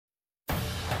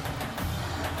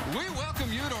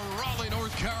welcome you to Raleigh,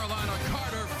 North Carolina,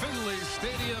 Carter-Finley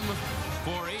Stadium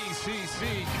for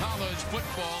ACC college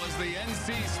football as the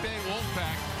NC State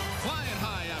Wolfpack flying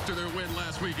high after their win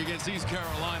last week against East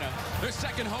Carolina. Their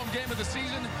second home game of the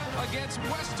season against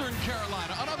Western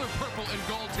Carolina, another purple and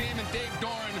gold team, and Dave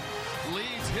Doran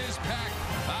leads his pack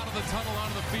out of the tunnel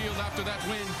onto the field after that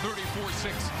win 34-6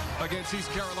 against East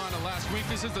Carolina last week.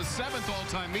 This is the 7th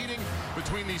all-time meeting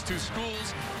between these two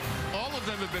schools. All of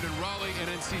them have been in Raleigh, and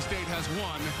NC State has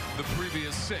won the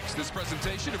previous 6. This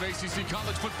presentation of ACC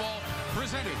college football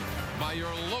presented by your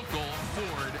local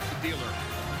Ford dealer.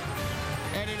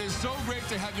 And it is so great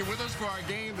to have you with us for our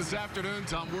game this afternoon.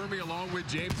 Tom Wormy along with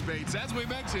James Bates. As we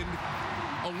mentioned,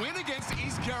 a win against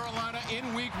East Carolina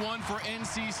in week 1 for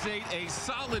NC State. A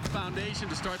solid foundation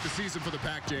to start the season for the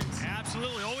Pack, James.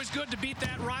 Absolutely. Always good to beat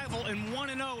that rival in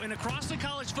 1-0. And across the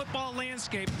college football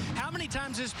landscape, how many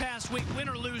times this past week, win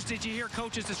or lose, did you hear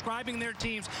coaches describing their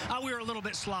teams? We were a little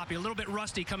bit sloppy, a little bit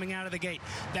rusty coming out of the gate.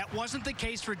 That wasn't the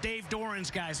case for Dave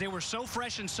Doran's guys. They were so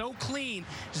fresh and so clean.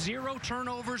 0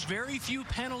 turnovers, very few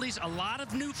penalties, a lot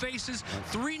of new faces,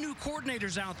 3 new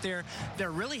coordinators out there.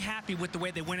 They're really happy with the way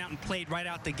they went out and played right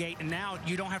out the gate, and now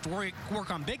you don't have to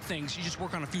work on big things. You just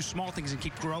work on a few small things and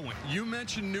keep growing. You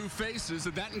mentioned new faces,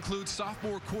 and that includes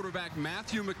sophomore quarterback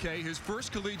Matthew McKay, his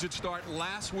first collegiate start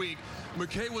last week.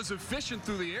 McKay was efficient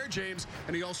through the air, James,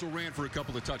 and he also ran for a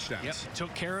couple of touchdowns. Yep,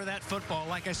 took care of that football.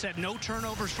 Like I said, no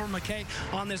turnovers for McKay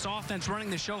on this offense, running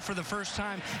the show for the first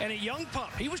time. And a young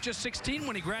pup, he was just 16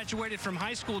 when he graduated from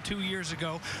high school 2 years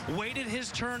ago, waited his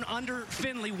turn under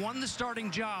Finley, won the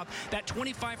starting job. That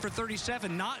 25 for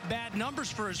 37, not bad numbers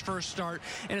for his first start,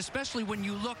 and especially when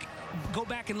you go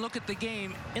back and look at the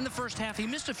game in the first half, he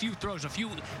missed a few throws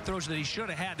that he should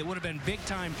have had that would have been big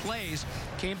time plays.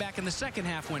 Came back in the second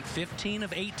half, went 15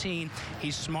 of 18.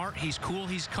 He's smart, he's cool,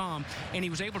 he's calm, and he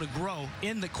was able to grow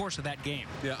in the course of that game.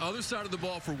 Yeah, other side of the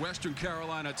ball for Western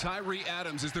Carolina, Tyree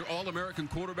Adams is their All-American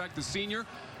quarterback, the senior,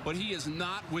 but he is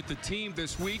not with the team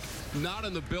this week, not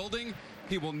in the building.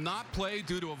 He will not play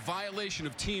due to a violation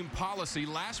of team policy.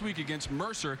 Last week against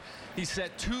Mercer, he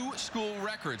set 2 school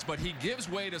records, but he gives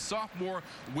way to sophomore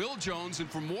Will Jones. And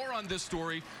for more on this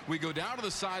story, we go down to the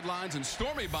sidelines, and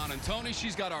Stormy Bonantoni,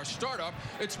 she's got our startup.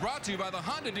 It's brought to you by the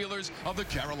Honda dealers of the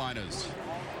Carolinas.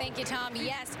 Thank you, Tom.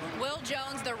 Yes, Will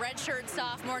Jones, the redshirt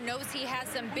sophomore, knows he has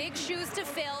some big shoes to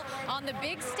fill on the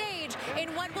big stage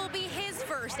in what will be his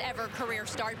first ever career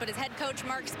start. But as head coach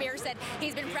Mark Spear said,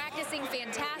 he's been practicing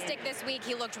fantastic this week.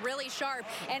 He looked really sharp.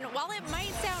 And while it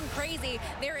might sound crazy,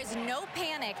 there is no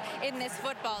panic in this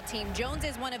football team. Jones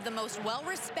is one of the most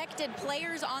well-respected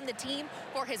players on the team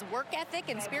for his work ethic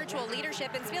and spiritual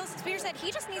leadership. And Spear said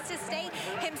he just needs to stay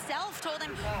himself. Told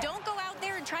him, don't go out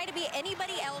there and try to be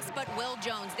anybody else but Will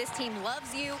Jones. This team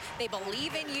loves you. They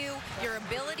believe in you. Your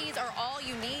abilities are all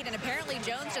you need. And apparently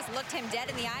Jones just looked him dead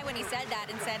in the eye when he said that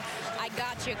and said, I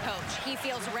got you, coach. He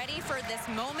feels ready for this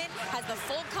moment, has the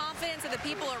full confidence of the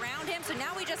people around him. So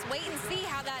now we just wait and see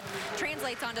how that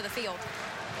translates onto the field.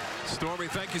 Stormy,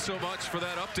 thank you so much for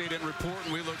that update and report,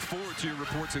 and we look forward to your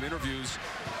reports and interviews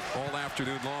all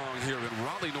afternoon long here in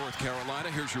Raleigh, North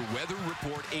Carolina. Here's your weather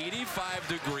report. 85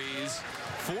 degrees,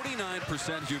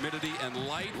 49% humidity, and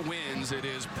light winds. It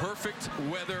is perfect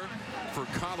weather for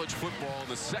college football.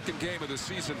 The second game of the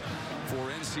season for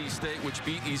NC State, which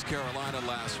beat East Carolina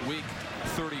last week,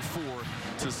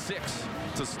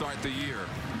 34-6 to start the year.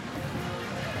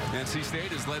 NC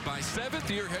State is led by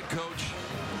 7th-year head coach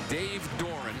Dave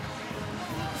Doran,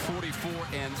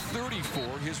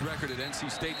 44-34. His record at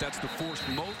NC State, that's the 4th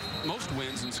most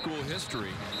wins in school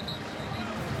history.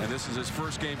 And this is his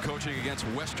first game coaching against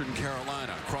Western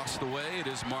Carolina. Across the way, it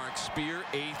is Mark Spear,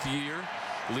 8th year,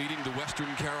 leading the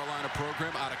Western Carolina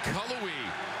program out of Cullowhee,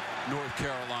 North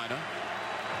Carolina.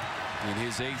 In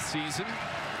his 8th season,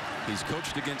 he's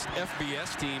coached against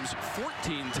FBS teams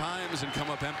 14 times and come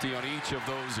up empty on each of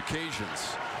those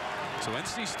occasions. So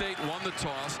NC State won the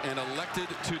toss and elected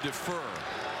to defer.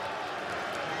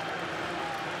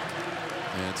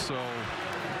 And so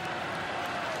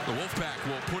the Wolfpack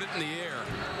will put it in the air.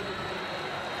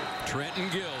 Trenton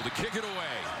Gill to kick it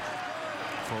away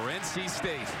for NC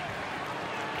State.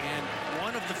 And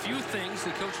one of the few things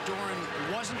that Coach Doran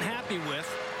wasn't happy with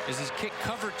is his kick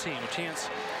cover team. A chance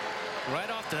right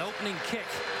off the opening kick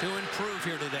to improve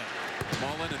here today.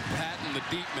 Mullen and Patton, the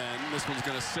deep men. This one's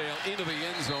going to sail into the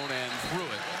end zone and through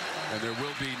it. And there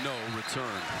will be no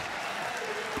return.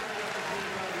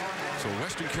 So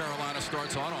Western Carolina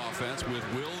starts on offense with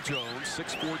Will Jones,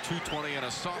 6'4", 220, and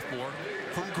a sophomore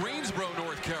from Greensboro,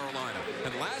 North Carolina.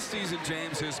 And last season,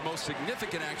 James, his most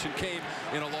significant action came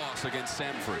in a loss against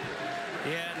Samford.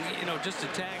 Yeah, and, you know, just to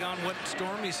tag on what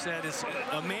Stormy said, is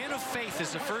a man of faith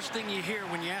is the first thing you hear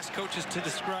when you ask coaches to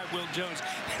describe Will Jones.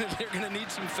 They're going to need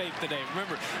some faith today.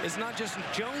 Remember, it's not just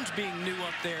Jones being new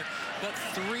up there, but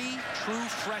 3 true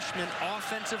freshman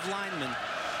offensive linemen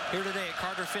here today at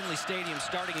Carter-Finley Stadium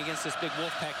starting against this big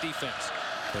Wolfpack defense.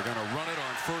 They're going to run it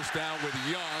on first down with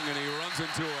Young, and he runs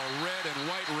into a red and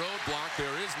white roadblock.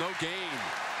 There is no gain.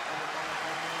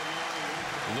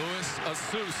 Louis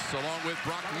Asus along with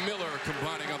Brock Miller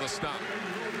combining on the stop.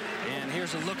 And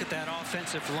here's a look at that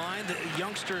offensive line. The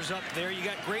youngsters up there. You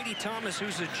got Grady Thomas,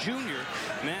 who's a junior.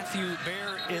 Matthew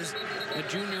Bear is a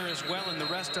junior as well, and the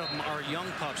rest of them are young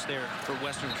pups there for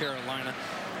Western Carolina.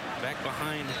 Back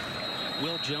behind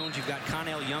Will Jones, you've got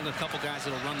Connell Young, a couple guys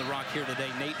that'll run the rock here today.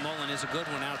 Nate Mullen is a good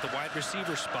one out at the wide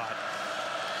receiver spot.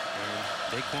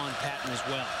 And Daquan Patton as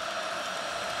well.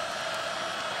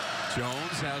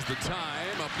 Jones has the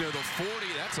time up near the 40.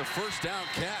 That's a first down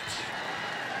catch.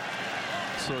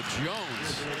 So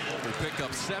Jones will pick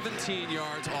up 17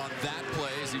 yards on that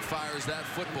play as he fires that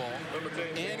football.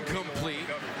 Incomplete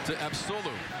to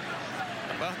Absolu.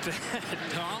 About that,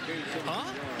 Tom.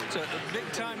 Huh? It's a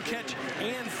big-time catch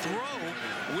and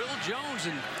throw. Will Jones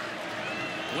and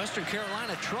Western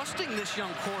Carolina trusting this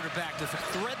young quarterback to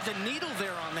thread the needle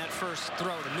there on that first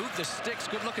throw to move the sticks.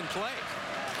 Good-looking play.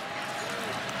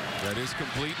 That is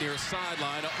complete near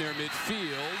sideline up near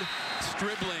midfield.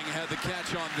 Stribling had the catch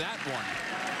on that one.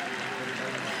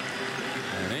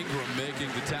 And Ingram making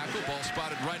the tackle. Ball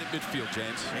spotted right at midfield,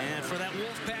 James. And for that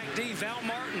Wolfpack D, Val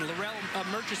Martin, Laurel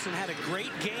Murchison had a great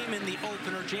game in the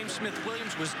opener. James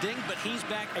Smith-Williams was dinged, but he's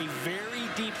back. A very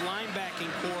deep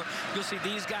linebacking core. You'll see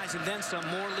these guys and then some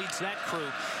more leads that crew.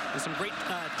 And some great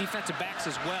defensive backs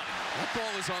as well. That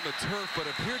ball is on the turf, but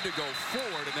appeared to go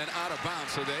forward and then out of bounds.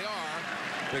 So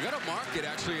they're going to mark it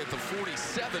actually at the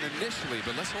 47 initially,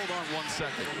 but let's hold on 1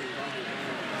 second.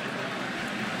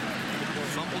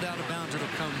 Fumbled out of bounds. It'll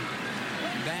come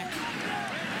back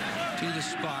to the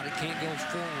spot. It can't go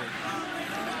forward.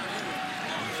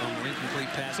 Fumble, incomplete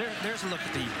pass. There's a look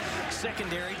at the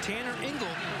secondary. Tanner Engel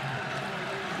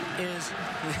is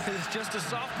just a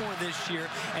sophomore this year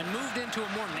and moved into a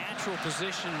more natural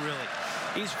position, really.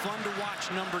 He's fun to watch.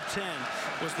 Number 10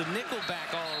 was the nickel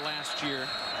back all of last year.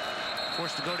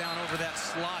 Forced to go down over that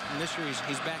slot, and this year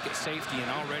he's back at safety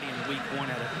and already in week 1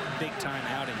 at a big-time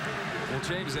outing. Well,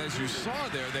 James, as you saw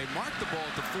there, they marked the ball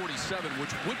at the 47,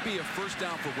 which would be a first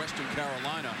down for Western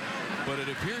Carolina. But it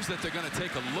appears that they're going to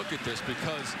take a look at this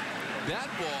because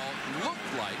that ball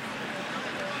looked like,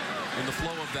 in the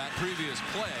flow of that previous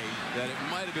play, that it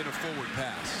might have been a forward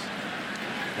pass.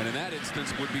 And in that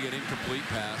instance would be an incomplete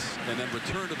pass and then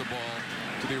return to the ball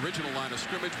to the original line of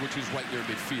scrimmage, which is right near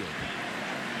midfield.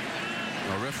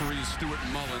 Our referee is Stuart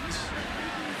Mullins,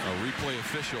 a replay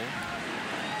official,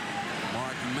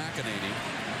 Mark McEnany,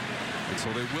 and so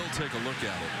they will take a look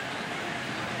at it.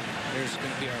 Here's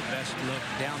going to be our best look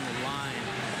down the line.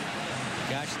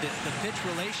 Gosh, the pitch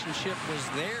relationship was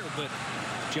there, but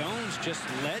Jones just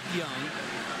led Young.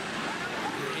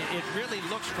 It really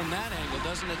looks from that angle,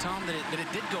 doesn't it, Tom, that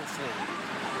it did go forward.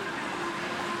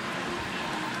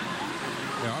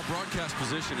 Yeah, our broadcast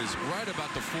position is right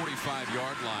about the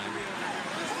 45-yard line,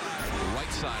 the right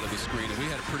side of the screen, and we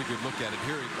had a pretty good look at it.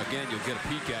 Here, again, you'll get a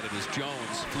peek at it as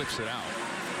Jones flips it out.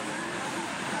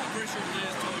 I'm pretty sure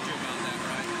Liz told you about that,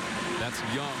 right? That's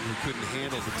Young, who couldn't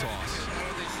handle the toss.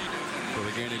 But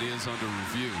again, it is under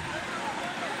review.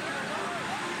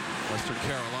 Western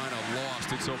Carolina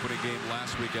lost its opening game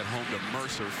last week at home to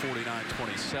Mercer,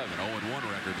 49-27. 0-1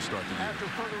 record to start the year.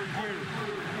 After further review,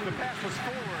 the pass was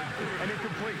forward and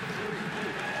incomplete.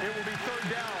 It will be third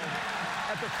down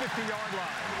at the 50-yard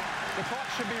line. The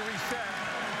clock should be reset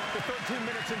to 13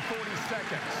 minutes and 40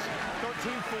 seconds.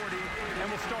 13:40, and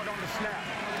we'll start on the snap.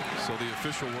 So the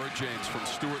official word, James, from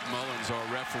Stuart Mullins, our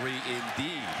referee,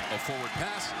 indeed a forward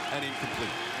pass and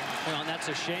incomplete. Well, and that's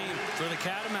a shame for the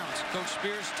Catamounts. Coach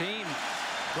Spears' team.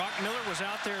 Brock Miller was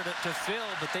out there to fill,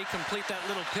 but they complete that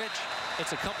little pitch.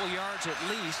 It's a couple yards at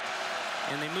least,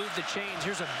 and they move the chains.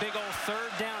 Here's a big old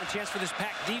third down, a chance for this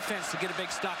pack defense to get a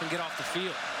big stop and get off the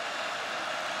field.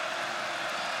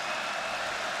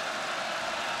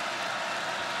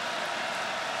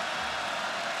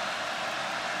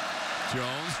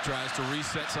 Jones tries to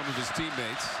reset some of his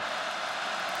teammates.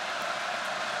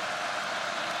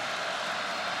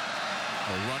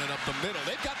 They'll run it up the middle.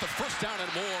 They've got the first down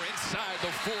and more inside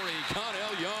the 40.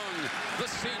 Connell Young, the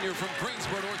senior from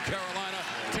Greensboro, North Carolina.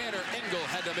 Tanner Engel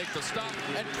had to make the stop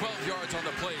and 12 yards on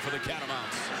the play for the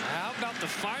Catamounts. How about the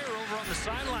fire over on the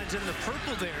sidelines in the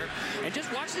purple there? And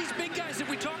just watch these big guys that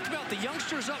we talked about, the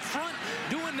youngsters up front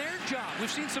doing their job.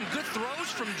 We've seen some good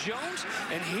throws from Jones,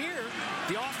 and here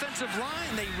the offensive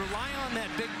line, they rely on that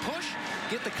big push,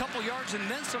 get the couple yards and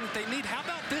then some that they need. How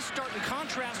about this start in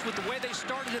contrast with the way they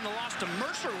started in the loss to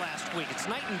Mercer last week? It's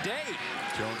night and day.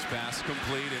 Jones pass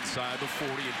complete inside the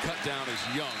 40 and cut down is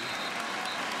Young.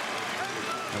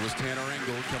 That was Tanner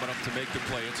Engel coming up to make the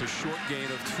play. It's a short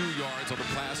gain of 2 yards on the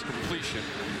pass completion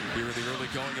here in the early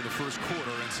going of the first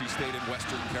quarter. NC State in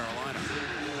Western Carolina.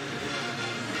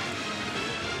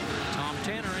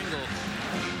 Tanner Engel,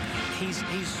 he's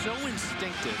so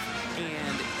instinctive,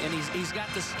 and he's got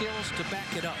the skills to back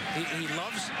it up. He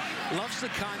loves the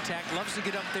contact, loves to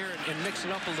get up there and mix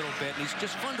it up a little bit. And he's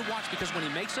just fun to watch because when he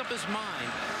makes up his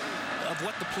mind of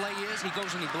what the play is, he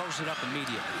goes and he blows it up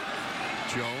immediately.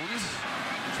 Jones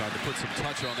tried to put some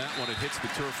touch on that one. It hits the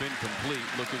turf incomplete,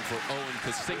 looking for Owen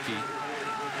Kosinski.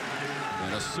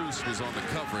 And Asus was on the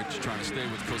coverage, trying to stay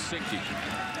with Kosinski.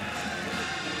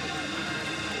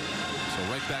 So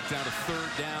right back down to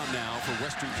third down now for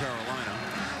Western Carolina.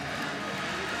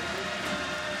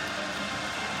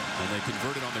 And they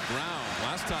converted on the ground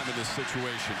last time in this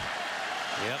situation.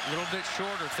 Yep, a little bit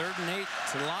shorter, 3rd and 8.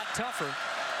 It's a lot tougher.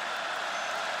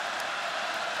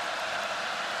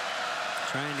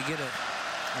 Trying to get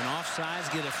an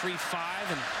offsides, get a free 5,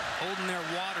 and holding their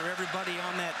water. Everybody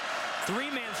on that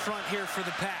 3-man front here for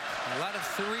the Pack. A lot of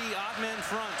 3 odd-man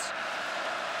fronts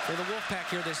for the Wolfpack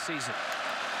here this season.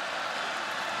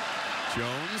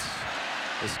 Jones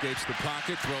escapes the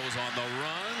pocket, throws on the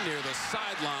run near the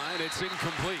sideline. It's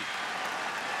incomplete.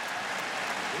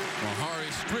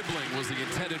 Mahari Stribling was the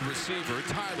intended receiver.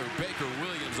 Tyler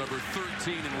Baker-Williams, number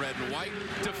 13 in red and white,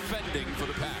 defending for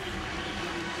the Pack.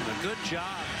 A good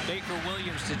job,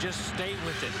 Baker-Williams, to just stay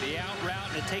with it. The out route,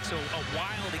 and it takes a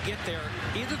while to get there.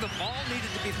 Either the ball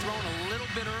needed to be thrown a little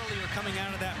bit earlier coming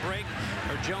out of that break,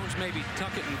 or Jones maybe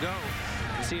tuck it and go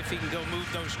and see if he can go move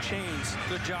those chains.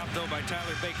 Good job, though, by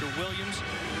Tyler Baker-Williams.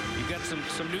 You've got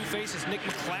some new faces. Nick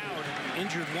McLeod,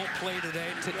 injured, won't play today.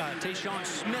 Tayshawn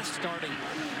Smith starting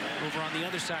over on the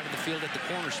other side of the field at the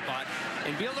corner spot.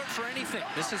 And be alert for anything.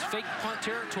 This is fake punt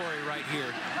territory right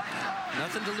here.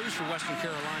 Nothing to lose for Western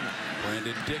Carolina.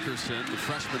 Brandon Dickerson, the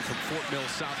freshman from Fort Mill,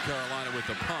 South Carolina, with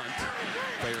the punt.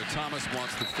 Thayer Thomas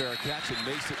wants the fair catch and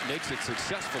makes it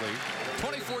successfully.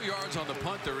 24 yards on the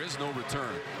punt. There is no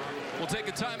return. We'll take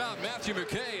a timeout. Matthew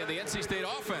McKay and the NC State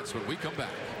offense when we come back.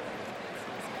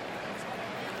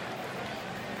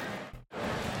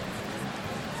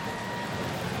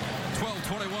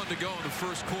 .21 to go in the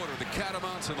first quarter. The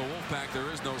Catamounts and the Wolfpack, there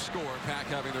is no score. Pack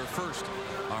having their first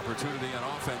opportunity on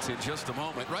offense in just a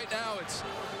moment. Right now, it's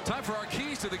time for our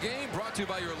keys to the game, brought to you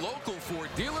by your local Ford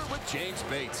dealer with James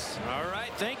Bates. All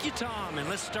right, thank you, Tom. And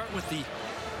let's start with the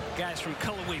guys from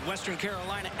Cullowhee, Western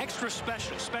Carolina. Extra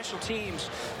special teams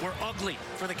were ugly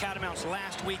for the Catamounts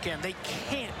last weekend. They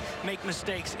can't make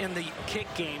mistakes in the kick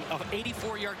game. Of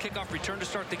 84-yard kickoff return to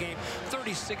start the game,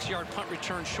 36-yard punt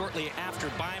return shortly after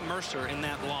by Mercer in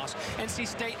that loss. NC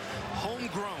State,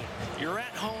 homegrown. You're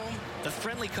at home, the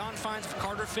friendly confines of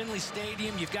Carter-Finley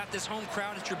Stadium. You've got this home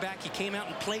crowd at your back. You came out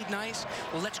and played nice.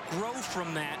 Well, let's grow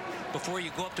from that before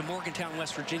you go up to Morgantown,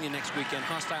 West Virginia next weekend.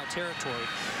 Hostile territory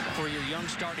for your young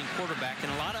starting quarterback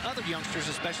and a lot of other youngsters,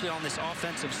 especially on this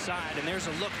offensive side. And there's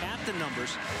a look at the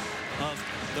numbers of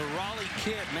the Raleigh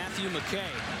kid, Matthew McKay,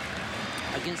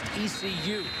 against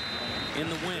ECU in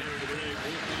the win.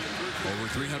 Over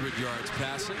 300 yards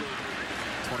passing,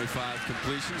 25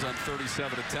 completions on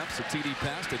 37 attempts. A TD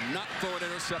pass, did not throw an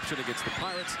interception against the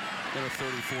Pirates. And a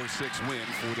 34-6 win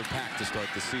for the Pack to start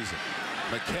the season.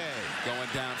 McKay going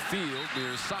downfield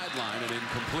near sideline and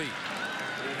incomplete.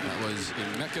 That was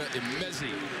Emeka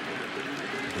Emezi,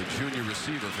 the junior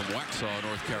receiver from Waxhaw,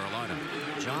 North Carolina.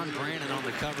 John Brannon on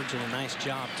the coverage and a nice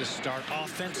job to start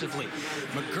offensively.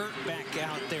 McGirt back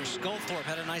out there. Sculthorpe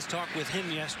had a nice talk with him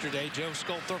yesterday. Joe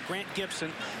Sculthorpe, Grant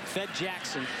Gibson, Fed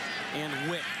Jackson, and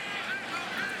Witt.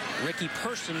 Ricky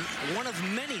Person, one of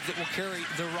many that will carry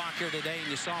the rock here today.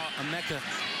 And you saw Emeka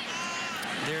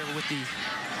there with the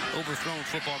overthrown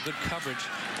football. Good coverage.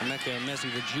 Emeka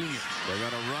Emezi, the junior. They're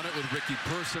going to run it with Ricky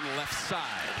Person left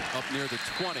side up near the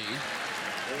 20.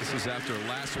 This is after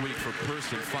last week for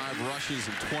Person, 5 rushes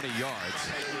and 20 yards.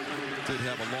 Did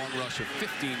have a long rush of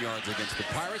 15 yards against the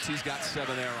Pirates. He's got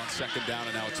 7 there on second down,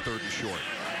 and now it's 3rd and short.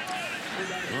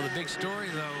 Well, the big story,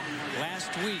 though,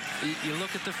 last week, you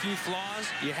look at the few flaws.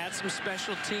 You had some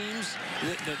special teams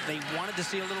that they wanted to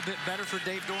see a little bit better for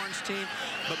Dave Doran's team.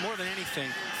 But more than anything,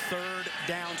 third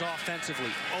downs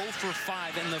offensively. 0 for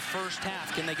 5 in the first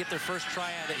half. Can they get their first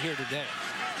try at it here today?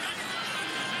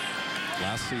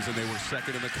 Last season, they were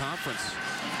second in the conference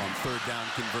on third down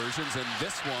conversions, and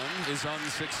this one is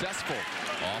unsuccessful.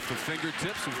 Off the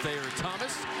fingertips of Thayer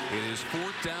Thomas. It is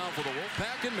fourth down for the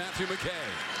Wolfpack and Matthew McKay.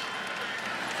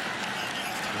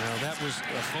 Well, that was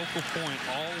a focal point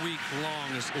all week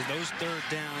long is those third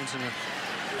downs, and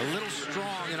a little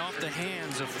strong and off the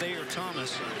hands of Thayer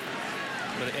Thomas.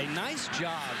 But a nice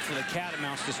job for the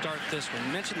Catamounts to start this one.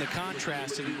 You mentioned the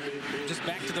contrast, and just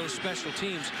back to those special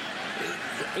teams.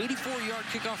 84-yard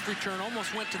kickoff return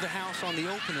almost went to the house on the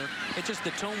opener. It just,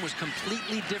 the tone was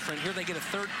completely different. Here they get a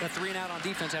 3 and out on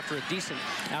defense after a decent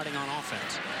outing on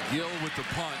offense. Gill with the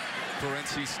punt for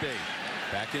NC State.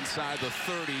 Back inside the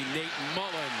 30, Nate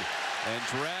Mullen, and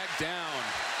dragged down.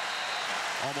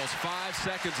 Almost 5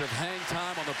 seconds of hang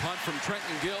time on the punt from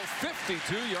Trenton Gill.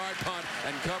 52-yard punt,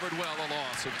 and covered well, a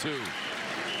loss of 2.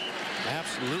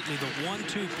 Absolutely, the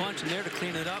 1-2 punch, and there to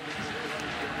clean it up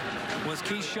was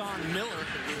Keyshawn Miller,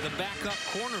 the backup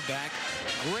cornerback.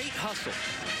 Great hustle.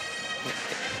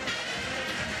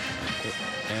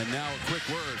 And now a quick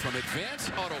word from Advance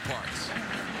Auto Parts.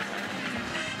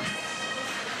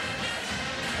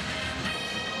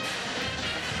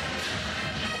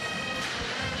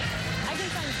 I can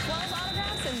sign 12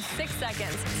 autographs in 6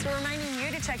 seconds. So reminding you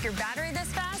to check your battery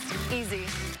this fast? Easy.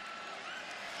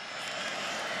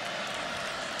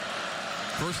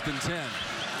 1st and 10.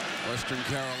 Western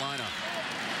Carolina.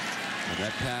 And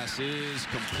that pass is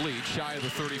complete, shy of the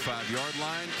 35-yard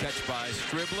line. Catch by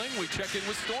Stribling. We check in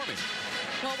with Stormy.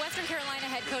 Well, Western Carolina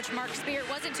head coach Mark Spear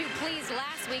wasn't too pleased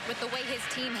last week with the way his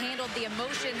team handled the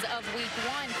emotions of week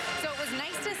 1. So it was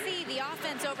nice to see the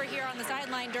offense over here on the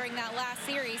sideline during that last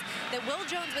series that Will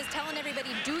Jones was telling everybody,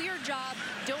 do your job,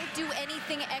 don't do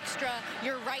anything extra.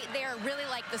 You're right there. Really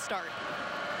like the start.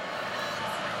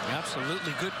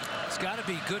 Absolutely good. It's got to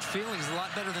be good feelings. A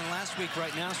lot better than last week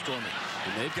right now, Stormy.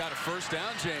 And they've got a first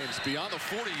down, James, beyond the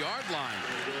 40-yard line.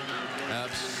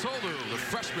 Absolu, the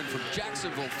freshman from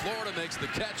Jacksonville, Florida, makes the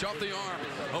catch off the arm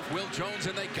of Will Jones,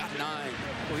 and they got 9.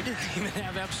 Well, we didn't even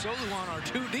have Absolu on our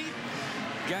 2 deep.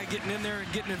 Guy getting in there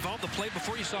and getting involved. The play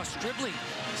before, you saw Stribling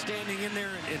standing in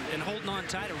there and holding on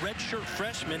tight. A redshirt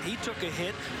freshman. He took a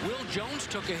hit. Will Jones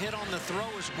took a hit on the throw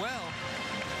as well.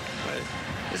 But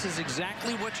this is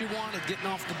exactly what you wanted, getting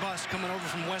off the bus, coming over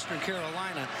from Western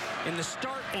Carolina. In the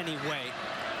start anyway,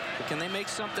 but can they make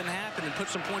something happen and put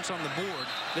some points on the board?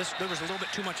 There was a little bit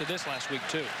too much of this last week,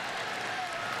 too.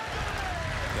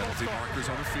 Penalty markers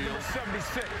on the field.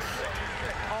 76.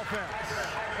 Offense.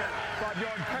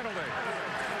 5-yard penalty.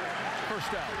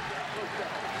 First down.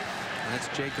 That's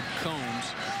Jacob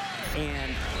Combs.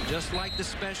 And just like the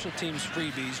special teams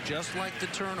freebies, just like the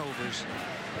turnovers,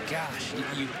 gosh,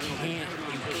 you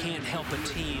can't help a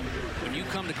team when you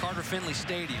come to Carter-Finley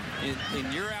Stadium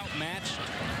and you're outmatched.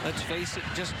 Let's face it,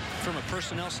 just from a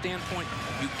personnel standpoint,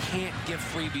 you can't give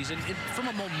freebies. And from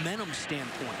a momentum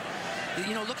standpoint,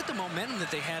 you know, look at the momentum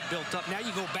that they had built up. Now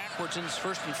you go backwards and it's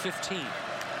 1st and 15.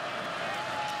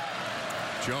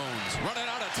 Jones running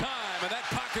out of time, and that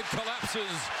pocket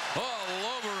collapses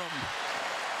all over him.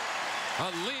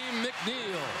 Aleem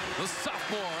McNeil, the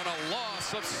sophomore, and a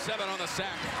loss of 7 on the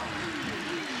sack.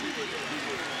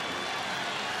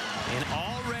 And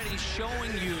already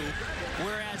showing you,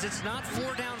 whereas it's not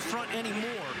 4 down front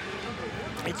anymore,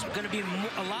 it's going to be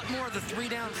a lot more of the 3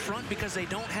 down front because they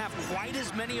don't have quite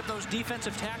as many of those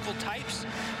defensive tackle types,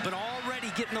 but already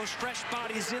getting those fresh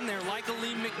bodies in there like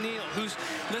Aleem McNeil, who's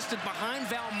listed behind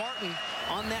Val Martin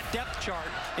on that depth chart,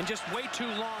 and just way too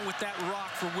long with that rock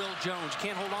for Will Jones.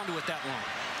 Can't hold on to it that long.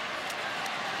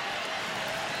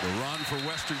 The run for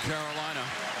Western Carolina.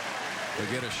 They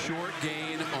get a short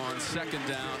gain on 2nd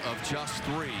down of just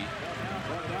 3.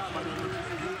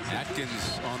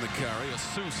 Atkins on the carry. A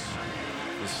Seuss,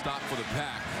 the stop for the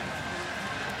pack.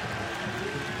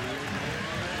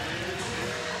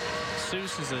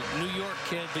 Seuss is a New York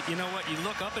kid, but you know what? You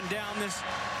look up and down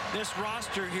this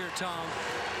roster here, Tom,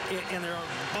 and there are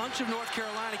a bunch of North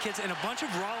Carolina kids and a bunch of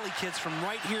Raleigh kids from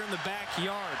right here in the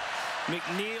backyard.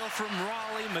 McNeil from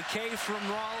Raleigh, McKay from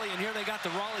Raleigh, and here they got the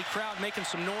Raleigh crowd making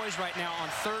some noise right now on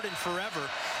 3rd and forever.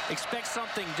 Expect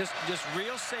something just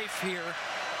real safe here,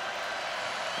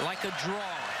 like a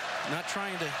draw. Not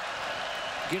trying to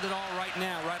get it all right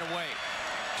now, right away.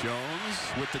 Jones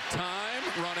with the time,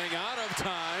 running out of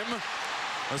time,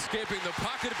 escaping the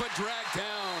pocket but dragged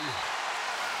down.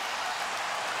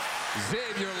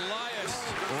 Xavier Elias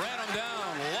ran him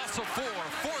down. Loss of 4.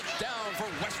 4th down for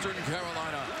Western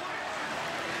Carolina.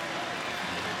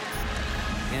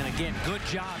 And again, good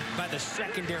job by the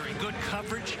secondary. Good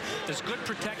coverage. There's good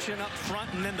protection up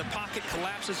front, and then the pocket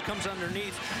collapses, comes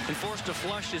underneath, and forced to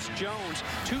flush is Jones.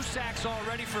 2 sacks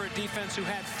already for a defense who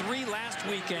had 3 last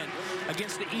weekend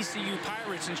against the ECU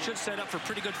Pirates and should set up for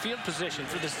pretty good field position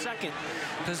for the second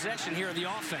possession here of the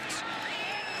offense.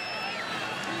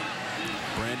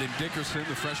 Brandon Dickerson,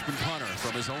 the freshman punter,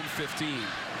 from his own 15.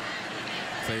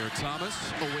 Thayer Thomas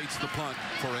awaits the punt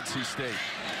for NC State.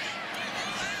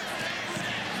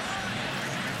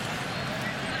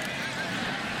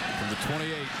 From the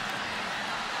 28,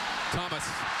 Thomas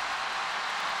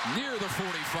near the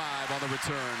 45 on the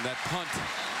return. That punt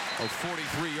of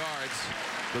 43 yards.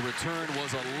 The return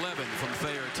was 11 from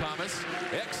Thayer Thomas.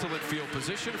 Excellent field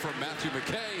position from Matthew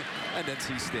McKay and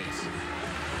NC State.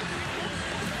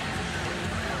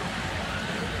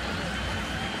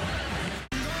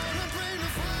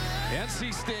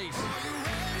 NC State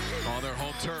on their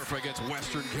home turf against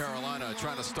Western Carolina,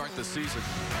 trying to start the season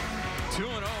 2-0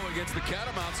 against the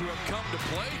Catamounts, who have come to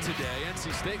play today.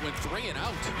 NC State went 3 and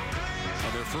out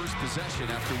on their first possession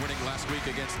after winning last week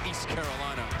against East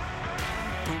Carolina,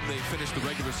 whom they finished the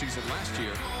regular season last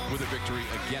year with a victory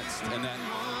against. And that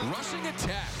rushing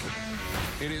attack,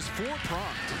 it is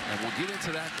 4-pronged, and we'll get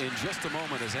into that in just a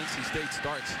moment as NC State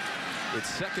starts its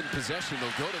second possession.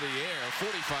 They'll go to the air,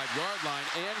 45-yard line,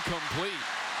 and complete.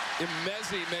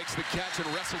 Imezi makes the catch and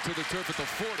wrestle to the turf at the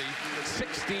 40,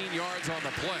 16 yards on the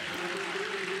play.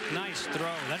 Nice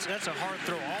throw. That's a hard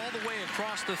throw all the way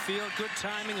across the field. Good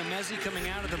timing. Imezi coming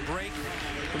out of the break.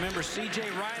 Remember, C.J.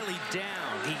 Riley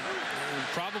down. He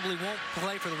probably won't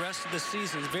play for the rest of the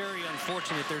season. Very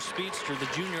unfortunate. Their speedster, the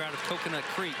junior out of Coconut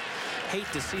Creek. Hate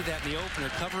to see that in the opener,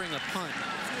 covering a punt.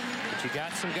 But you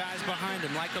got some guys behind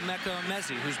him, like Emeka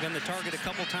Imezi, who's been the target a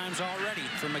couple times already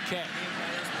for McKay.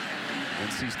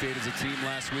 NC State as a team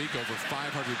last week, over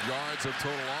 500 yards of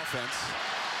total offense.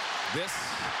 This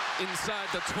inside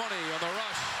the 20 on the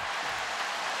rush.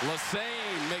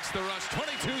 Lassane makes the rush,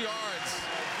 22 yards.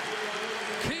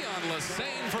 Keon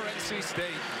Lassane for NC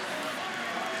State.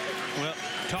 Well,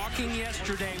 talking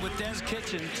yesterday with Des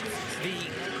Kitchens, the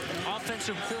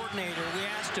offensive coordinator, we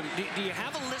asked him, do you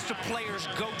have a list of players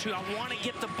go to? I want to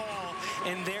get the ball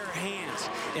in their hands.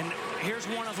 And here's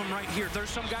one of them right here. There's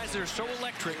some guys that are so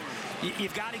electric,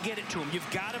 you've got to get it to them. You've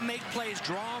got to make plays,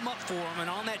 draw them up for them, and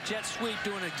on that jet sweep,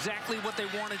 doing exactly what they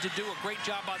wanted to do. A great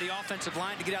job by the offensive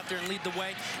line to get out there and lead the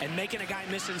way and making a guy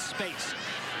miss in space.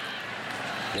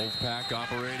 Wolfpack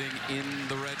operating in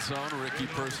the red zone. Ricky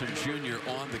Person Jr.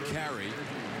 on the carry.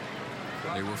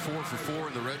 They were 4 for 4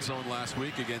 in the red zone last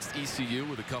week against ECU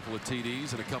with a couple of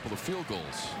TDs and a couple of field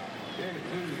goals.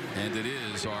 And it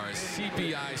is our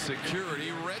CPI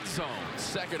security red zone.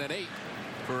 2nd and 8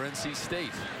 for NC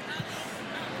State.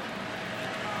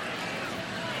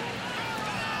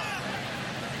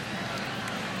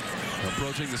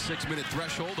 Approaching the 6-minute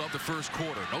threshold of the first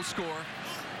quarter. No score.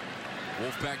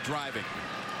 Wolfpack driving.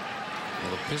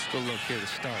 Well, a pistol look here to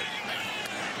start.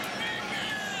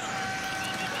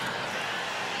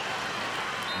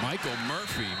 Michael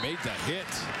Murphy made the hit.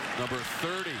 Number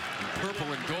 30 in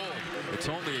purple and gold. It's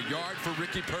only a yard for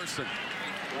Ricky Person.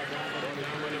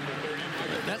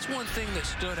 That's one thing that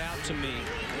stood out to me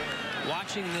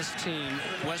watching this team,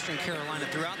 Western Carolina,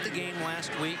 throughout the game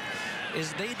last week,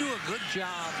 is they do a good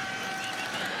job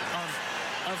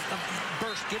of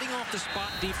burst, getting off the spot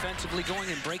defensively, going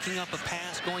and breaking up a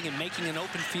pass, going and making an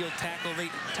open field tackle.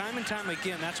 Time and time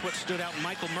again, that's what stood out.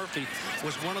 Michael Murphy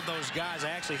was one of those guys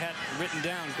I actually had written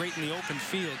down. Great in the open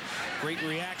field, great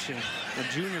reaction. A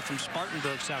junior from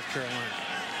Spartanburg, South Carolina.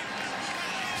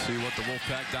 See what the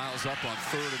Wolfpack dials up on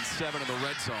 3rd and 7 in the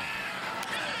red zone.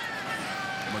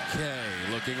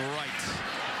 McKay looking right.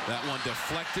 That one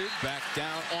deflected, back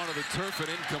down onto the turf and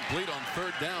incomplete on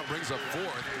 3rd down, brings up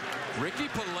 4th. Ricky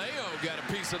Paleo got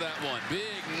a piece of that one.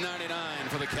 Big 99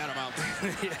 for the Catamounts.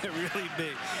 Yeah, really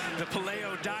big. The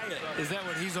Paleo diet, is that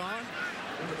what he's on?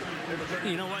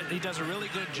 You know what? He does a really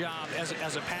good job as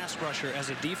a pass rusher,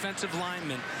 as a defensive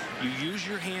lineman. You use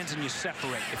your hands and you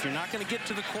separate. If you're not going to get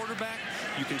to the quarterback,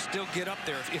 you can still get up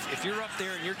there. If you're up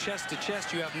there and you're chest to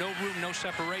chest, you have no room, no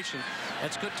separation.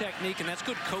 That's good technique, and that's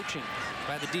good coaching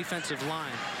by the defensive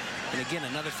line. And again,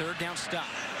 another 3rd down stop.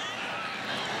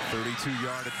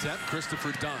 32-yard attempt.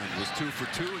 Christopher Dunn was 2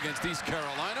 for 2 against East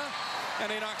Carolina,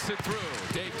 and he knocks it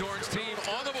through. Dave Dorn's team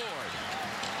on the board,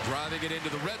 driving it into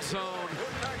the red zone,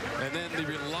 and then the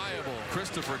reliable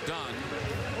Christopher Dunn,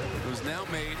 who's now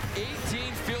made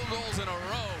 18 field goals in a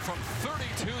row from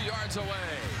 32 yards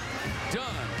away.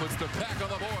 Dunn puts the Pack on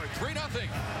the board, 3-0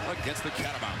 against the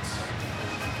Catamounts.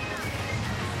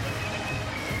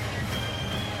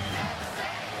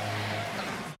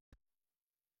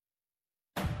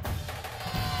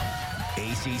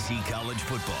 ACC College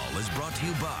Football is brought to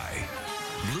you by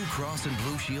Blue Cross and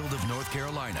Blue Shield of North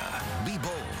Carolina. Be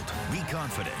bold, be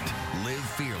confident, live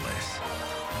fearless.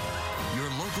 Your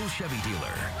local Chevy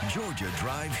dealer, Georgia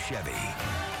Drive Chevy.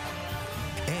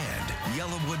 And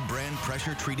Yellowwood brand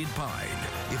pressure-treated pine.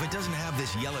 If it doesn't have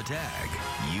this yellow tag,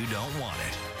 you don't want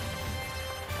it.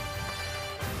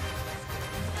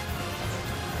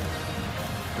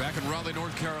 Back in Raleigh,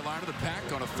 North Carolina, the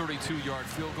Pack on a 32-yard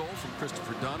field goal from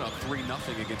Christopher Dunn, up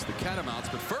 3-0 against the Catamounts.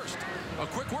 But first, a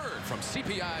quick word from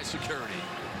CPI Security.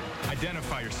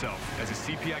 Identify yourself as a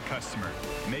CPI customer.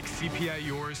 Make CPI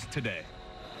yours today.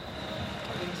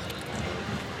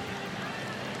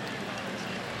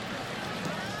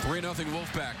 Nothing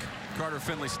Wolfpack,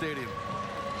 Carter-Finley Stadium.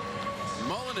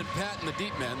 Mullen and Patton, the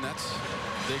deep men. That's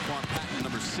Daquan Patton,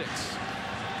 number 6.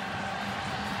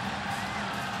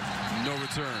 No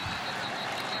return.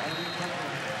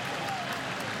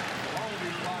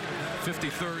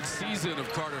 53rd season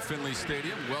of Carter-Finley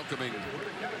Stadium, welcoming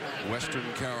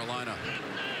Western Carolina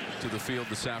to the field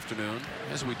this afternoon.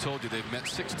 As we told you, they've met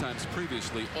 6 times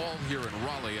previously, all here in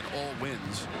Raleigh, and all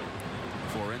wins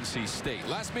for NC State.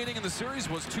 Last meeting in the series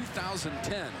was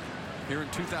 2010. Here in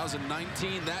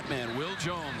 2019, that man, Will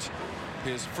Jones,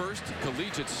 his first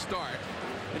collegiate start.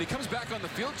 And he comes back on the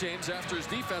field, James, after his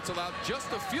defense allowed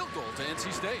just a field goal to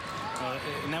NC State.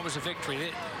 And that was a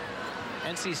victory.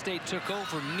 NC State took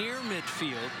over near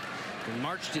midfield and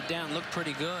marched it down, looked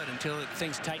pretty good until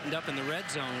things tightened up in the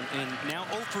red zone. And now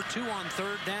 0 for 2 on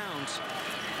 3rd downs.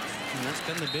 And that's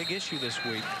been the big issue this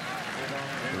week.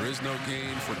 There is no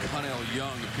gain for Connell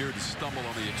Young. Appeared to stumble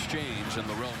on the exchange, and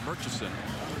Laurel Murchison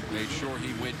made sure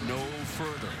he went no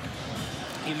further.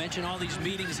 You mentioned all these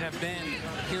meetings have been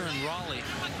here in Raleigh,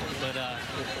 but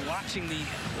watching the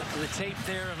tape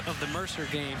there of the Mercer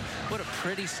game, what a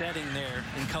pretty setting there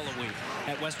in Cullowhee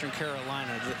at Western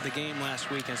Carolina. The game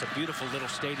last week, it's a beautiful little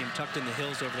stadium tucked in the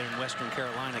hills over there in Western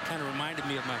Carolina. It kind of reminded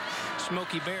me of my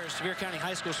Smoky Bears, Sevier County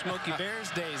High School Smoky Bears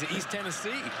days at East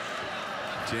Tennessee.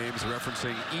 James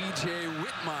referencing E.J.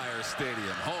 Whitmire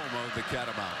Stadium, home of the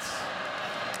Catamounts.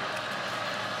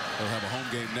 They'll have a home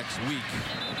game next week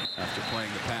after playing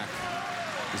the Pack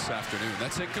this afternoon.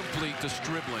 That's incomplete to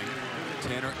Stribling.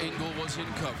 Tanner Engel was in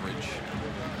coverage.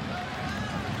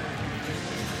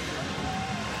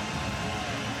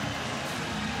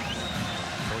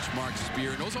 Coach Mark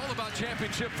Spear knows all about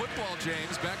championship football,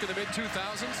 James. Back in the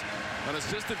mid-2000s, an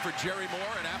assistant for Jerry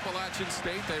Moore at Appalachian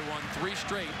State. They won 3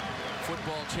 straight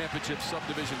football championship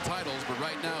subdivision titles, but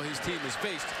right now his team is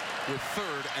faced with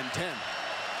 3rd and 10.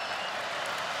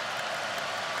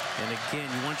 And again,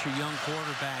 you want your young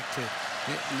quarterback to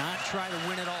not try to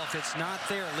win it all. If it's not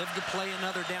there, live to play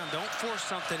another down. Don't force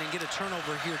something and get a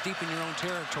turnover here deep in your own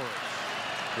territory.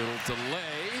 Little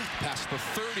delay past the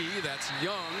 30. That's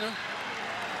Young.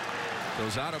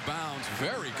 Goes out of bounds,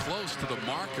 very close to the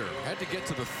marker. Had to get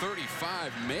to the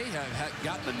 35. May have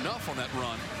gotten enough on that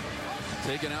run.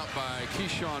 Taken out by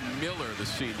Keyshawn Miller, the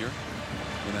senior,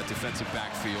 in that defensive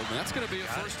backfield. And that's going to be a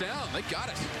first down. They got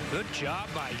it. Good job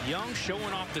by Young,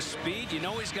 showing off the speed. You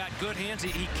know he's got good hands.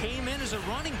 He came in as a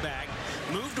running back,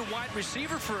 moved to wide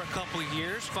receiver for a couple of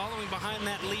years, following behind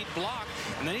that lead block.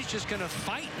 And then he's just going to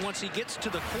fight once he gets to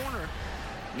the corner.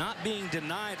 Not being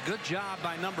denied. Good job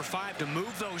by number 5 to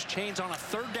move those chains on a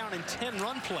 3rd down and 10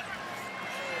 run play.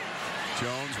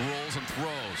 Jones rolls and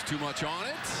throws. Too much on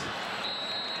it.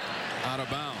 Out of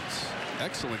bounds.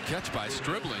 Excellent catch by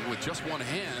Stribling with just one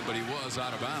hand, but he was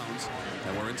out of bounds.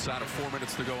 And we're inside of 4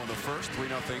 minutes to go in the first.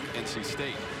 3-0 NC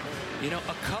State. You know,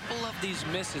 a couple of these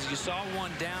misses, you saw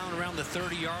one down around the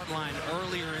 30-yard line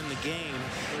earlier in the game.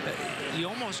 You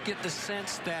almost get the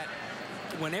sense that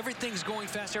when everything's going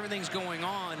fast, everything's going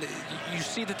on, you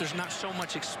see that there's not so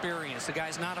much experience. The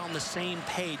guy's not on the same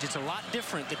page. It's a lot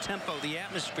different, the tempo, the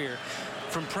atmosphere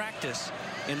from practice.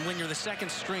 And when you're the 2nd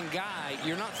string guy,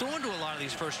 you're not throwing to a lot of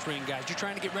these 1st string guys. You're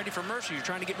trying to get ready for Mercer. You're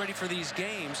trying to get ready for these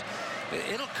games.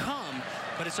 It'll come,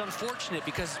 but it's unfortunate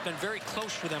because it's been very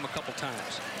close for them a couple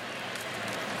times.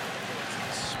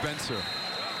 Spencer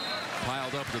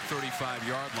piled up at the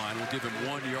 35-yard line. We'll give him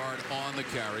 1 yard on the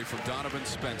carry from Donovan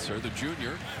Spencer, the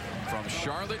junior from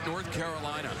Charlotte, North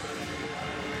Carolina.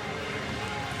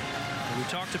 We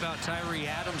talked about Tyree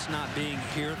Adams not being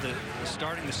here,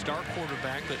 starting the star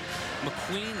quarterback, but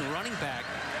McQueen, running back,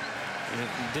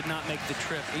 did not make the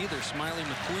trip either. Smiley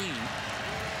McQueen.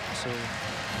 So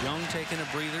Young taking a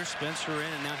breather, Spencer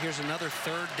in, and now here's another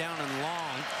 3rd down and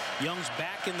long. Young's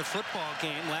back in the football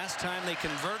game. Last time they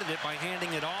converted it by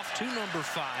handing it off to number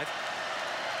 5.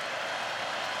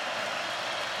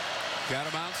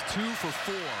 Catamounts 2 for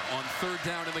 4 on 3rd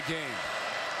down in the game.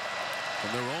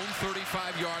 From their own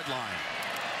 35-yard line.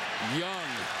 Young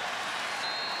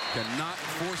cannot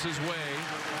force his way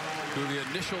through the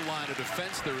initial line of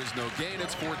defense. There is no gain.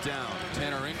 It's 4th down.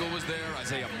 Tanner Engel was there.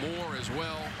 Isaiah Moore as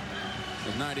well.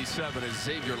 The 97 is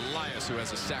Xavier Elias, who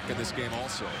has a sack in this game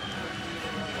also.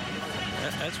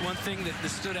 That's one thing that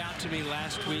stood out to me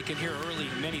last week and here early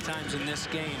many times in this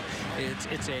game. It's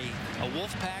a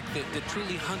Wolfpack that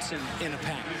truly hunts in a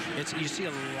pack. You see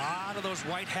a lot of those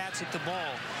white hats at the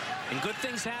ball. And good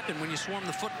things happen when you swarm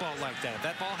the football like that. If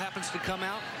that ball happens to come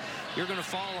out, you're going to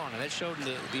fall on it. That showed in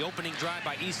the opening drive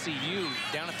by ECU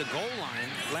down at the goal line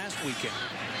last weekend.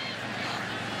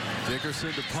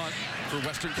 Dickerson to punt for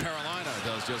Western Carolina.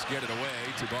 Does just get it away.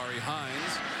 Tabari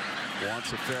Hines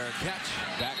wants a fair catch.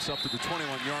 Backs up to the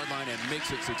 21-yard line and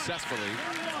makes it successfully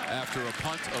after a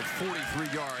punt of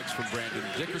 43 yards from Brandon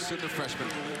Dickerson, the freshman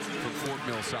from Fort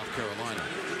Mill, South Carolina.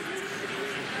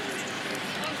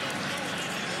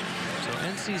 So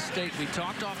NC State, we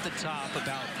talked off the top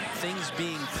about things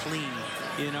being clean.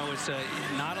 You know, it's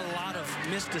not a lot of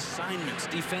missed assignments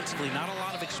defensively, not a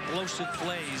lot of explosive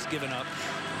plays given up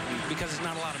because it's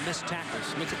not a lot of missed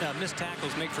tackles. Missed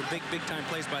tackles make for big-time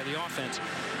plays by the offense.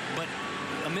 But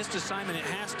a missed assignment it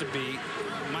has to be.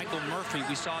 Michael Murphy,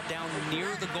 we saw down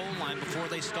near the goal line before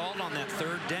they stalled on that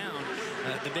 3rd down.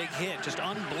 The big hit, just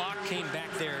unblocked, came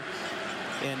back there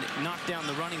and knocked down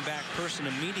the running back person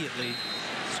immediately.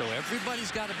 So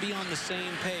everybody's got to be on the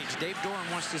same page. Dave Doran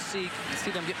wants to see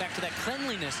them get back to that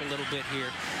cleanliness a little bit here.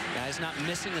 Guys not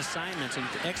missing assignments and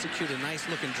execute a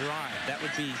nice-looking drive. That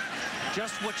would be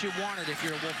just what you wanted if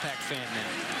you're a Wolfpack fan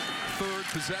now. 3rd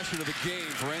possession of the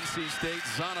game for NC State.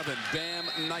 Zonovan Bam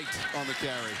Knight on the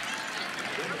carry.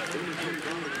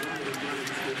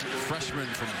 Freshman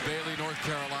from Bailey, North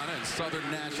Carolina, and Southern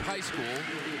Nash High School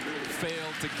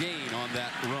failed to gain on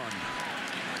that run.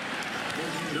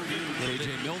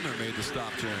 KJ Milner made the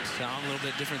stop, James. Sound a little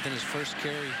bit different than his first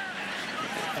carry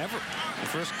ever. The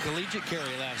first collegiate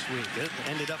carry last week. It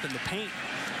ended up in the paint.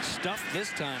 Stuffed this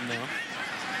time, though.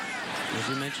 As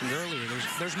we mentioned earlier,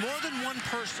 there's more than one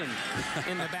person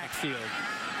in the backfield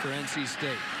for NC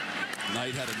State.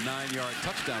 Knight had a 9-yard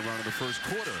touchdown run in the first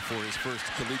quarter for his first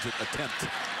collegiate attempt.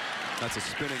 That's a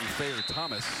spinning Thayer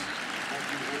Thomas.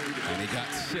 And he got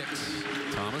 6.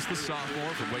 Thomas, the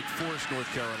sophomore from Wake Forest, North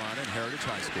Carolina, and Heritage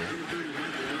High School.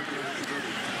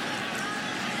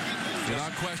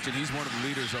 Without question, he's one of the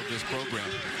leaders of this program,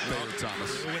 Thayer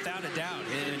Thomas. Without a doubt,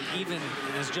 and even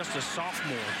as just a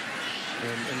sophomore.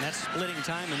 And that's splitting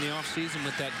time in the offseason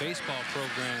with that baseball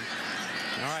program.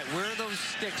 All right, where are those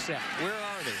sticks at? Where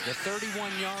are they? The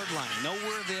 31-yard line. Know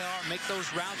where they are. Make those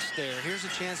routes there. Here's a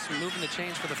chance to move in the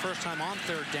chains for the first time on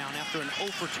 3rd down after an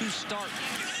 0-for-2 start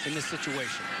in this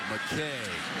situation. McKay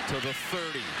to the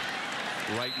 30.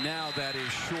 Right now, that is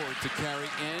short to carry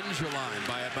Angeline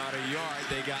by about a yard.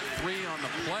 They got 3 on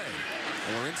the play.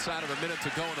 And we're inside of a minute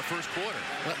to go in the first quarter.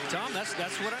 Well, Tom, that's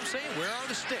what I'm saying. Where are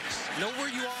the sticks? Know where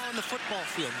you are on the football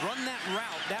field. Run that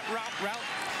route. That route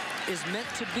is meant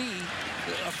to be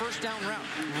a first down route.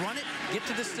 Run it, get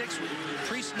to the 6,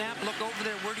 pre-snap, look over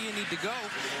there, where do you need to go?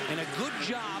 And a good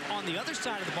job on the other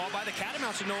side of the ball by the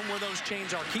Catamounts of knowing where those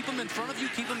chains are. Keep them in front of you,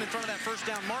 keep them in front of that first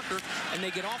down marker, and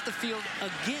they get off the field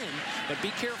again. But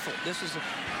be careful. This is,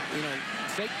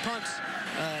 fake punts.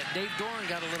 Dave Doran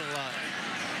got a little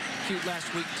cute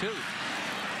last week, too.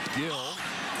 Gill,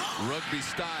 rugby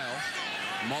style.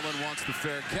 Mullen wants the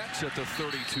fair catch at the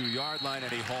 32-yard line,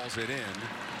 and he hauls it in.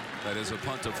 That is a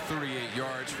punt of 38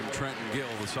 yards from Trenton Gill,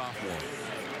 the sophomore.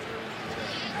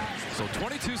 So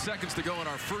 22 seconds to go in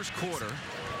our first quarter.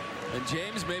 And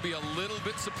James may be a little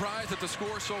bit surprised at the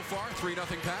score so far, 3-0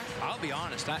 Pack. I'll be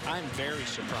honest, I'm very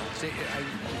surprised.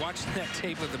 I watched that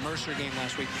tape of the Mercer game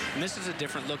last week, and this is a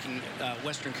different looking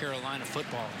Western Carolina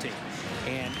football team.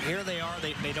 And here they are,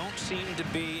 they don't seem to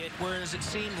be, whereas it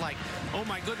seemed like, oh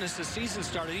my goodness, the season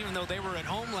started, even though they were at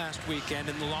home last weekend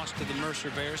and lost to the Mercer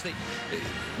Bears.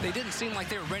 They didn't seem like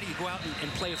they were ready to go out and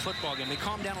play a football game. They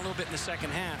calmed down a little bit in the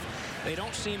second half. They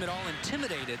don't seem at all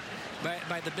intimidated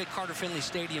by the big Carter-Finley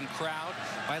Stadium crowd,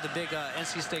 by the big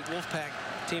NC State Wolfpack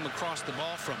team across the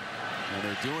ball from them. And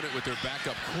they're doing it with their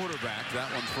backup quarterback. That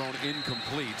one thrown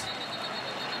incomplete.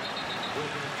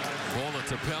 Bola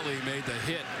Tapelli made the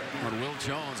hit on Will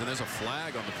Jones, and there's a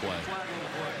flag on the play.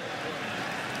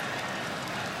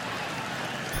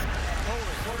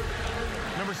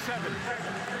 Number 7,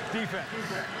 defense.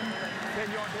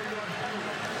 10 yards.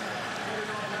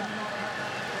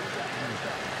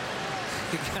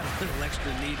 He got a little extra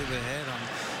knee to the head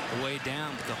on the way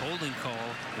down, but the holding call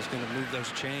is going to move those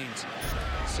chains.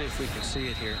 Let's see if we can see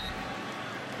it here.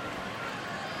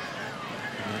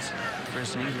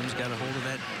 Chris Ingram's got a hold of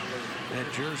that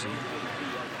jersey.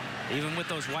 Even with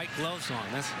those white gloves on,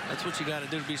 that's what you got to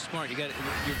do to be smart. Your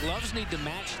gloves need to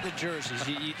match the jerseys.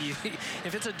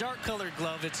 If it's a dark colored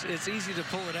glove, it's easy to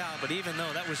pull it out. But even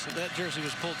though that jersey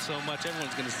was pulled so much,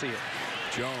 everyone's going to see it.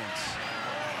 Jones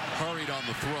hurried on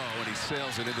the throw, and he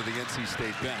sails it into the NC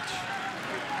State bench.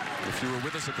 If you were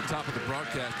with us at the top of the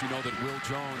broadcast, you know that Will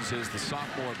Jones is the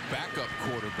sophomore backup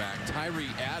quarterback.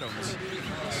 Tyree Adams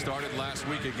started last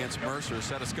week against Mercer,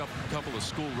 set a couple of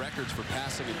school records for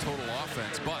passing and total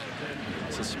offense, but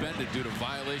suspended due to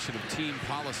violation of team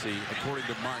policy, according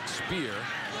to Mark Spear.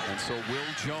 And so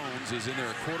Will Jones is in there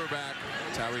at quarterback.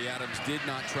 Tyree Adams did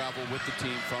not travel with the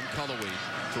team from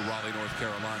Cullowhee to Raleigh, North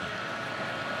Carolina.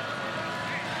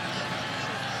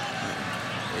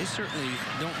 They certainly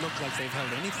don't look like they've held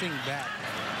anything back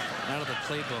out of the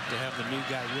playbook to have the new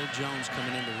guy, Will Jones,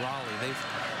 coming into Raleigh.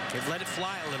 They've let it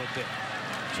fly a little bit.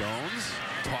 Jones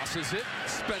tosses it.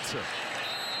 Spencer.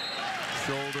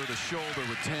 Shoulder to shoulder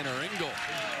with Tanner Engel.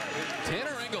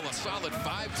 Tanner Engel, a solid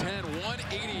 5'10",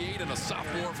 188, and a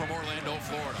sophomore from Orlando,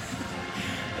 Florida.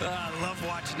 I love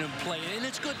watching him play, and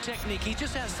it's good technique. He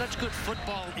just has such good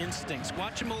football instincts.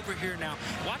 Watch him over here now.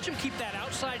 Watch him keep that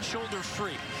outside shoulder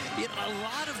free. A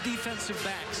lot of defensive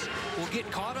backs will get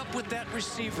caught up with that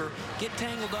receiver, get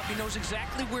tangled up. He knows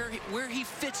exactly where he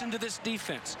fits into this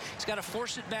defense. He's got to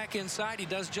force it back inside. He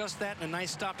does just that, and a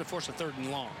nice stop to force a 3rd and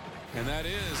long. And that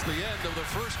is the end of the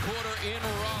first quarter in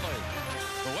Raleigh.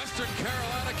 The Western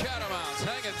Carolina Catamounts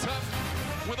hanging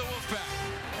tough with the Wolfpack.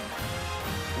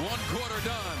 1 quarter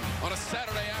done on a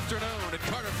Saturday afternoon at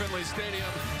Carter-Finley Stadium,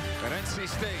 and NC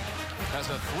State has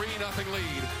a 3-0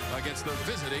 lead against the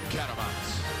visiting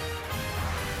Catamounts.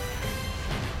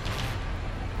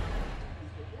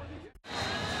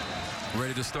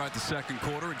 Ready to start the second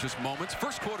quarter in just moments.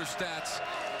 First quarter stats,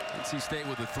 NC State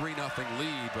with a 3-0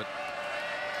 lead, but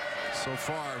so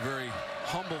far very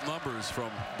humble numbers from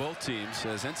both teams,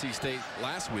 as NC State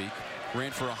last week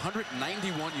ran for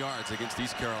 191 yards against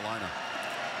East Carolina.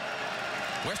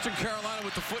 Western Carolina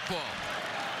with the football.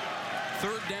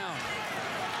 3rd down.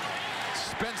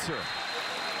 Spencer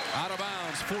out of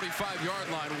bounds,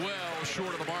 45-yard line, well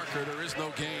short of the marker. There is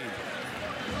no gain.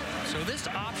 So this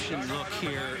option look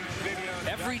here,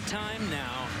 every time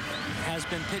now, has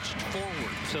been pitched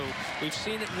forward. So we've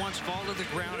seen it once fall to the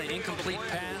ground, an incomplete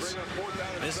pass.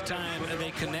 This time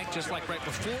they connect just like right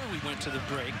before we went to the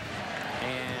break.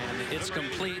 And it's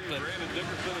complete, but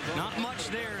not much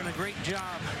there, and a great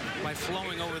job by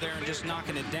flowing over there and just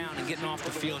knocking it down and getting off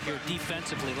the field here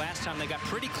defensively. Last time they got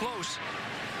pretty close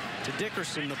to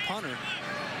Dickerson, the punter.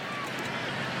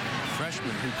 Freshman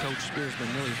who Coach Spear's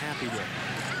been really happy with.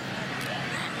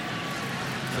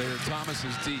 Thayer Thomas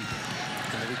is deep.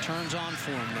 And the return's on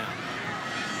for him now.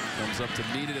 Comes up to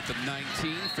meet it at the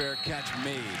 19. Fair catch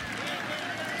made.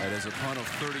 That is a punt of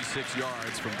 36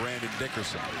 yards from Brandon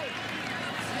Dickerson.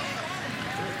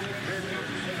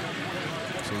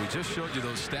 So we just showed you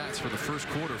those stats for the first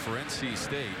quarter for NC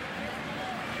State.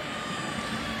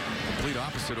 Complete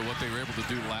opposite of what they were able to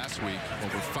do last week.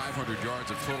 Over 500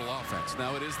 yards of total offense.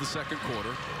 Now it is the second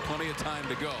quarter. Plenty of time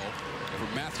to go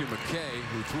for Matthew McKay,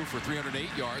 who threw for 308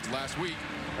 yards last week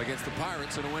against the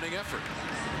Pirates in a winning effort.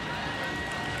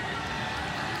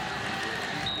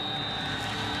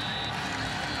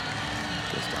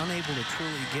 Just unable to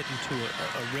truly get into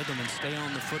a rhythm and stay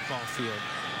on the football field.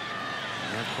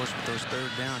 And of course, with those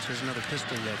 3rd downs, here's another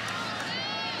pistol whip.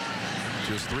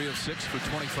 Just 3 of 6 for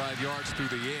 25 yards through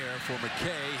the air for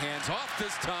McKay. Hands off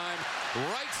this time.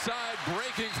 Right side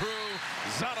breaking through.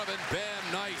 Zonovan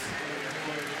Bam Knight.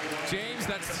 James,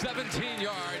 that's 17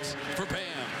 yards for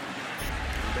Bam.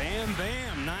 Bam,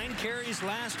 bam. 9 carries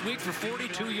last week for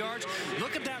 42 yards.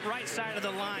 Look at that right side of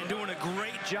the line, doing a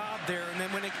great job there. And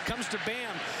then when it comes to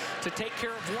Bam, to take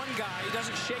care of one guy, he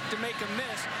doesn't shake to make a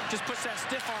miss, just puts that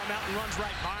stiff arm out and runs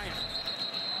right by him.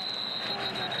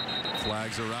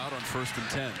 Flags are out on 1st and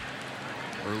 10.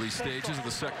 Early stages of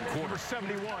the second quarter. Number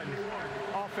 71,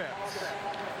 offense.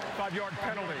 5-yard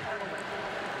penalty.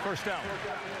 First down.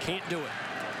 Can't do it.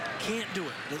 Can't do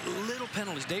it. Little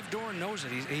penalties. Dave Doran knows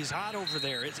it. He's hot over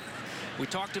there. We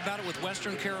talked about it with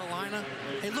Western Carolina.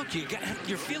 Hey, look,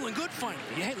 you're feeling good finally.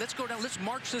 Hey, let's go down. Let's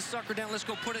march this sucker down. Let's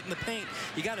go put it in the paint.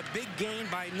 You got a big gain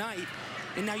by Knight,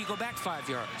 and now you go back 5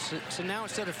 yards. So now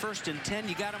instead of 1st and 10,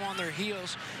 you got them on their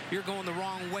heels. You're going the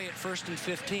wrong way at 1st and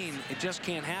 15. It just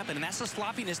can't happen, and that's the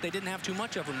sloppiness they didn't have too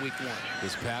much of in week 1.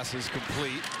 This pass is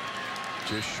complete.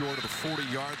 Just short of the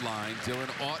 40-yard line. Dylan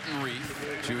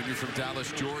Autenreith, junior from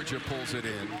Dallas, Georgia, pulls it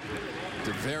in.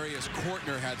 Devarius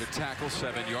Kortner had the tackle,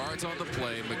 7 yards on the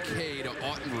play. McKay to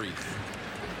Autenreith.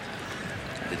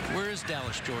 Where is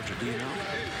Dallas, Georgia? Do you know?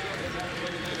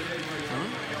 Huh?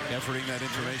 efforting that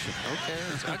information. Okay,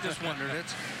 I just wondered.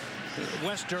 It's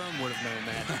West Durham would have known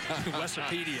that.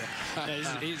 Westopedia.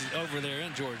 He's over there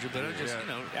in Georgia, but I just, you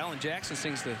know, Alan Jackson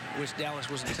sings the "Wish Dallas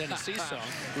Was in Tennessee" song.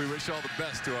 We wish all the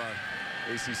best to our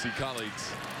ACC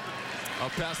colleagues.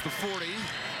 Up past the 40.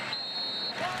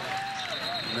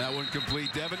 And that one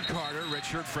complete. Devin Carter,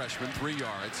 redshirt freshman, 3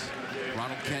 yards.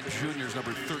 Ronald Kent Jr. is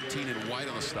number 13 in white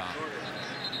on the stop.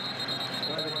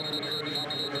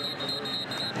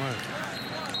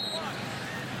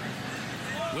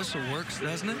 Whistle works,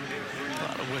 doesn't it? A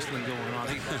lot of whistling going on.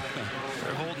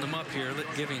 They're holding them up here,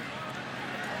 giving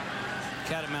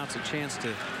Catamounts a chance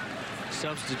to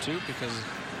substitute because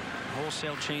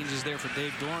wholesale changes there for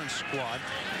Dave Doran's squad.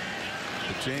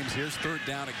 But James, here's third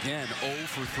down again. 0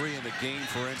 for 3 in the game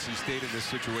for NC State in this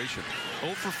situation.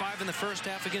 0 for 5 in the first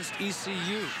half against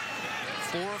ECU.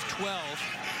 4 of 12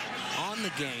 on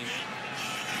the game.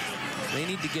 They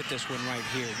need to get this one right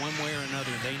here. One way or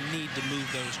another, they need to move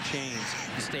those chains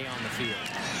and stay on the field.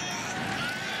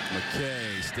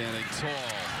 McKay standing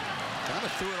tall. Kind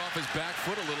of threw it off his back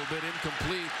foot a little bit,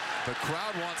 incomplete. The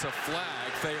crowd wants a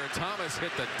flag. Thayer Thomas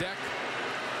hit the deck,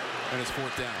 and it's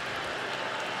 4th down.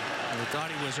 We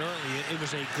thought he was early. It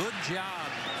was a good job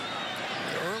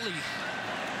early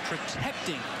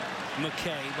protecting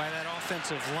McKay by that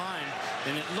offensive line,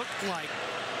 and it looked like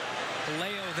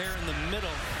Leo there in the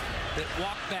middle that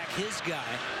walked back his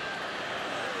guy.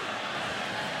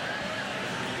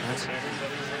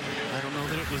 I don't know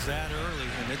that it was that early,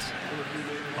 and it's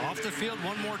off the field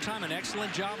one more time. An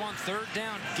excellent job on 3rd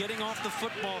down, getting off the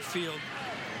football field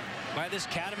by this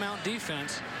Catamount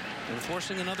defense and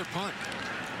forcing another punt.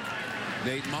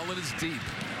 Nate Mullen is deep.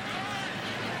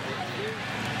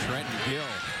 Trenton Gill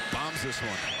bombs this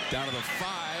one down to the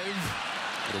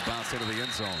 5. It'll bounce into the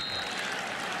end zone.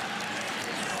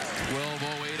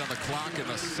 12:08 on the clock in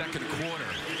the second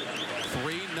quarter.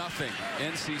 3-0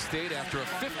 NC State after a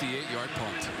 58-yard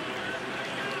punt.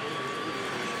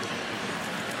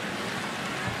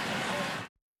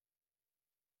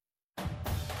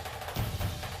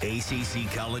 ACC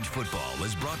College Football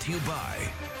is brought to you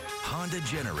by Honda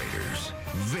Generators.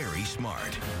 Very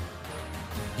smart.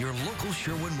 Your local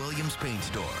Sherwin-Williams paint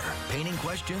store. Painting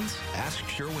questions? Ask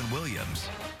Sherwin-Williams.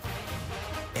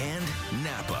 And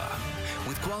Napa.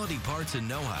 With quality parts and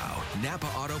know-how, Napa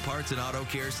Auto Parts and Auto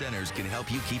Care Centers can help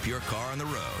you keep your car on the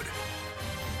road.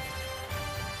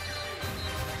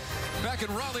 Back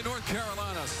in Raleigh, North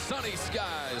Carolina, sunny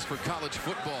skies for college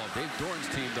football. Dave Doran's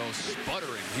team, though,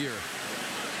 sputtering here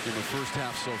in the first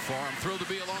half so far. I'm thrilled to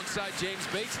be alongside James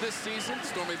Bates this season.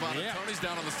 Stormy Bonatoni's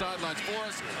down on the sidelines for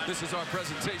us. This is our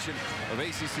presentation of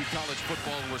ACC college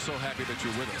football, and we're so happy that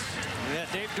you're with us. Yeah,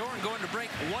 Dave Doran going to break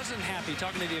wasn't happy,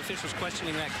 talking to the officials,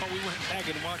 questioning that call. We went back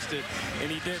and watched it, and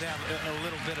he did have a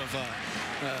little bit of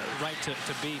right to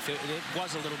beef. It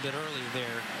was a little bit early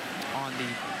there on the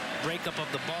breakup of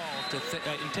the ball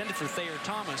intended for Thayer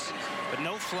Thomas, but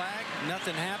no flag,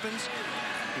 nothing happens.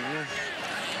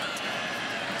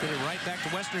 Get it right back to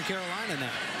Western Carolina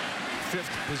now.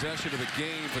 5th possession of the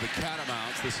game for the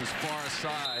Catamounts. This is far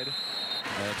side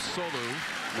of Solu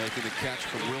making the catch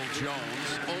from Will Jones.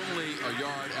 Only a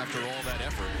yard after all that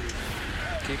effort.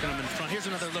 Keeping them in front. Here's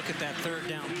another look at that 3rd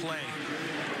down play.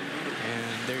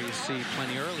 And there you see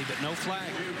plenty early, but no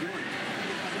flag.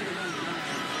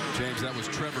 James, that was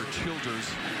Trevor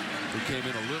Childers who came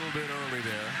in a little bit early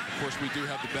there. Of course, we do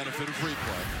have the benefit of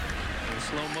replay. A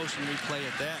slow motion replay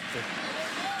at that. But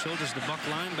Childers, the Buck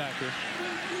linebacker,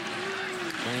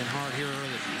 playing hard here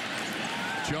early.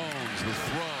 Jones, the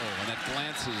throw, and that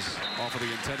glances off of the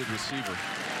intended receiver.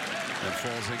 And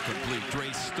falls incomplete.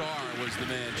 Dre Starr was the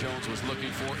man Jones was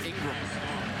looking for. Ingram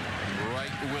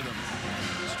right with him,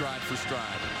 stride for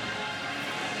stride.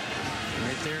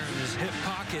 Right there in his hip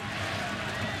pocket.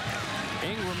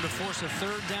 Ingram to force a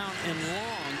 3rd down and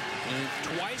long. And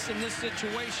twice in this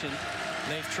situation,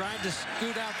 they've tried to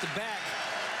scoot out the back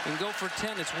and go for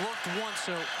 10. It's worked once,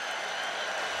 so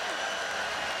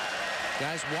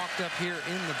guys walked up here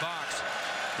in the box.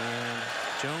 And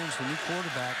Jones, the new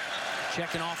quarterback,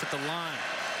 checking off at the line.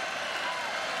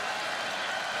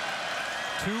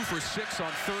 2 for 6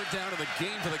 on 3rd down in the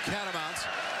game for the Catamounts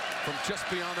from just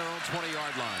beyond their own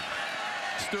 20-yard line.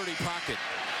 Sturdy pocket.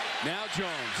 Now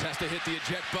Jones has to hit the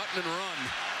eject button and run.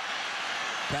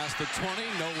 Past the 20,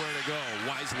 nowhere to go.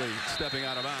 Wisely stepping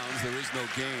out of bounds. There is no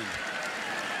gain.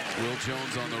 Will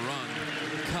Jones on the run.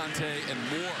 Conte and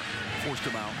Moore forced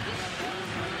him out.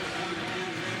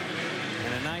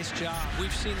 And a nice nice job.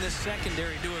 We've seen this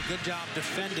secondary do a good job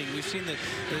defending. We've seen the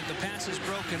passes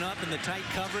broken up in the tight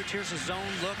coverage. Here's a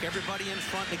zone look, everybody in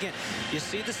front. Again, you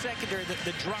see the secondary,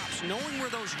 the drops, knowing where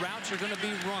those routes are going to be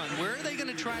run. Where are they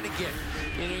going to try to get?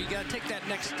 You know, you got to take that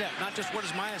next step. Not just what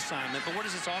is my assignment, but what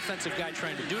is this offensive guy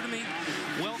trying to do to me?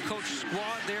 Well-coached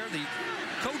squad there. The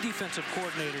co-defensive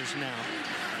coordinators now,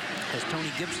 as Tony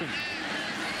Gibson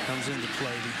comes into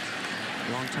play,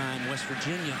 the longtime West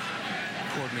Virginia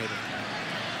coordinator.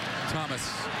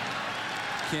 Thomas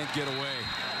can't get away.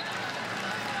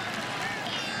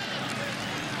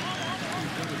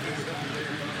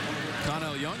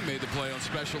 Connell Young made the play on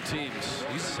special teams.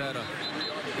 He's had a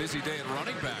busy day at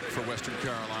running back for Western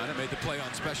Carolina. Made the play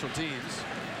on special teams.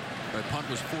 The punt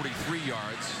was 43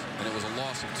 yards, and it was a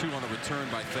loss of 2 on the return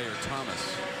by Thayer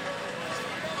Thomas.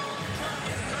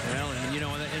 Well, and you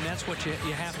know, and that's what you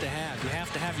have to have. You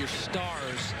have to have your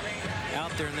stars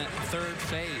out there in that third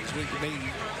phase. They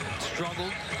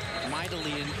struggled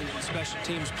mightily in special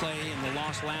teams play in the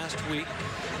loss last week.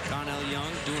 Connell Young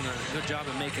doing a good job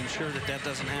of making sure that that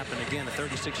doesn't happen again. A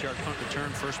 36-yard punt return,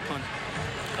 first punt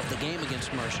of the game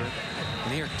against Mercer.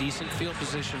 And here, decent field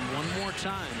position one more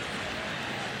time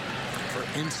for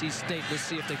NC State. Let's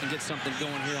see if they can get something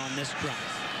going here on this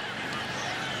drive.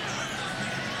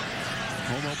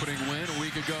 Home opening win a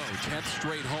week ago. 10th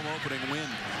straight home opening win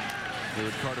here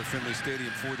at Carter-Finley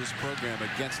Stadium for this program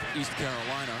against East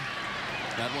Carolina.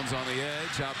 That one's on the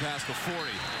edge, out past the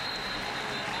 40.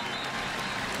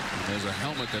 There's a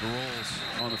helmet that rolls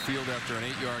on the field after an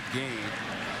 8-yard gain.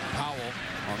 Powell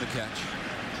on the catch.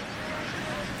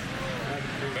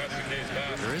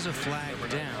 There is a flag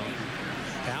down.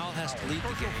 Powell has to lead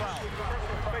the game.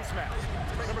 Face mask,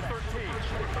 number 13,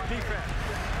 defense,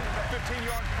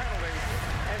 15-yard penalty,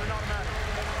 and an automatic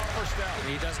first down.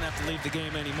 He doesn't have to leave the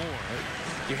game anymore.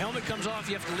 Your helmet comes off,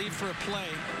 you have to leave for a play,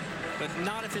 but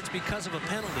not if it's because of a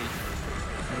penalty.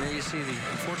 And there you see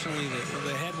unfortunately,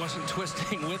 the head wasn't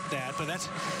twisting with that, but that's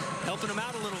helping him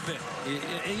out a little bit.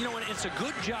 And you know what? It's a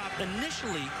good job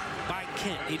initially by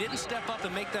Kent. He didn't step up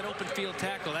and make that open field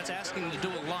tackle. That's asking him to do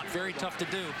a lot. Very tough to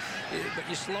do. But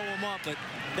you slow him up, but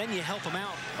then you help him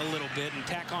out a little bit and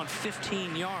tack on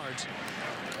 15 yards.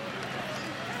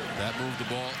 That moved the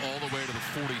ball all the way to the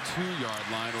 42-yard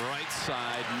line. Right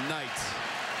side, Knight.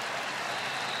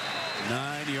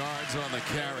 9 yards on the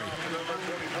carry.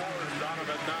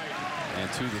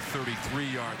 And to the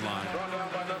 33-yard line.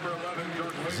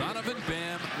 Zonovan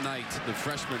Bam Knight, the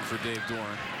freshman for Dave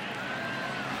Doran.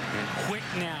 And quick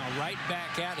now, right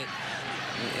back at it.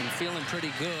 And feeling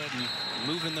pretty good and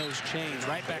moving those chains.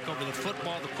 Right back over the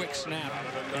football, the quick snap,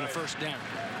 and a first down.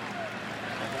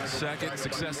 Second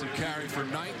successive carry for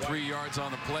Knight. 3 yards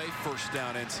on the play. First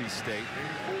down, NC State.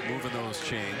 Moving those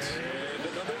chains.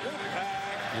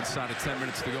 Inside of 10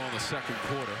 minutes to go in the second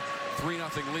quarter.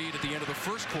 3-0 lead at the end of the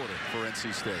first quarter for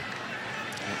NC State.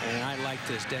 And I like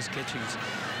this. Des Kitchings,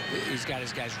 he's got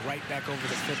his guys right back over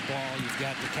the football. You've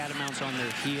got the Catamounts on their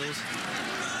heels.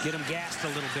 Get them gassed a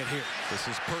little bit here. This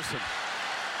is Person.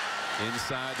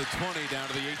 Inside the 20, down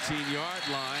to the 18-yard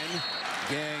line.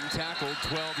 Gang tackled,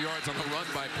 12 yards on the run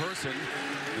by Person.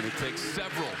 And it takes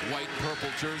several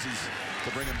white-purple jerseys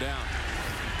to bring him down.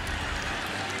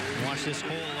 Watch this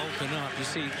hole open up. You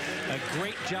see a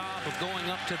great job of going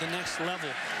up to the next level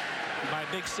by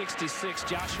big 66,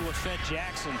 Joshua Fed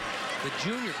Jackson, the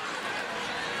junior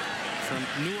from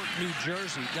Newark, New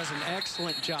Jersey, does an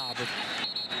excellent job of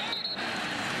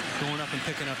going up and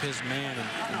picking up his man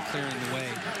and clearing the way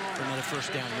for another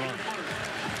first down run.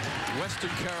 Western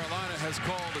Carolina has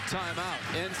called a timeout.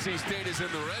 NC State is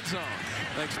in the red zone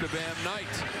thanks to Bam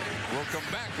Knight. We'll come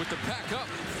back with the pack up.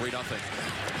 3-0.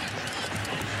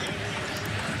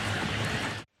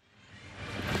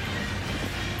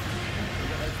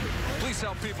 Please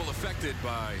help people affected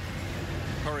by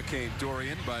Hurricane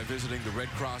Dorian by visiting the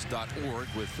redcross.org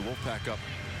with the Wolfpack up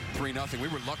 3-0. We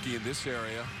were lucky in this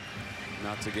area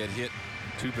not to get hit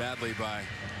too badly by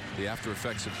the after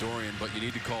effects of Dorian, but you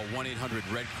need to call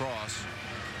 1-800-RED-CROSS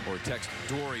or text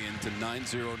Dorian to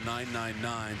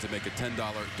 90999 to make a $10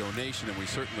 donation, and we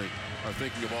certainly are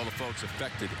thinking of all the folks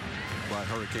affected by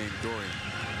Hurricane Dorian.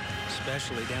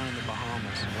 Especially down in the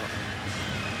Bahamas.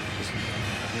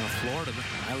 You know, Florida,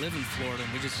 I live in Florida,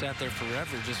 and we just sat there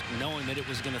forever just knowing that it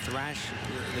was going to thrash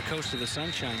the coast of the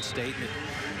Sunshine State, and it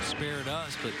spared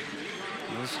us, but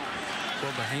those poor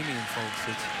Bahamian folks,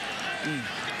 it's,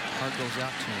 heart goes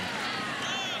out to them.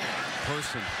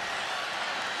 Person,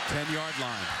 10-yard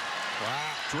line.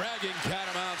 Wow. Dragging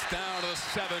Catamounts down to the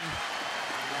 7.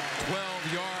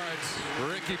 12 yards.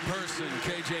 Ricky Person,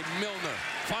 KJ Milner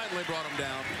finally brought him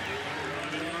down.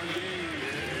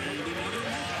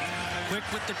 Quick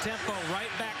with the tempo,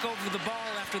 right back over the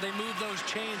ball after they move those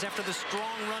chains after the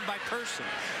strong run by Person.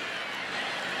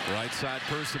 Right side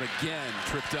Person again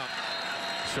tripped up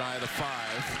shy of the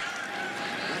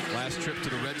 5. Last trip to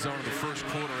the red zone in the first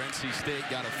quarter, NC State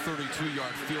got a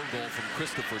 32-yard field goal from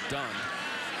Christopher Dunn,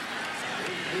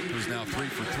 who's now 3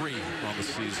 for 3 on the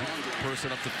season.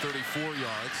 Person up to 34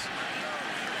 yards.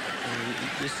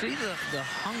 You see the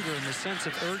hunger and the sense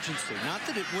of urgency. Not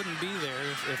that it wouldn't be there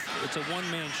if it's a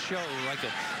one-man show like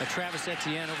a Travis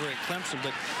Etienne over at Clemson,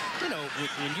 but you know,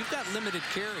 when you've got limited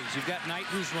carries, you've got Knight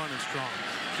who's running strong,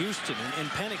 Houston and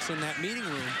Penix in that meeting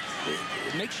room,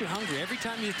 it makes you hungry. Every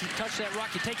time you touch that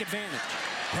rock, you take advantage.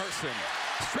 Person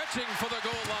stretching for the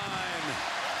goal line.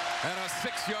 And a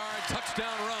 6-yard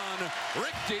touchdown run.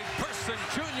 Ricky Person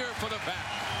Jr. for the back.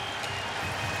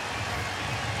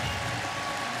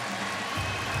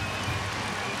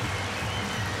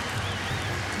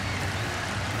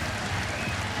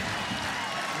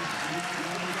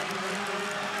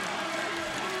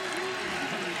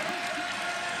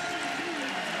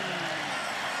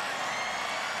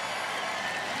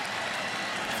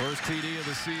 First TD of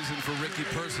the season for Ricky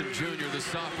Person Jr., the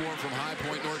sophomore from High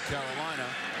Point, North Carolina.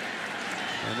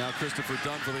 And now Christopher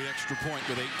Dunn for the extra point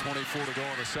with 8:24 to go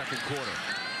in the second quarter.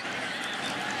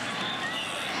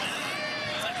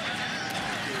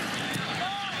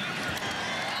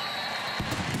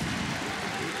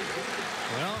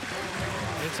 Well,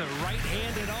 it's a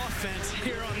right-handed offense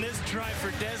here on this drive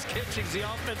for Des Kitchings, the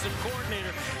offensive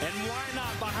coordinator. And why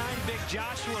not behind big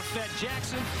Joshua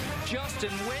Fett-Jackson,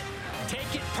 Justin Witt,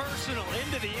 take it personal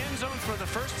into the end zone for the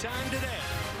first time today.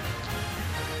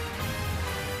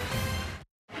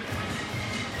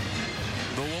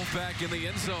 The Wolfpack in the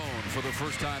end zone for the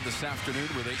first time this afternoon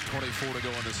with 8:24 to go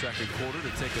in the second quarter to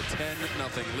take a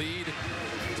 10-0 lead.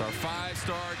 It's our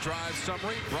 5-star drive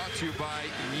summary brought to you by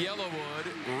Yellowwood.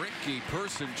 Ricky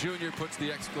Person Jr. puts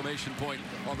the exclamation point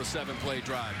on the 7-play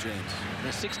drive, James.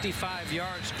 The 65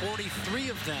 yards, 43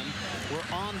 of them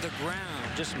were on the ground,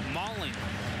 just mauling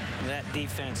that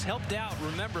defense. Helped out,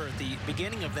 remember, at the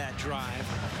beginning of that drive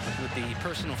with the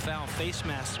personal foul face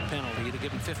mask penalty to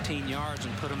give him 15 yards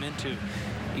and put him into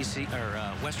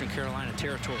Western Carolina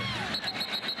territory.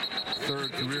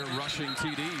 Third career rushing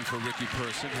TD for Ricky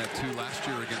Person. Had 2 last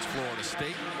year against Florida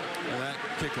State. And that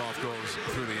kickoff goes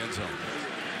through the end zone.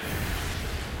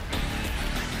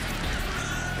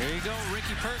 There you go,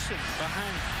 Ricky Person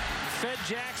behind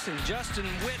Fett-Jackson, Justin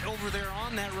Witt over there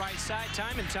on that right side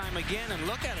time and time again. And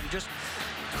look at him just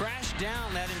crash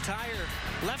down that entire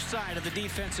left side of the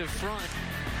defensive front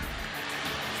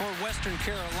for Western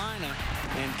Carolina,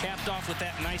 and capped off with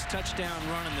that nice touchdown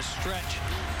run in the stretch.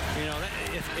 You know,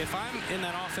 if I'm in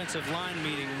that offensive line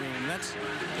meeting room,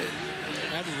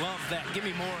 I'd love that. Give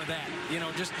me more of that. You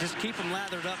know, just keep them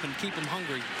lathered up and keep them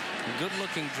hungry. A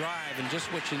good-looking drive and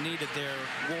just what you needed there,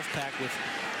 Wolfpack, with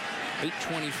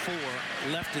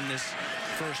 8:24 left in this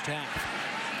first half.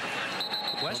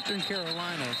 Western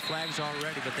Carolina flags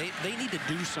already, but they need to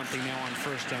do something now on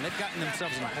first down. They've gotten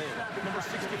themselves in a hole. Number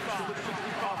 65,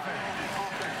 offense.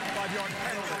 5-yard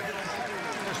penalty.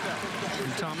 First down.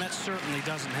 And Tom, that certainly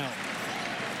doesn't help.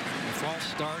 The false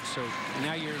start, so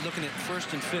now you're looking at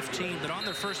 1st and 15, but on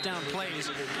their first down plays,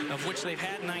 of which they've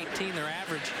had 19, their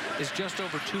average is just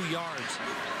over 2 yards.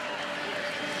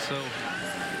 So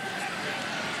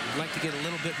I'd like to get a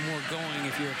little bit more going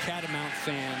if you're a Catamount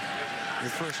fan, your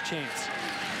first chance.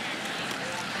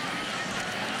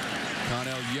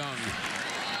 Connell Young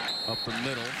up the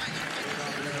middle.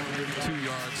 2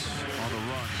 yards on the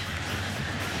run.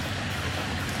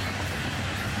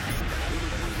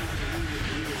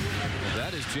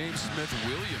 That is James Smith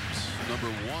Williams,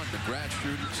 number 1, the grad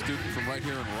student from right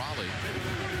here in Raleigh,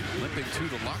 limping to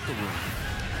the locker room.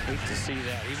 Hate to see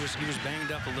that. He was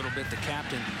banged up a little bit, the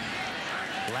captain,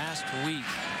 last week.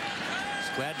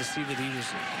 Glad to see that he was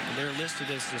there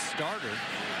listed as the starter.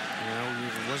 You know,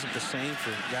 it wasn't the same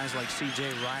for guys like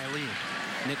C.J. Riley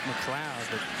and Nick McLeod,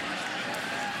 but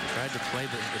tried to play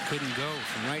but couldn't go.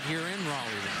 From right here in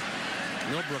Raleigh,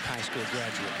 Millbrook High School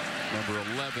graduate. Number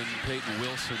 11, Peyton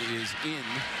Wilson, is in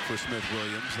for Smith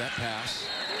Williams. That pass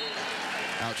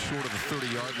out short of the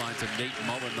 30-yard line to Nate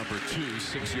Mullen, number 2,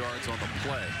 6 yards on the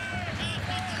play.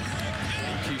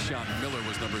 Keyshawn Miller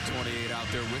was number 28 out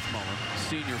there with Mullen,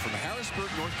 senior from Harrisburg,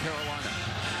 North Carolina.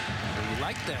 Well, you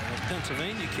like that, those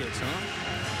Pennsylvania kids, huh?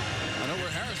 I know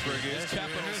where Harrisburg is,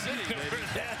 capital city, baby.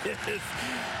 That is.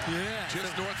 Yeah.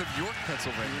 Just north of York,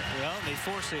 Pennsylvania. Well, they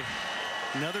force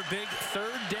another big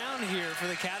 3rd down here for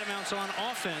the Catamounts on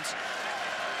offense.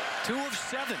 2 of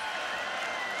 7.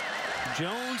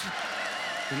 Jones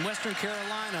in Western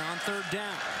Carolina on 3rd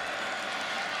down.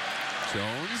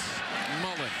 Jones,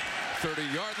 Mullen,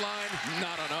 30-yard line,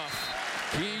 not enough.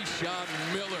 Keyshawn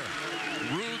Miller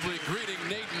rudely greeting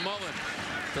Nate Mullen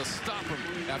to stop him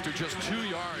after just 2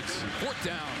 yards. 4th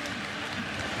down.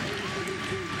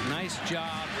 Nice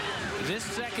job. This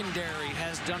secondary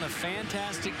has done a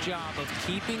fantastic job of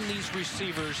keeping these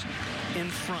receivers in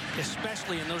front,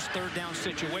 especially in those 3rd down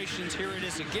situations. Here it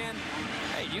is again.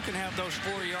 Hey, you can have those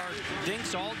 4-yard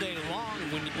dinks all day long.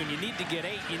 When you need to get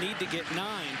 8, you need to get 9.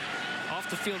 Off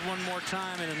the field one more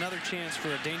time, and another chance for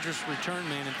a dangerous return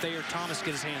man, and Thayer Thomas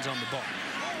get his hands on the ball.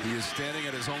 He is standing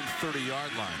at his own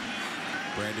 30-yard line.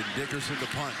 Brandon Dickerson to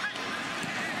punt.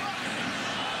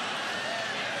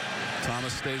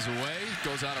 Thomas stays away,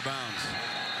 goes out of bounds.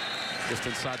 Just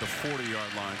inside the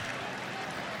 40-yard line.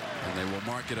 And they will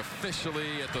mark it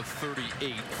officially at the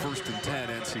 38, 1st and 10,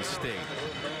 NC State.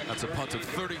 That's a punt of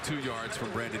 32 yards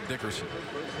from Brandon Dickerson.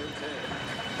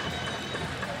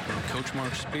 Coach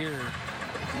Mark Spear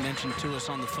mentioned to us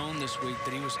on the phone this week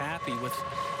that he was happy with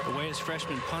the way his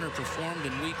freshman punter performed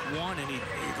in week 1, and he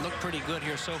looked pretty good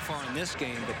here so far in this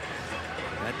game, but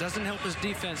that doesn't help his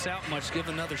defense out much. Give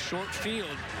another short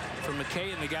field for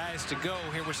McKay and the guys to go.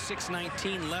 Here with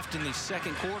 6:19 left in the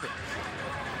 2nd quarter.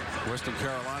 Western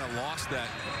Carolina lost that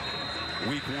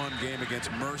week 1 game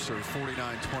against Mercer,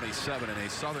 49-27 in a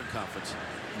Southern Conference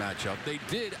matchup. They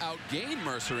did outgain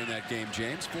Mercer in that game,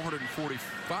 James,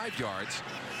 445 yards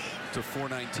to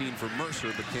 419 for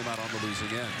Mercer, but came out on the losing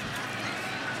end.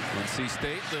 NC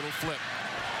State, little flip.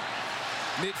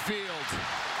 Midfield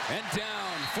and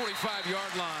down,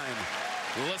 45-yard line.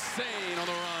 Lassane on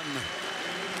the run.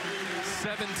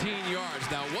 17 yards.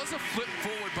 Now, it was a flip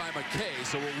forward by McKay,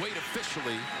 so we'll wait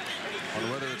officially on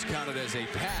whether it's counted as a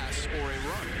pass or a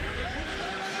run.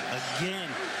 Again,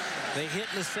 they hit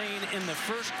Lassane in the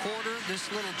 1st quarter, this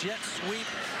little jet sweep,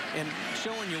 and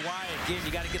showing you why, again,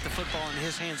 you got to get the football in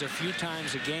his hands a few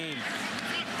times a game.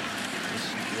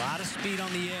 There's a lot of speed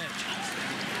on the edge.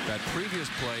 That previous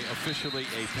play, officially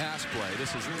a pass play.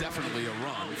 This is definitely a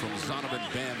run from Zonovan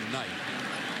Bam Knight.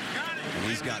 And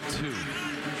he's got 2.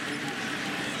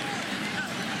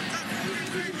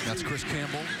 That's Chris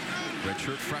Campbell,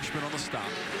 redshirt freshman on the stop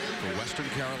for Western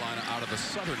Carolina out of the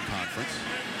Southern Conference.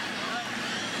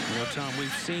 Well, Tom,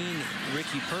 we've seen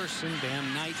Ricky Person,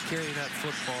 Bam Knight carry that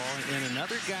football, and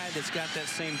another guy that's got that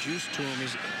same juice to him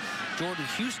is Jordan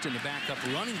Houston, the backup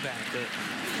running back, the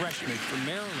freshman from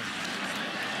Maryland.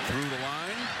 Through the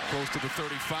line, close to the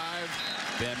 35.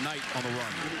 Bam Knight on the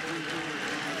run.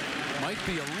 Might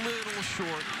be a little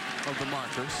short of the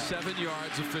marker. 7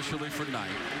 yards officially for Knight.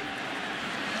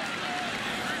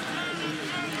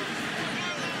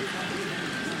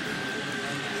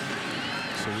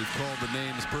 So we've called the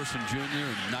names Person Jr.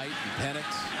 and Knight and Penix.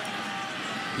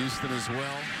 Houston as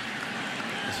well.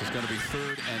 This is going to be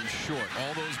 3rd and short.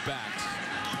 All those backs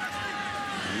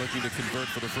looking to convert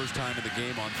for the first time in the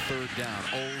game on 3rd down.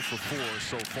 0 for 4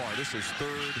 so far. This is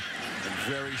 3rd and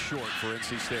very short for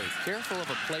NC State. Careful of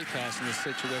a play pass in this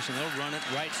situation. They'll run it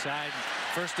right side.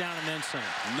 1st down and then some.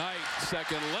 Knight,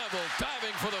 2nd level,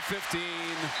 diving for the 15.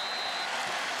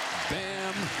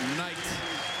 Bam Knight.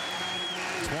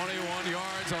 21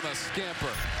 yards on a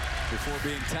scamper before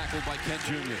being tackled by Kent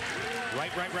Jr.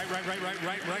 Right. All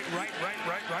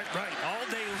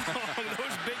day long,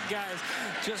 those big guys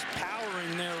just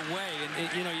powering their way. And,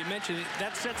 you know, you mentioned it,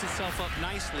 that sets itself up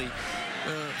nicely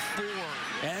for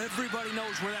everybody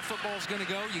knows where that football is going to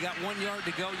go. You got 1 yard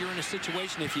to go. You're in a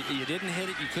situation, if you didn't hit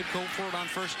it, you could go for it on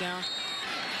 1st down.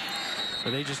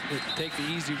 But they just take the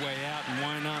easy way out, and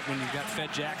why not when you've got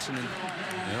Fed Jackson and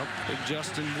big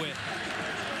Justin Witt.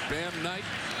 Bam Knight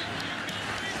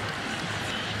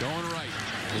going right,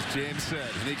 as James said,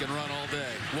 and he can run all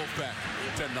day. Wolfpack,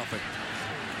 10-0.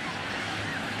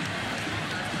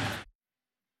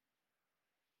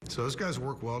 So those guys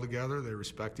work well together. They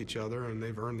respect each other, and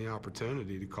they've earned the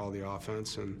opportunity to call the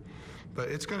offense. But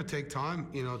it's going to take time,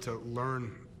 you know, to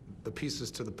learn the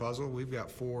pieces to the puzzle. We've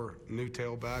got 4 new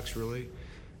tailbacks, really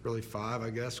 5, I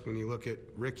guess. When you look at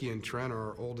Ricky and Trent,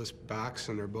 are our oldest backs,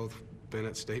 and they're both been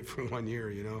at State for 1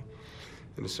 year, you know.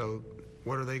 And so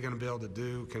what are they going to be able to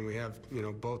do? Can we have, you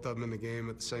know, both of them in the game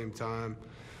at the same time?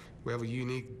 We have a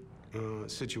unique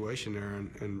situation there,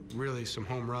 and really some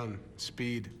home run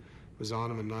speed with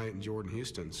Zonovan Knight and Jordan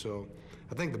Houston. So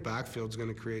I think the backfield's going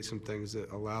to create some things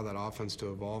that allow that offense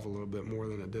to evolve a little bit more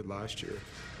than it did last year.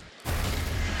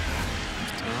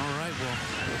 All right, well,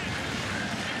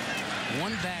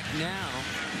 1 back now.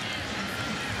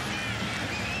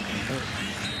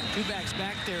 2 backs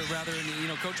back there, rather, and, you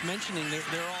know, Coach mentioning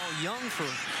they're all young for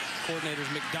coordinators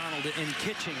McDonald and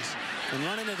Kitchings. And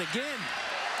running it again.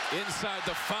 Inside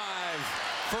the 5,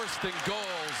 First and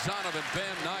goal, Zonovan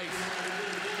Bam Knight.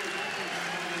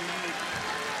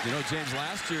 You know, James,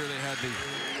 last year they had the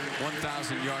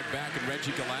 1,000-yard back in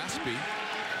Reggie Gillespie.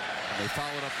 And they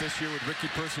followed up this year with Ricky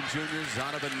Person Jr.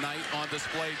 Zonovan Knight on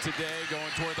display today,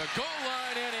 going toward the goal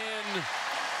line and in.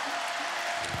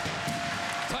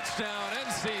 Touchdown,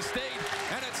 NC State,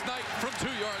 and it's Knight from 2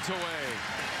 yards away.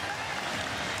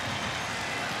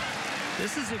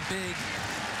 This is a big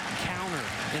counter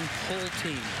and pull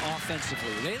team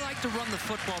offensively. They like to run the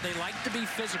football. They like to be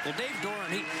physical. Dave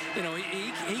Doran,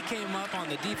 he came up on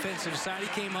the defensive side. He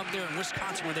came up there in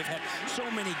Wisconsin where they've had so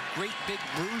many great big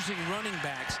bruising running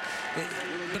backs.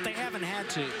 But they haven't had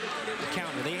to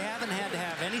counter. They haven't had to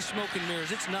have any smoke and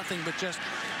mirrors. It's nothing but just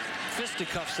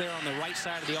fisticuffs there on the right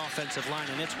side of the offensive line,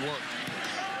 and it's worked.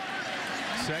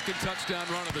 Second touchdown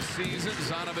run of the season.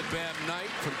 Zonovan Bam Knight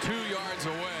from 2 yards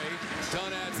away.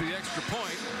 Dunn adds the extra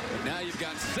point. And now you've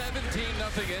got 17-0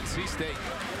 NC State.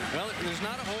 Well, there's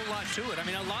not a whole lot to it. I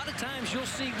mean, a lot of times you'll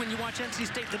see when you watch NC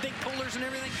State, the big pullers and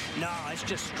everything. No, it's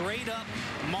just straight up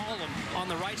maul them on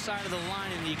the right side of the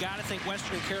line. And you got to think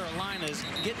Western Carolina is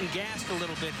getting gassed a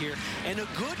little bit here. And a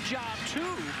good job,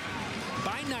 too,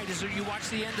 by Knight as you watch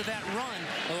the end of that run.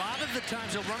 A lot of the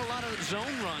times they'll run a lot of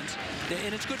zone runs,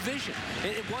 and it's good vision.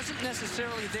 It wasn't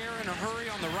necessarily there in a hurry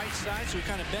on the right side, so he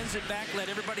kind of bends it back, let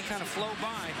everybody kind of flow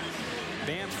by.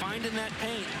 Bam finding that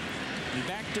paint in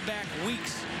back-to-back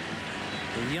weeks.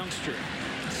 The youngster,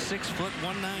 6 foot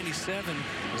 197,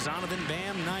 Zonovan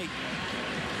Bam Knight.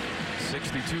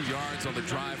 62 yards on the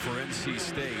drive for NC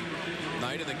State.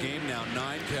 Knight in the game now,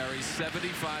 9 carries,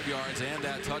 75 yards, and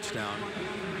that touchdown.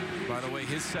 By the way,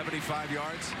 his 75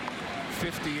 yards,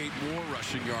 58 more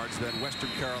rushing yards than Western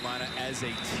Carolina as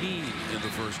a team in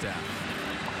the first half.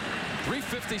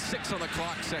 3:56 on the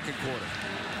clock, second quarter.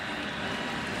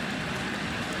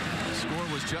 The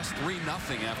score was just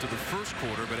 3-0 after the first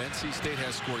quarter, but NC State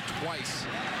has scored twice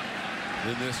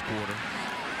in this quarter.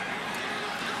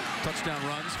 Touchdown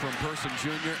runs from Person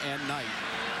Jr. and Knight.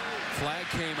 Flag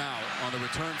came out on the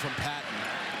return from Patton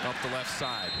up the left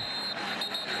side.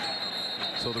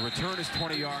 So the return is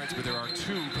 20 yards, but there are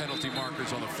 2 penalty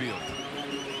markers on the field.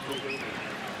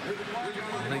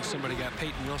 I think somebody got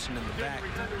Peyton Wilson in the back.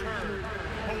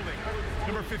 Holding.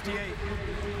 Number 58,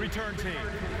 return team.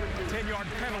 10-yard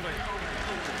penalty.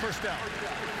 First down.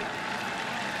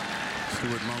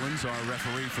 Stuart Mullins, our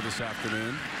referee for this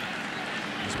afternoon.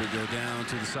 As we go down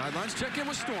to the sidelines, check in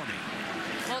with Stormy.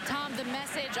 Well, Tom, the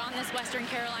message on this Western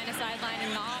Carolina sideline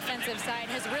and the offensive side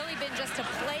has really been just to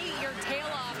play your tail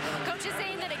off. Coach is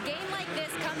saying that a game like this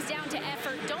comes down to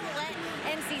effort. Don't let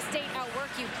NC State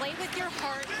outwork you. Play with your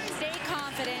heart. Stay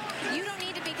confident. You don't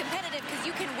need to be competitive because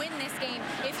you can win this game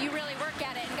if you really work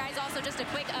at it. And guys, also just a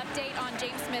quick update on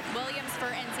James Smith-Williams for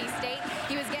NC State.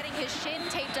 He was getting his shin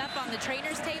taped up on the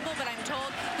trainer's table, but I'm told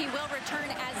he will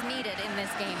return as needed in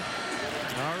this game.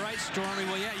 All right, Stormy.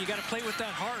 Well, yeah, you got to play with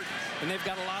that heart, and they've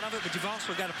got a lot of it, but you've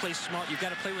also got to play smart. You've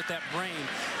got to play with that brain.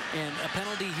 And a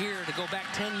penalty here to go back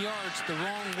 10 yards the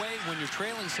wrong way when you're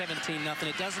trailing 17-0,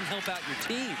 it doesn't help out your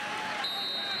team.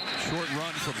 Short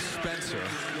run from Spencer.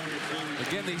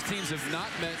 Again, these teams have not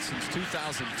met since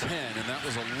 2010, and that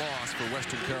was a loss for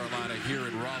Western Carolina here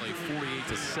in Raleigh,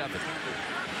 48-7.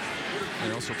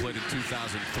 They also played in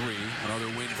 2003,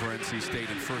 another win for NC State,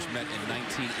 and first met in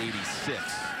 1986.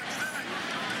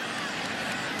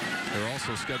 They're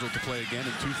also scheduled to play again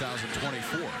in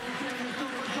 2024.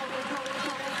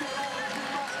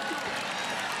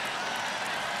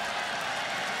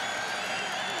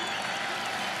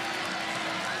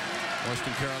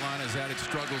 Western Carolina has had its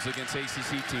struggles against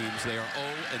ACC teams. They are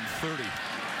 0-30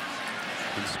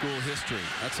 in school history.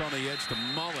 That's on the edge to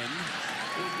Mullen.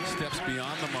 Steps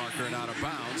beyond the marker and out of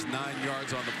bounds. 9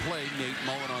 yards on the play. Nate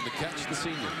Mullen on the catch, the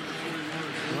senior.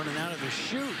 Running out of his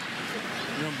chute,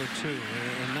 number 2.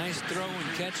 A nice throw and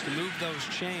catch to move those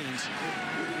chains.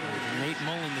 Nate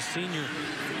Mullen, the senior,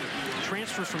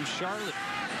 transfer from Charlotte.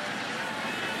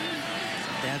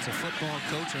 Dad's a football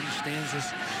coach, understands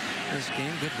this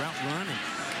game. Good route run and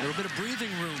a little bit of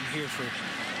breathing room here for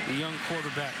the young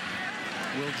quarterback,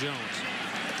 Will Jones.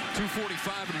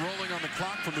 2:45 and rolling on the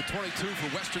clock from the 22 for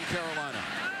Western Carolina.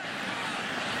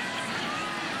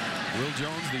 Will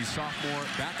Jones, the sophomore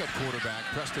backup quarterback,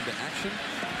 pressed into action.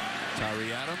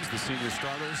 Tyree Adams, the senior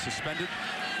starter, suspended.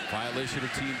 Violation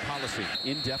of team policy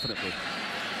indefinitely.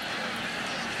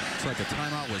 Looks like a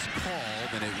timeout was called,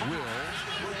 and it will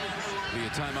be a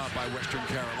timeout by Western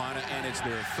Carolina, and it's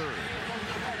their third.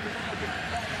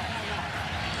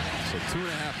 So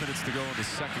 2.5 minutes to go in the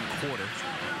second quarter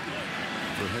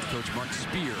for head coach Mark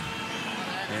Spear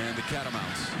and the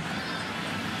Catamounts.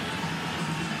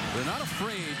 They're not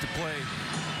afraid to play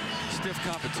stiff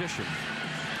competition.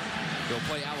 They'll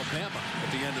play Alabama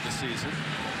at the end of the season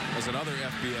as another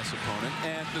FBS opponent.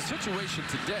 And the situation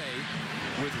today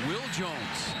with Will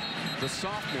Jones, the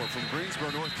sophomore from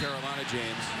Greensboro, North Carolina,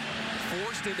 James,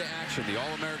 forced into action. The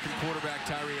All-American quarterback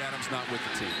Tyree Adams not with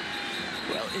the team.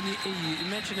 Well, and you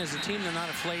mentioned as a team they're not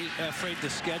afraid to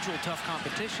schedule tough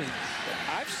competition.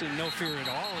 I've seen no fear at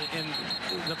all in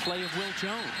the play of Will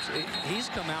Jones. He's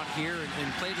come out here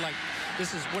and played like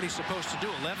this is what he's supposed to do.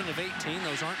 11 of 18.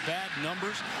 Those aren't bad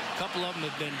numbers. A couple of them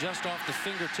have been just off the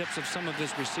fingertips of some of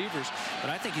his receivers. But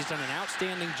I think he's done an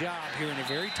outstanding job here in a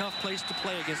very tough place to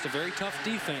play against a very tough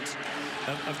defense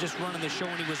of just running the show.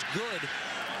 And he was good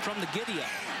from the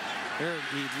giddy-up.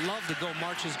 He'd love to go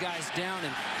march his guys down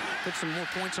and put some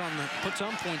points on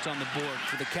the board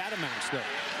for the Catamounts, though.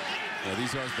 Yeah,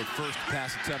 these are the first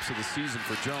pass attempts of the season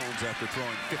for Jones after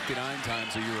throwing 59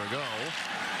 times a year ago.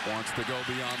 Wants to go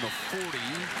beyond the 40.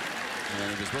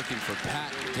 And he was looking for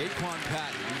Daquan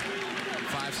Patton,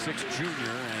 5'6"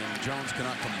 junior, and Jones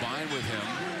cannot combine with him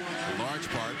in large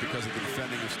part because of the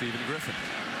defending of Stephen Griffin.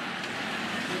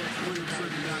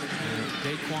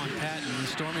 Daquan Patton,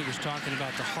 Stormy was talking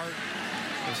about the heart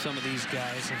of some of these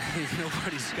guys, and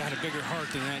nobody's got a bigger heart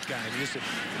than that guy. Just as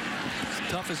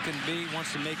tough as can be,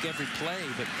 wants to make every play,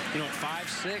 but at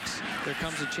 5'6", there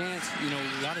comes a chance.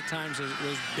 A lot of times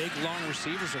those big long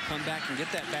receivers will come back and get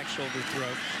that back shoulder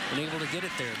throw and able to get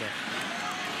it there though.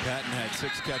 Patton had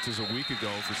 6 catches a week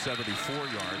ago for 74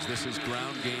 yards. This is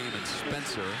ground game and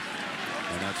Spencer.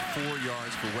 And that's 4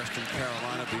 yards for Western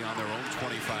Carolina beyond their own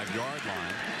 25-yard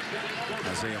line.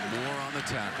 Isaiah Moore on the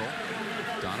tackle.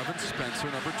 Donovan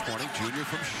Spencer, number 20, junior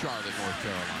from Charlotte, North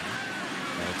Carolina.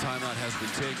 And a timeout has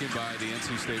been taken by the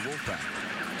NC State Wolfpack.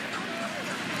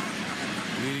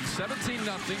 Leading 17-0.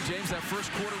 James, that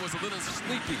first quarter was a little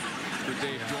sleepy for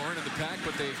Dave Doran and the Pack,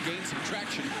 but they've gained some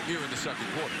traction here in the second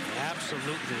quarter.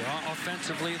 Absolutely.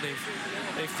 Offensively,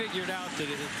 they figured out that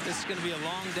this is going to be a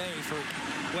long day for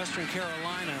Western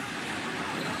Carolina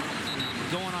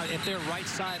going on at their right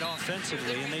side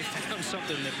offensively, and they found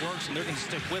something that works, and they're going to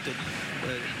stick with it.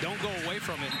 Don't go away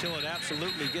from it until it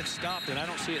absolutely gets stopped, and I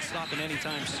don't see it stopping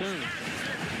anytime soon.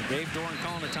 Dave Doran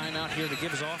calling a timeout here to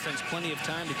give his offense plenty of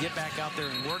time to get back out there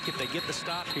and work if they get the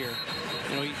stop here.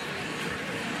 You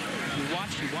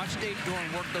watch Dave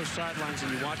Doran work those sidelines,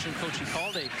 and you watch him coach. He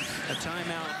called a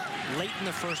timeout late in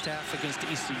the first half against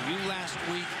ECU last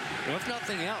week. Well, if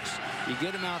nothing else, you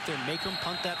get him out there, make him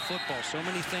punt that football. So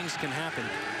many things can happen.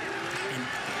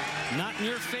 And not in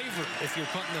your favor if you're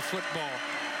punting the football.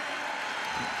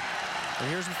 But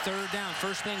here's the third down.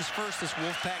 First things first, this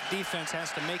Wolfpack defense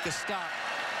has to make a stop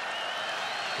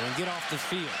and get off the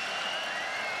field.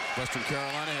 Western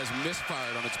Carolina has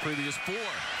misfired on its previous 4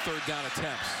 third down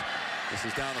attempts. This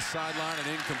is down the sideline and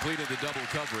incomplete into double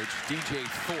coverage. DJ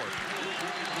Thorpe,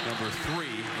 number 3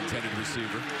 intended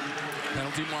receiver.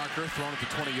 Penalty marker thrown at the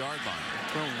 20-yard line.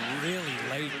 Thrown really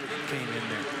late, came in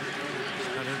there.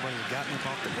 Not everybody had gotten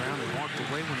up off the ground and walked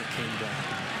away when it came down.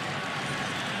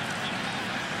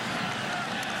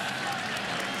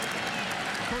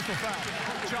 Personal foul,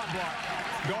 shot block,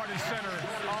 guard and center,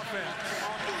 offense.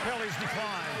 Penalties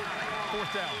decline,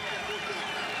 4th down.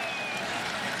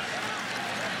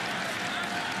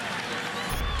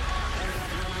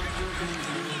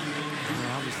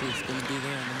 Well, obviously, it's going to be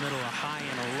there in the middle, a high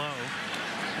and a low.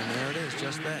 And there it is,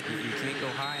 just that. You can't go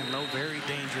high and low, very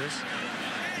dangerous.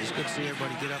 It's good to see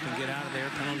everybody get up and get out of there.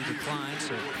 Penalty decline,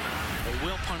 so they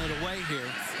will punt it away here.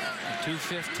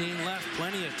 2:15 left,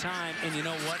 plenty of time. And you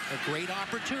know what? A great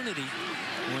opportunity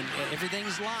when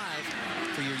everything's live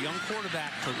for your young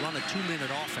quarterback to run a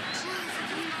 2-minute offense.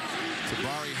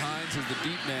 Tabari Hines is the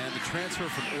deep man, the transfer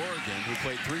from Oregon, who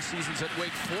played 3 seasons at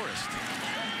Wake Forest.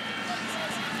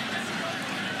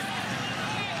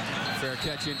 Fair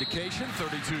catch indication,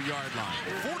 32-yard line.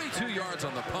 42 yards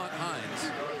on the punt.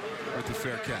 Hines with the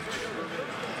fair catch.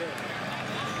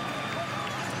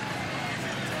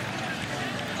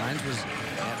 Hines was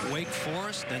at Wake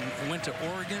Forest, then went to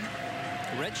Oregon,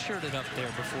 redshirted up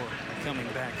there before coming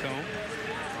back home.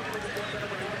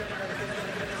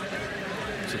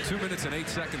 So 2 minutes and 8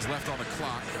 seconds left on the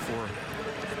clock for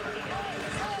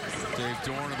Dave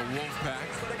Doran of the Wolfpack.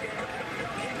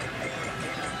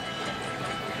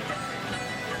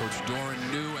 Coach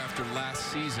Doran knew after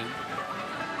last season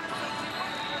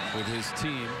with his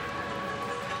team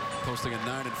posting a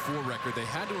 9-4 record, they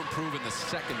had to improve in the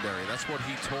secondary. That's what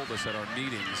he told us at our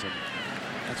meetings, and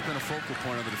that's been a focal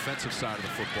point on the defensive side of the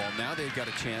football. Now they've got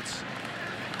a chance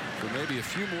for maybe a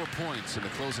few more points in the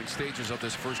closing stages of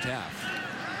this first half.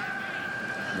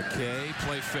 McKay,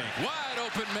 play fake, wide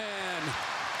open man.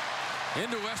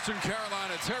 Into Western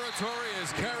Carolina territory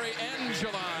is Carrie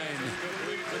Angeline.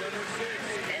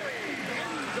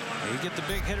 You get the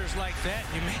big hitters like that,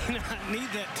 you may not need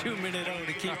that 2-minute O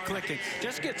to keep clicking.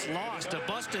 Just gets lost. A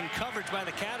bust-in coverage by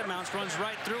the Catamounts, runs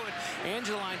right through it.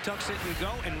 Angeline tucks it and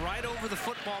go, and right over the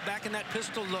football, back in that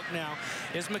pistol look now,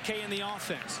 is McKay in the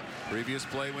offense. Previous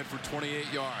play went for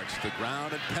 28 yards. The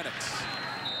ground and Penix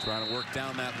trying to work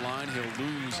down that line. He'll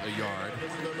lose a yard.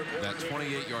 That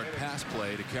 28-yard pass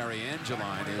play to Carrie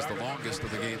Angeline is the longest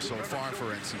of the game so far for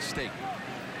NC State.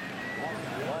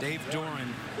 Dave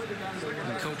Doran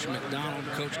and Coach McDonald,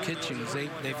 Coach Kitchings,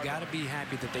 they've got to be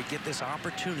happy that they get this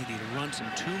opportunity to run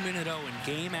some 2-minute O in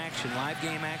game action, live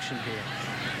game action here.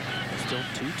 Still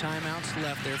 2 timeouts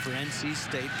left there for NC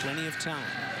State. Plenty of time.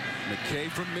 McKay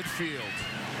from midfield.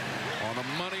 On the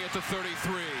money at the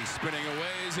 33. Spinning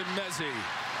away is Imezi.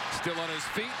 Still on his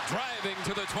feet, driving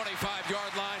to the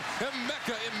 25-yard line.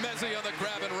 Emeka Imezi on the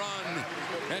grab and run.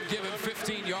 And give him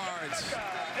 15 yards.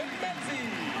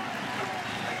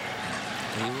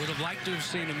 We would have liked to have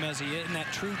seen Imezi in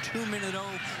that true 2-minute O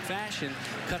fashion.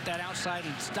 Cut that outside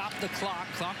and stop the clock.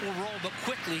 Clock will roll, but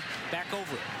quickly back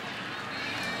over it.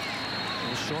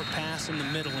 A short pass in the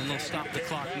middle, and they'll stop the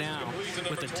clock now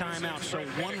with the timeout. So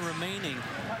 1 remaining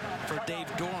for Dave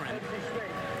Doran.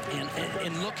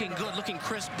 And looking good, looking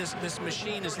crisp. This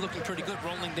machine is looking pretty good,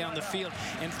 rolling down the field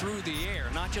and through the air.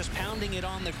 Not just pounding it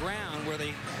on the ground where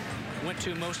they went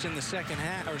to most in the second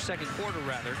quarter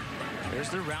rather. There's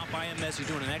the route by Imezi,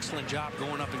 doing an excellent job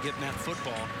going up and getting that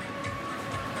football.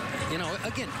 You know,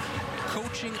 again,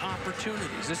 coaching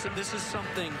opportunities. This is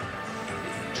something,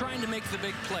 trying to make the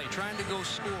big play, trying to go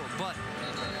score, but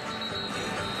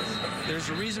there's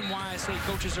a reason why I say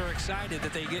coaches are excited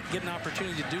that they get an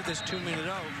opportunity to do this 2-minute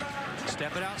O.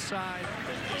 Step it outside,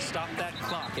 stop that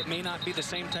clock. It may not be the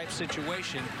same type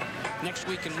situation next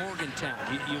week in Morgantown.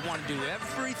 You want to do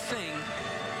everything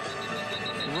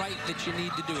right that you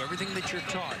need to do, everything that you're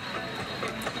taught.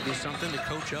 Do something to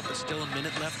coach up. It's still a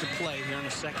minute left to play here in a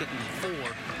 2nd and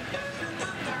 4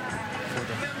 for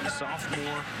the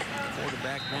sophomore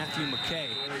quarterback Matthew McKay.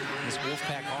 This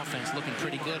Wolfpack offense looking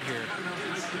pretty good here.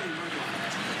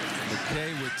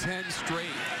 McKay with 10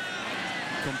 straight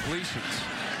completions.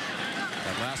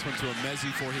 That last one to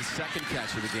Imezi for his 2nd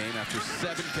catch of the game after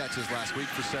 7 catches last week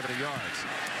for 70 yards.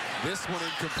 This one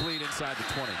incomplete inside the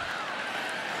 20.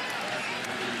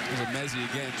 There's Imezi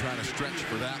again trying to stretch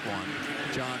for that one.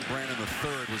 John Brannon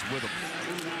III was with him.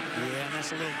 Yeah, and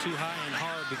that's a little too high and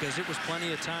hard because it was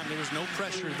plenty of time. There was no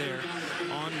pressure there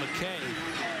on McKay.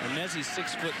 Imezi's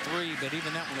 6'3", but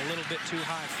even that one a little bit too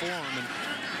high for him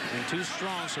and too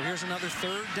strong. So here's another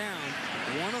 3rd down.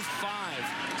 1 of 5.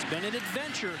 It's been an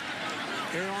adventure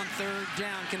here on 3rd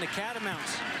down. Can the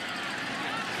Catamounts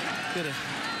get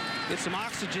some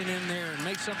oxygen in there and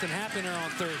make something happen there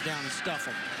on 3rd down and stuff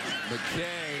them?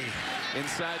 McKay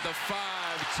inside the 5,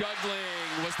 juggling.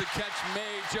 Was the catch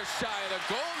made just shy of the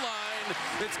goal line?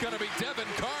 It's going to be Devin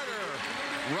Carter.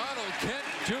 Ronald Kent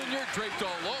Jr. draped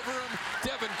all over him.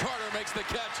 Devin Carter makes the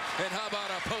catch. And how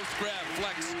about a post-grab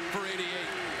flex for 88?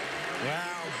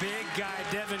 Wow, big guy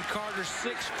Devin Carter, 6'4",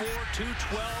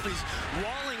 212. He's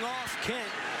walling off Kent.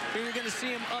 Here you're going to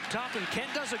see him up top, and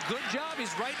Kent does a good job.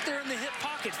 He's right there in the hip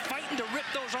pocket, fighting to rip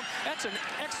those off. That's an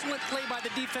excellent play by the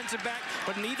defensive back,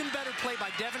 but an even better play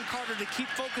by Devin Carter to keep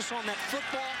focus on that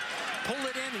football, pull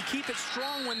it in, and keep it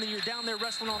strong when you're down there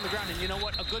wrestling on the ground. And you know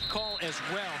what? A good call as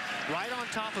well. Right on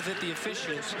top of it, the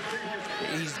officials.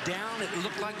 He's down, it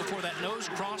looked like, before that nose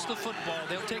crossed the football.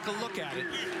 They'll take a look at it.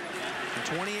 In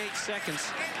 28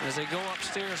 seconds as they go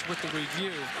upstairs with the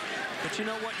review. But you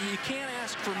know what? You can't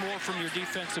ask for more from your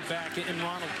defensive back in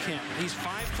Ronald Kent. He's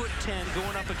 5'10",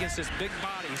 going up against this big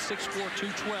body, 6'4",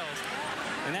 212.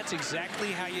 And that's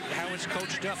exactly how it's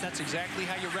coached up. That's exactly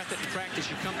how you rep it in practice.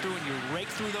 You come through and you rake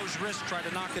through those wrists, try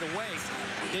to knock it away.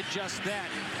 Did just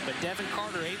that. But Devin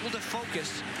Carter able to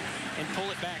focus and pull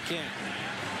it back in.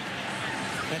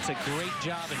 That's a great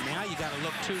job. And now you got to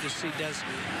look, too, to see does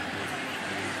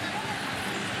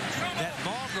that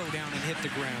ball go down and hit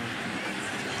the ground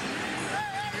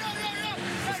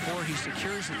before he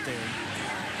secures it there.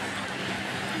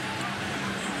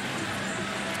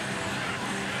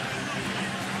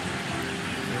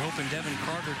 They're hoping Devin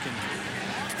Carter can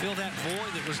fill that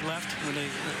void that was left when they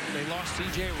lost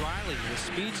C.J. Riley, the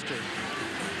speedster.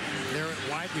 They're at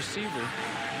wide receiver. A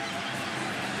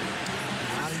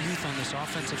lot of youth on this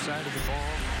offensive side of the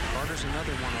ball. Carter's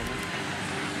another one of them.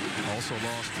 Also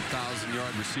lost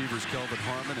 1,000-yard receivers Kelvin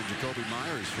Harmon and Jacoby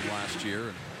Myers from last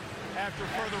year. After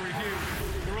further review,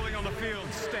 the ruling on the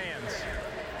field stands.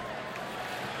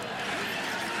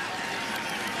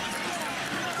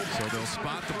 So they'll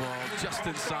spot the ball just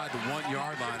inside the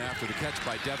 1-yard line after the catch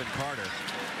by Devin Carter.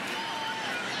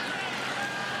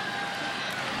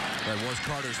 That was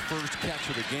Carter's first catch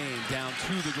of the game down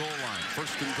to the goal line.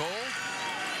 First and goal.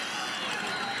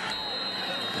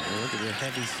 Look at the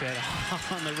heavy set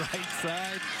on the right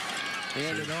side.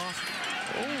 Hand it off.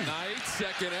 Oh, nice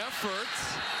second effort.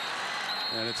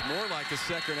 And it's more like a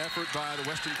second effort by the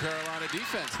Western Carolina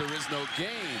defense. There is no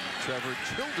gain. Trevor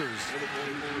Childers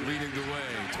leading the way,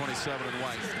 27 in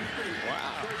white.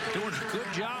 Wow. Doing a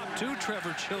good job, too,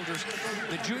 Trevor Childers.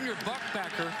 The junior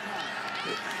buckbacker.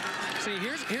 See,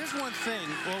 here's one thing.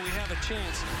 Well, we have a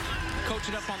chance. Coach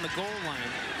it up on the goal line.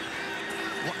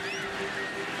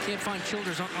 Can't find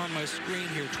Childers on my screen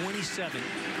here. 27.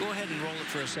 Go ahead and roll it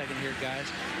for a second here,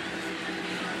 guys.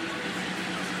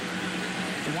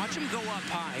 Watch him go up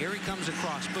high. Here he comes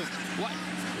across. Boom. What?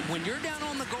 When you're down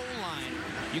on the goal line,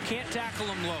 you can't tackle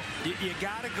him low. You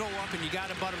got to go up and you got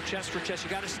to butt him chest for chest. You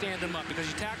got to stand him up because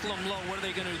you tackle him low. What are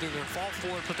they going to do? They're going to fall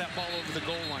forward, put that ball over the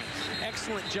goal line.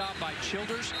 Excellent job by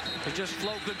Childers to just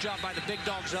flow. Good job by the big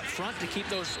dogs up front to keep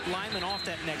those linemen off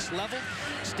that next level.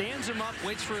 Stands him up,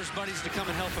 waits for his buddies to come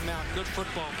and help him out. Good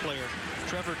football player,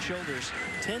 Trevor Childers.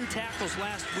 10 tackles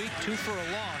last week, 2 for a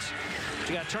loss. But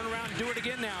you got to turn around and do it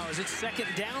again now as it's second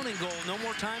down and goal. No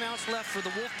more timeouts left for the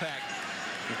Wolfpack.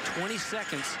 20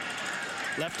 seconds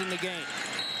left in the game.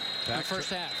 In the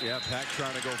first half. Yeah, Pack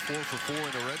trying to go 4 for 4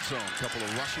 in the red zone. A couple of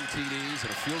rushing TDs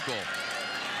and a field goal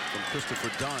from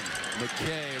Christopher Dunn.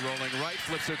 McKay rolling right,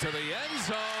 flips it to the end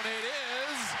zone. It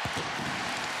is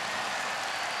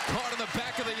caught in the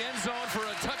back of the end zone for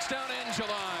a touchdown.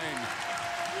 Angeline.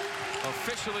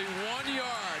 Officially 1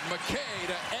 yard. McKay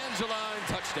to Angeline.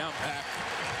 Touchdown, Pack.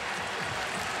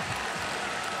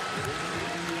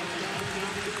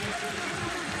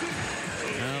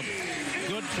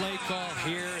 Good play call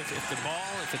here. If the ball,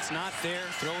 if it's not there,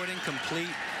 throw it incomplete.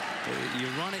 You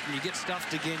run it and you get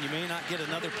stuffed again. You may not get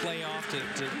another play off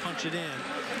to punch it in.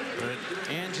 But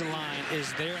Angeline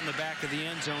is there in the back of the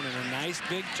end zone and a nice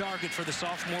big target for the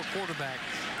sophomore quarterback.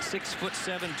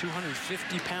 6'7",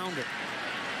 250-pounder.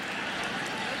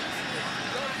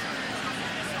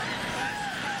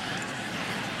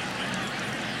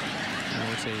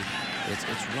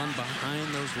 It's run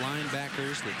behind those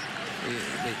linebackers.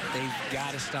 They've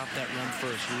got to stop that run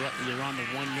first. You're on the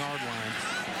 1 yard line.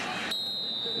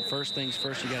 The first things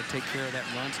first, you got to take care of that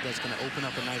run. So that's going to open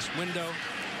up a nice window.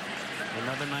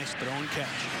 Another nice throw and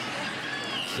catch.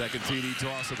 Second TD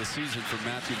toss of the season for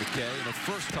Matthew McKay. And the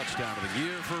first touchdown of the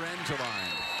year for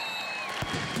Angeline.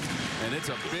 And it's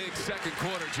a big second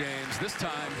quarter, James. This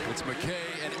time it's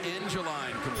McKay and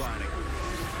Angeline combining.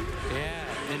 Yeah,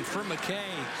 and for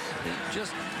McKay,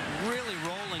 just really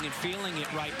rolling and feeling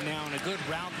it right now. And a good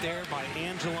route there by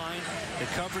Angeline. The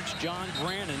coverage, John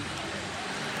Brannon.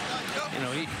 You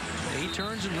know, he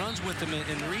turns and runs with him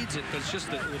and reads it, but it's just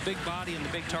the big body and the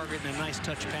big target and a nice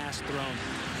touch pass thrown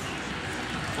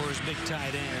for his big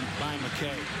tight end by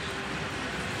McKay.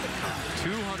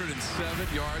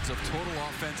 207 yards of total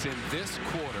offense in this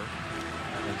quarter.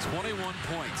 And 21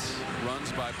 points.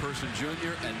 Runs by Person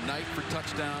Jr. and Knight for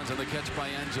touchdowns, and the catch by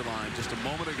Angeline just a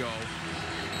moment ago.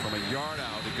 From a yard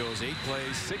out, it goes 8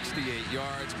 plays, 68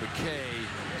 yards. McKay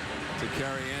to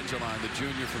carry Angeline, the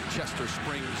junior from Chester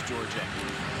Springs, Georgia.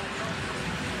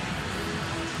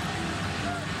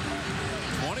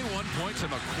 21 points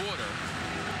in the quarter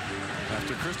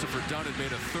after Christopher Dunn had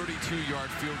made a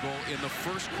 32-yard field goal in the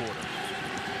first quarter.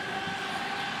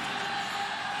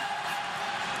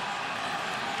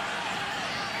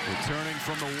 Returning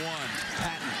from the 1,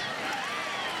 Patton.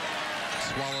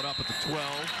 Swallowed up at the 12.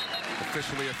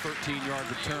 Officially a 13-yard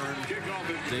return.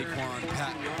 Daquan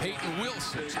Patton. Peyton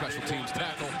Wilson, special teams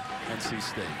tackle, NC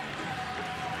State.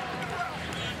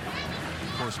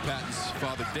 Of course, Patton's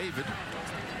father, David,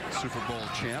 Super Bowl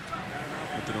champ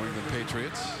with the New England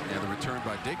Patriots, and the return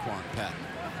by Daquan Patton.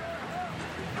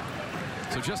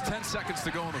 So just 10 seconds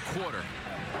to go in the quarter.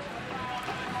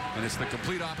 And it's the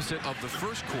complete opposite of the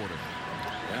first quarter.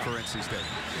 Yeah. For NC State.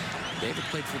 David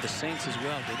played for the Saints as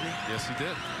well, didn't he? Yes, he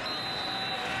did. A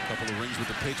couple of rings with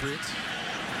the Patriots.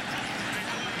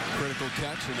 Critical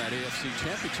catch in that AFC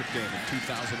Championship game in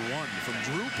 2001 from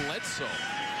Drew Bledsoe.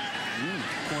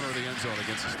 Corner of the end zone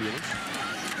against the Steelers.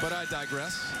 But I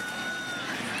digress.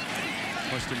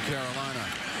 Western Carolina,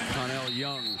 Connell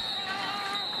Young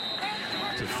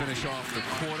to finish off the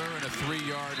quarter and a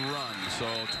 3-yard run. So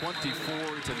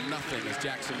 24-0 as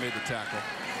Jackson made the tackle.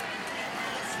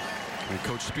 And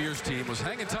Coach Spears' team was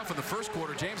hanging tough in the first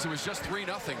quarter. James, it was just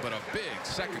 3-0, but a big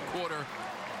second quarter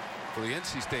for the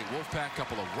NC State Wolfpack.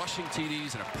 Couple of rushing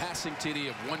TDs and a passing TD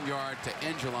of 1 yard to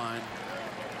Angeline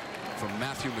from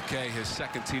Matthew McKay, his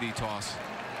second TD toss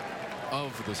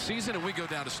of the season. And we go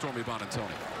down to Stormy Bonantoni.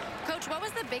 Coach, what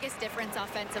was the biggest difference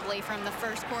offensively from the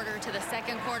first quarter to the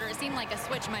second quarter? It seemed like a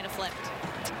switch might have flipped.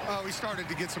 We started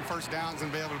to get some first downs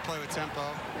and be able to play with tempo.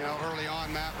 You know, early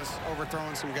on, Matt was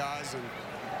overthrowing some guys, and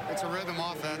it's a rhythm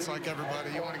offense like everybody.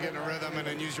 You want to get in a rhythm and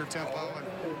then use your tempo, and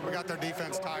we got their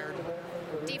defense tired.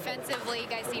 Defensively, you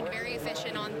guys seemed very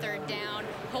efficient on third down,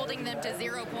 holding them to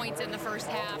 0 points in the first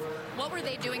half. What were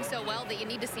they doing so well that you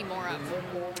need to see more of?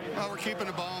 Well, we're keeping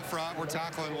the ball in front. We're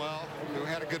tackling well. We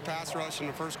had a good pass rush in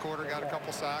the first quarter, got a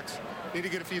couple sacks. Need to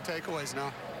get a few takeaways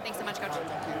now. Thanks so much, Coach.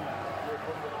 Thank you.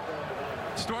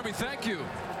 Stormy, thank you.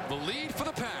 The lead for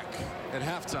the Pack at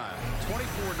halftime.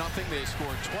 24-0. They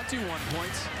scored 21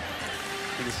 points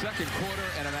in the second quarter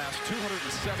and amassed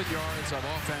 207 yards of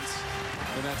offense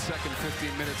in that second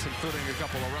 15 minutes, including a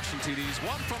couple of rushing TDs,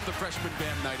 one from the freshman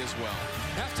Bam Knight as well.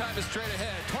 Halftime is straight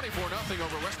ahead, 24-0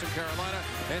 over Western Carolina,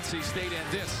 NC State, and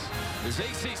this is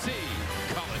ACC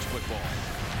College Football.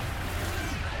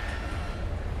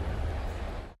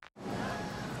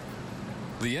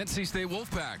 The NC State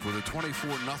Wolfpack with a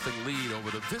 24-0 lead over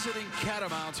the visiting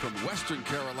Catamounts from Western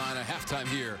Carolina. Halftime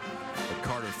here at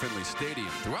Carter-Finley Stadium.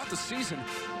 Throughout the season,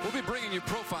 we'll be bringing you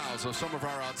profiles of some of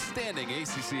our outstanding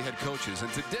ACC head coaches.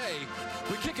 And today,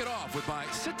 we kick it off with my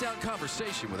sit-down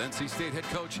conversation with NC State head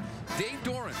coach Dave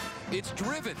Doran. It's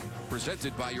Driven,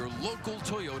 presented by your local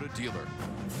Toyota dealer.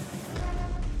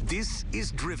 This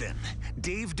is Driven.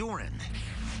 Dave Doran,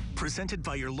 presented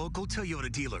by your local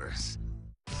Toyota dealers.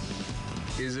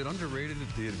 Is it underrated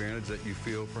the advantage that you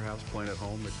feel perhaps playing at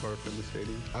home at Carter-Finley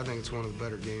Stadium? I think it's one of the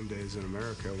better game days in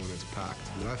America when it's packed.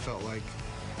 And I felt like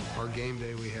our game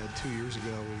day we had 2 years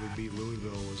ago when we beat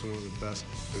Louisville was one of the best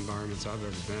environments I've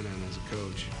ever been in as a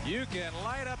coach. You can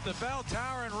light up the bell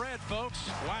tower in red, folks.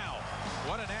 Wow,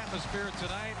 what an atmosphere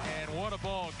tonight, and what a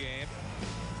ball game.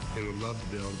 And we'd love to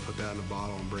be able to put that in a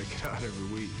bottle and break it out every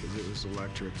week because it was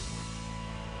electric.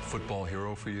 Football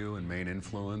hero for you and main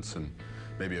influence, and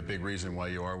maybe a big reason why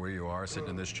you are where you are, sitting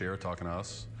in this chair talking to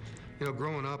us? You know,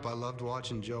 growing up, I loved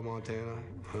watching Joe Montana.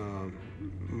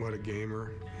 What a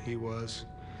gamer he was.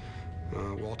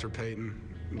 Walter Payton,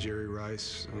 Jerry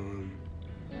Rice,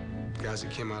 guys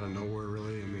that came out of nowhere,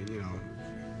 really. I mean, you know,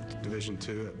 Division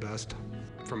II at best.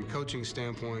 From a coaching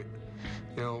standpoint,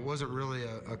 you know, it wasn't really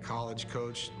a college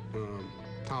coach.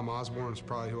 Tom Osborne is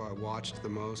probably who I watched the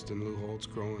most, and Lou Holtz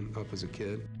growing up as a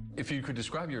kid. If you could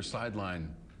describe your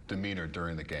sideline demeanor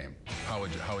during the game, how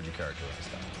would you characterize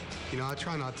that? You know, I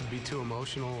try not to be too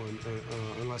emotional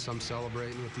unless I'm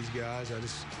celebrating with these guys. I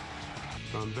just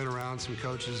been around some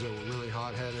coaches that were really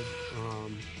hot-headed.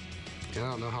 And I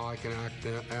don't know how I can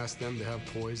ask them to have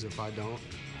poise if I don't.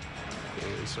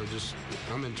 And so just,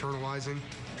 I'm internalizing.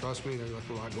 Trust me, there's like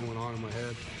a lot going on in my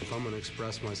head. If I'm going to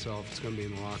express myself, it's going to be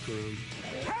in the locker room.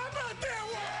 How about that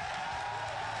one?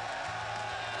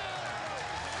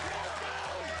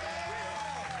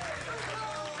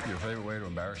 Your favorite way to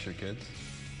embarrass your kids?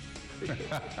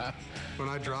 When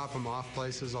I drop them off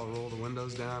places, I'll roll the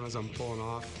windows down as I'm pulling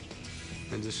off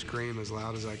and just scream as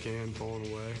loud as I can,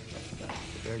 pulling away.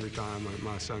 Every time,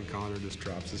 my son Connor just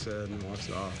drops his head and walks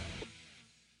off.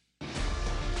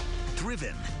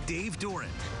 Driven, Dave Doran,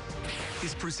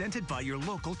 is presented by your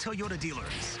local Toyota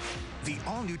dealers. The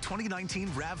all-new 2019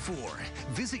 RAV4.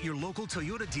 Visit your local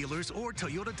Toyota dealers or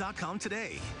Toyota.com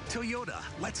today. Toyota,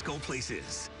 let's go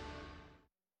places.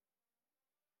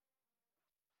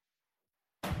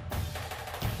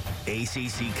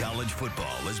 ACC College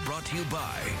Football is brought to you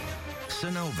by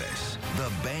Synovus, the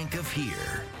bank of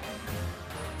here.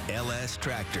 LS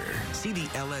Tractor. See the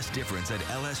LS difference at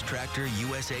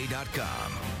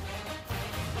lstractorusa.com.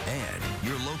 And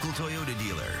your local Toyota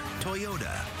dealer.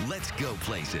 Toyota, let's go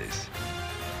places.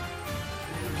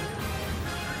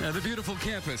 Now the beautiful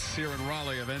campus here in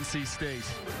Raleigh of NC State.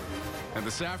 And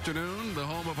this afternoon, the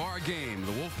home of our game,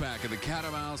 the Wolfpack and the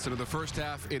Catamounts. And in the first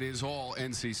half, it is all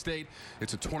NC State.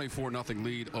 It's a 24-0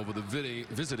 lead over the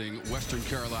visiting Western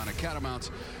Carolina Catamounts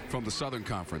from the Southern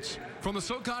Conference. From the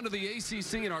SoCon to the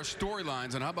ACC and our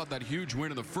storylines, and how about that huge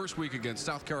win in the first week against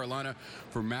South Carolina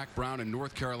for Mack Brown and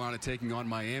North Carolina taking on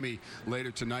Miami later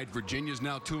tonight. Virginia's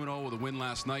now 2-0 with a win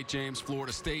last night, James.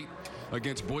 Florida State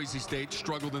against Boise State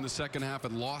struggled in the second half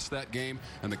and lost that game.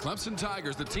 And the Clemson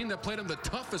Tigers, the team that played them the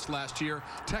toughest last last year.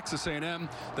 Texas A&M,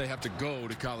 they have to go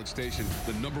to College Station,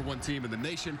 the #1 team in the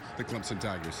nation, the Clemson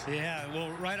Tigers. Yeah,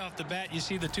 well, right off the bat, you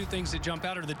see the two things that jump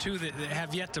out are the two that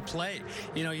have yet to play.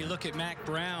 You know, you look at Mac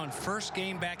Brown, first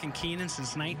game back in Kenan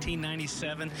since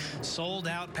 1997, sold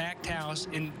out, packed house.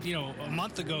 And, you know, a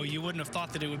month ago, you wouldn't have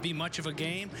thought that it would be much of a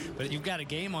game, but you've got a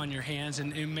game on your hands.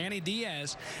 And Manny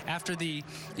Diaz, after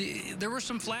there were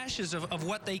some flashes of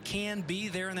what they can be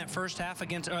there in that first half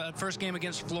against first game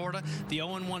against Florida, the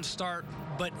 0-1 start,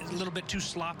 but a little bit too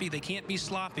sloppy. They can't be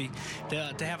sloppy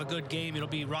to have a good game. It'll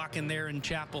be rocking there in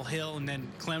Chapel Hill, and then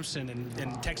Clemson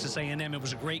and Texas A&M. It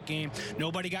was a great game.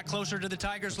 Nobody got closer to the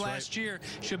Tigers last year.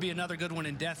 Should be another good one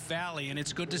in Death Valley, and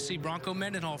it's good to see Bronco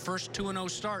Mendenhall first 2-0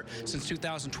 start since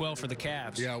 2012 for the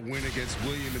Cavs. Yeah, win against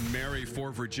William and Mary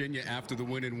for Virginia after the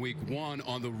win in week 1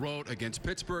 on the road against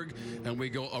Pittsburgh. And we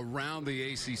go around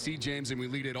the ACC, James, and we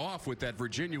lead it off with that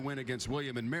Virginia win against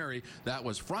William and Mary. That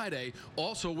was Friday.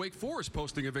 Also, Wake Forest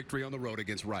posting a victory on the road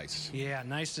against Rice. Yeah,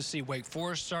 nice to see Wake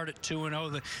Forest start at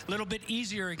 2-0. A little bit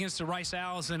easier against the Rice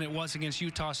Owls than it was against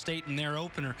Utah State in their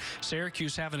opener.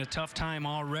 Syracuse having a tough time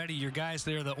already. Your guys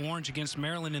there, the Orange against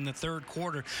Maryland in the third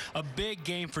quarter. A big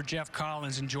game for Jeff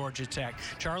Collins and Georgia Tech.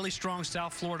 Charlie Strong's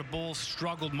South Florida Bulls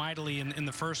struggled mightily in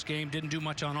the first game. Didn't do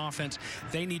much on offense.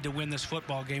 They need to win this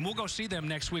football game. We'll go see them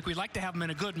next week. We'd like to have them in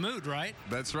a good mood, right?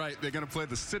 That's right. They're going to play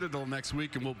the Citadel next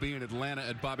week, and we'll be in Atlanta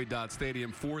at Bobby Dodd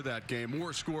Stadium for that game.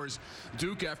 More scores.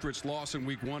 Duke, after its loss in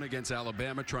week 1 against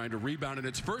Alabama, trying to rebound in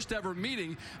its first ever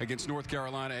meeting against North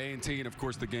Carolina A&T, and of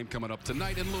course the game coming up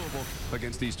tonight in Louisville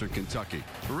against Eastern Kentucky.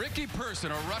 Ricky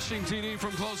Person, a rushing TD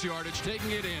from close yardage,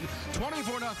 taking it in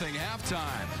 24-0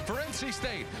 halftime for NC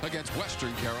State against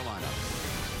Western Carolina.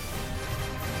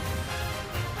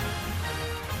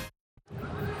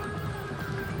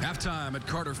 Halftime at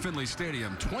Carter-Finley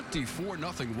Stadium, 24-0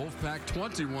 Wolfpack,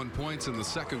 21 points in the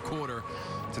second quarter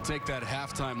to take that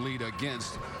halftime lead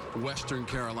against Western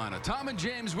Carolina. Tom and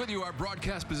James with you, our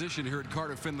broadcast position here at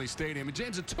Carter-Finley Stadium. And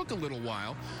James, it took a little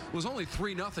while. It was only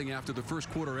 3-0 after the first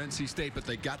quarter NC State, but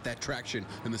they got that traction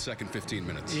in the second 15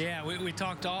 minutes. Yeah, we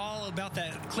talked all about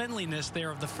that cleanliness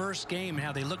there of the first game and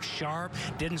how they looked sharp,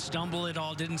 didn't stumble at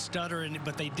all, didn't stutter,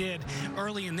 but they did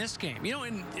early in this game. You know,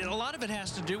 and a lot of it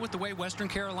has to do with the way Western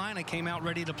Carolina came out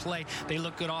ready to play. They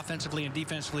looked good offensively and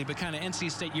defensively, but kind of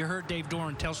NC State, you heard Dave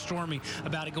Doran tell Stormy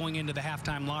about it going into the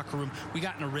halftime locker room. We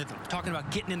got in a rhythm, talking about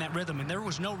getting in that rhythm, and there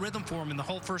was no rhythm for them in the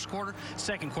whole first quarter.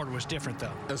 Second quarter was different,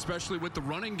 though. Especially with the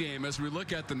running game. As we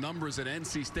look at the numbers at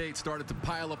NC State, started to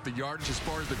pile up the yardage as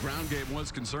far as the ground game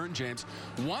was concerned, James.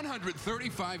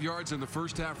 135 yards in the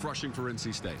first half rushing for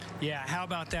NC State. Yeah, how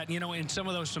about that? You know, in some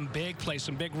of those, some big plays,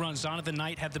 some big runs. Donovan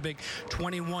Knight had the big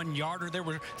 21-yarder. There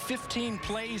were 15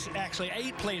 plays, actually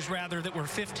 8 plays rather, that were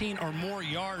 15 or more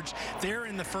yards there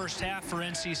in the first half for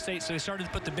NC State. So they started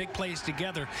to put the big plays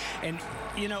together. And,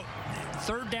 you know,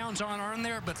 third downs aren't on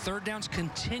there, but third downs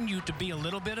continue to be a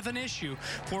little bit of an issue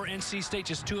for NC State.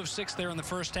 Just 2 of 6 there in the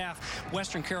first half.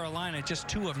 Western Carolina just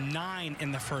 2 of 9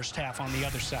 in the first half on the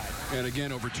other side. And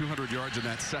again, over 200 yards in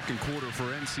that second quarter for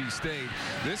NC State.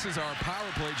 This is our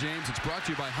power play, James. It's brought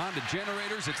to you by Honda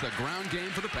Generators. It's the ground game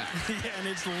for the Pack. Yeah, and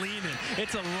it's leaning.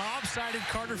 It's a lopsided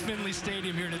Carter-Finley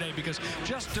Stadium here today, because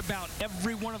just about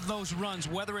every one of those runs,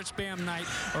 whether it's Bam Knight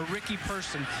or Ricky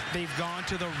Person, they've gone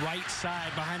to the right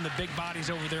side behind the big bodies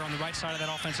over there on the right side of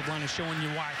that offensive line, is showing you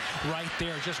why right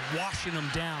there, just washing them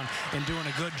down and doing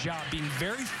a good job, being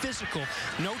very physical.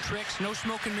 No tricks, no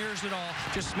smoke and mirrors at all,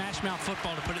 just smash mouth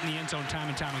football to put it in the end zone time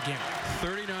and time again.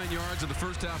 39 yards in the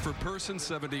first half for Person,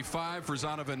 75 for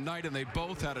Zonovan Knight, and they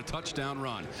both had a touchdown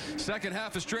run. Second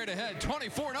half is straight ahead,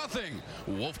 24-0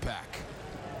 Wolfpack.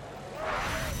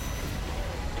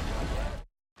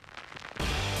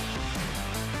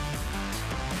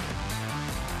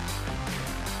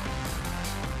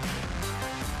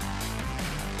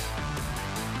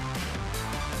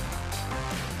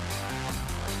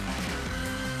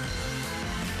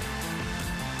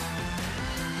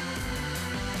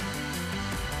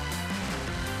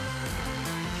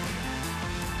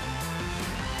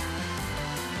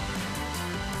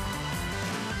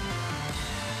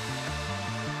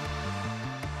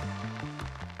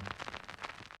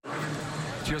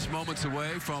 Just moments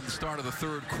away from the start of the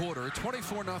third quarter,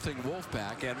 24-0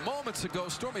 Wolfpack, and moments ago,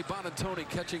 Stormy Bonantoni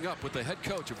catching up with the head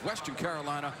coach of Western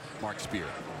Carolina, Mark Spear.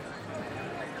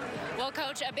 Well,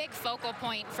 Coach, a big focal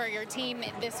point for your team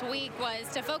this week was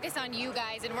to focus on you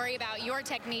guys and worry about your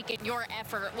technique and your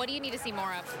effort. What do you need to see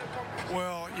more of?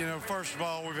 Well, you know, first of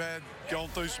all, we've gone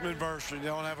through some adversity. You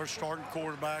don't have our starting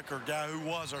quarterback, or guy who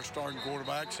was our starting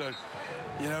quarterback. So,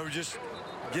 you know, just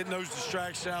getting those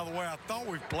distractions out of the way. I thought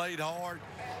we played hard.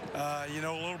 You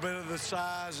know, a little bit of the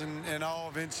size and all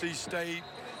of NC State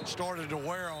started to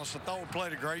wear on us. I thought we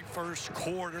played a great first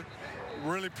quarter.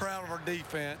 Really proud of our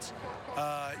defense.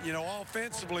 You know,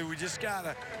 offensively, we just got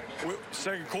to,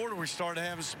 second quarter, we started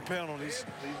having some penalties.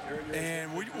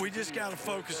 And we just got to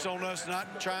focus on us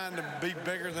not trying to be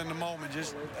bigger than the moment.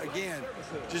 Just, again,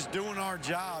 just doing our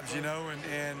jobs, you know,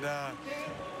 and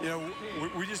you know,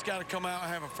 we just got to come out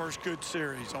and have a first good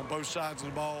series on both sides of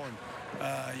the ball.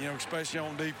 And, you know, especially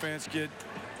on defense, get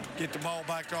the ball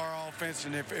back to our offense.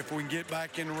 And if we can get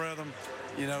back in the rhythm,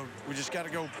 you know, we just got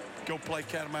to go play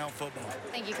Catamount football.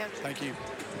 Thank you, Coach. Thank you.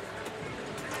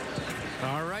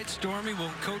 All right, Stormy.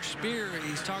 Well, Coach Spear,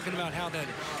 he's talking about how that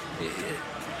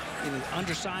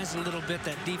undersized a little bit,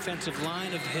 that defensive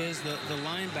line of his, the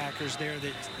linebackers there,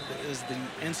 that as the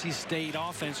NC State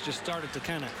offense just started to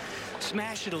kind of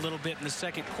smash it a little bit in the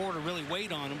second quarter, really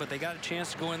weighed on them, but they got a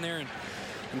chance to go in there and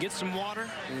get some water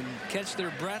and catch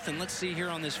their breath. And let's see here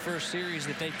on this first series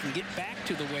that they can get back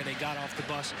to the way they got off the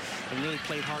bus and really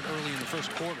played hard early in the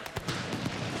first quarter.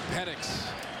 Penix,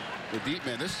 the deep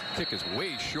man. This kick is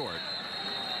way short.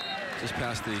 Just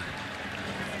past the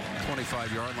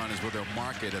 25-yard line is where they'll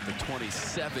mark it, at the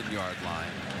 27-yard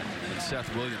line. And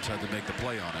Seth Williams had to make the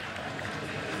play on it.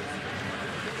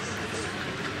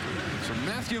 So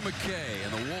Matthew McKay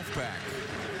and the Wolfpack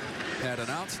had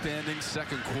an outstanding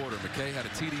second quarter. McKay had a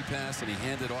TD pass, and he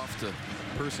handed off to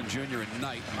Person Jr. and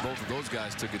Knight, and both of those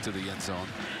guys took it to the end zone.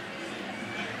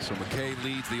 So McKay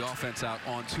leads the offense out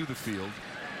onto the field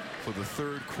for the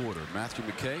third quarter. Matthew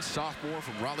McKay, sophomore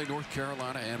from Raleigh, North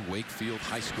Carolina, and Wakefield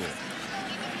High School.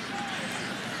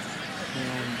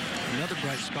 Another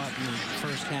bright spot in the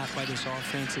first half by this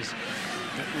offense is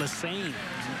Lassane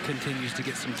continues to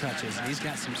get some touches. He's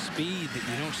got some speed that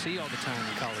you don't see all the time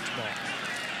in college ball.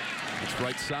 It's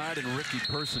right side, and Ricky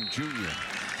Person Jr.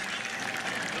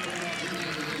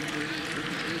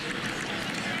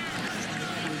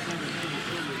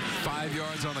 Five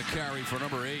yards on the carry for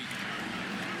number 8.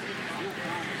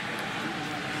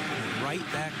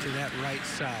 Right back to that right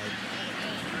side.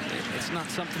 It's not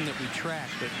something that we track,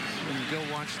 but when you go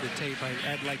watch the tape,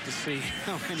 I'd like to see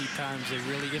how many times they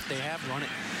really, if they have run it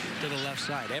to the left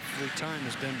side. Every time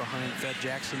has been behind Fed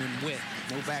Jackson and Witt.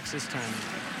 No backs this time.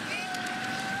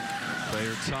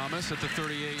 Player Thomas at the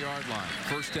 38-yard line.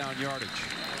 First down yardage.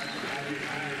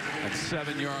 And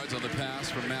 7 yards on the pass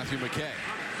from Matthew McKay.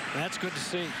 That's good to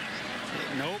see.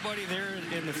 Nobody there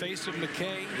in the face of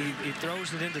McKay. He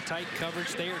throws it into tight coverage.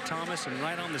 Thayer Thomas, and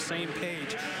right on the same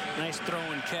page. Nice throw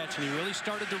and catch. And he really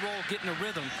started to roll, getting a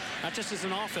rhythm, not just as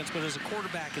an offense, but as a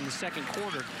quarterback in the second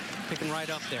quarter, picking right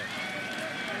up there.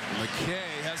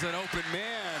 McKay has an open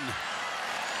man.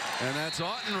 And that's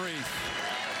Ottenreith.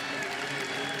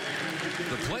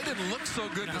 The play didn't look so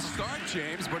good to start,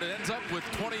 James, but it ends up with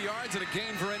 20 yards and a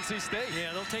gain for NC State.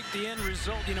 Yeah, they'll take the end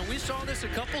result. You know, we saw this a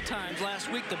couple times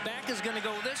last week. The back is going to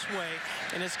go this way,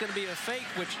 and it's going to be a fake,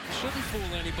 which shouldn't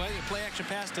fool anybody. The play action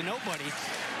pass to nobody.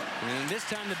 And this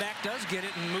time the back does get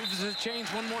it and moves the chains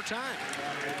one more time.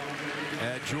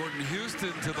 Add Jordan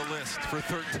Houston to the list for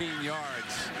 13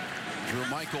 yards. Drew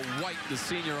Michael White, the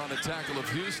senior, on the tackle of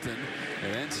Houston.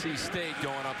 And NC State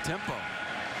going up tempo.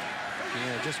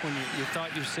 Yeah, just when you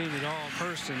thought you've seen it all,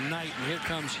 Person, Knight, and here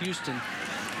comes Houston.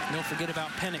 Don't forget about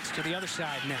Penix to the other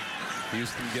side now.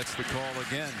 Houston gets the call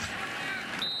again.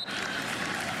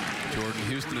 Jordan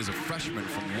Houston is a freshman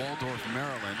from Waldorf,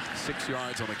 Maryland. 6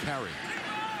 yards on the carry.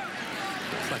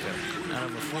 It's like out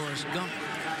of a Forrest Gump.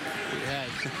 We had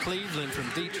Cleveland from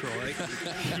Detroit,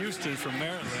 Houston from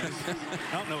Maryland.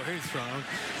 I don't know where he's from.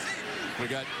 We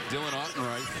got Dylan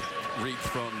Ottenreith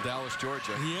from Dallas,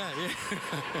 Georgia. Yeah.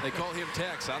 They call him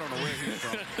Tex. I don't know where he's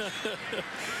from.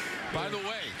 By the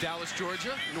way, Dallas,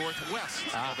 Georgia, northwest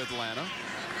of Atlanta.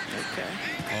 Okay.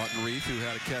 Ottenreith, who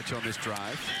had a catch on this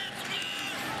drive.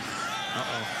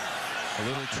 A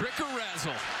little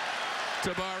trick-a-razzle.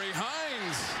 Tabari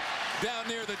Hines down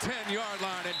near the 10-yard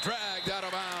line and dragged out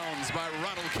of bounds by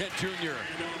Ronald Kent Jr.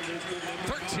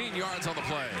 13 yards on the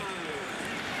play.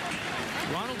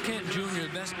 Ronald Kent Jr.,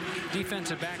 best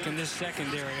defensive back in this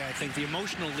secondary, I think. The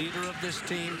emotional leader of this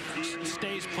team,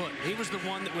 stays put. He was the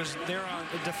one that was there on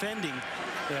defending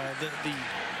the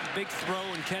big throw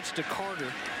and catch to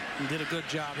Carter, and did a good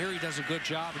job. Here he does a good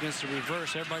job against the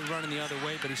reverse. Everybody running the other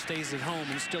way, but he stays at home,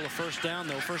 and it's still a first down,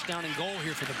 though. First down and goal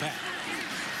here for the Pack.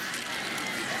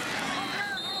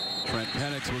 Trent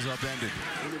Penix was upended.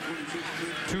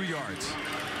 2 yards.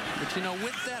 But, you know,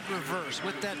 with that reverse,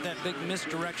 with that big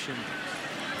misdirection,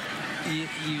 you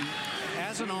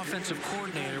as an offensive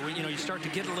coordinator, when, you start to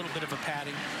get a little bit of a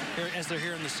padding as they're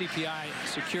here in the CPI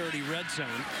security red zone,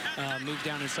 move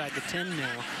down inside the 10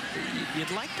 now.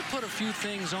 You'd like to put a few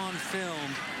things on film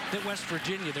that West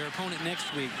Virginia, their opponent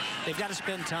next week, they've got to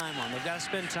spend time on. They've got to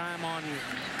spend time on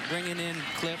bringing in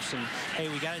clips and, hey,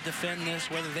 we got to defend this,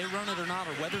 whether they run it or not,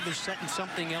 or whether they're setting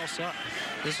something else up.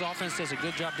 This offense did a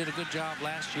good job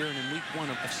last year, and in week 1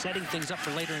 of setting things up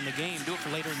for later in the game, do it for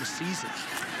later in the season.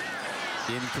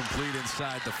 Incomplete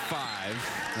inside the 5.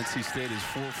 NC State is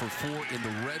 4 for 4 in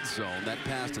the red zone. That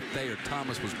pass to Thayer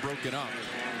Thomas was broken up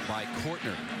by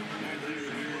Kortner.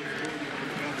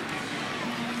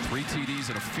 3 TDs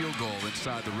and a field goal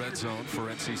inside the red zone for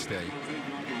NC State.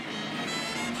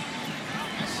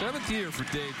 7th year for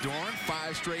Dave Doran,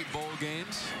 5 straight bowl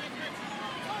games.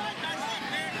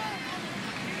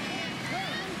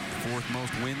 4th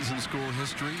most wins in school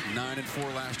history,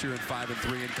 9-4 last year and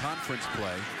 5-3 in conference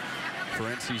play for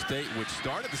NC State, which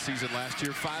started the season last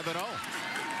year 5-0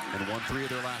 and won 3 of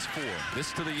their last 4.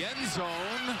 This to the end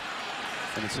zone,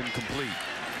 and it's incomplete.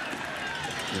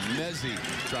 And Mezzi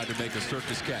tried to make a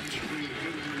circus catch.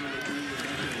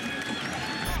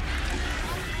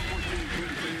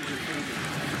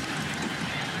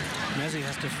 Mezzi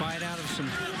has to fight out of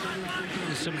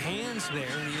some hands there,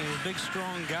 and he's a big,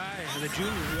 strong guy, the junior,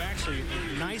 who actually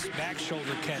nice back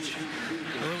shoulder catch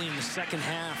early in the second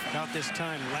half, about this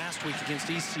time last week against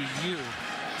ECU.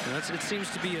 It seems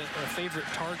to be a favorite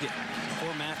target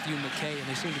for Matthew McKay, and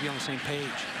they seem to be on the same page.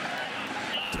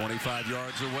 25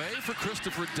 yards away for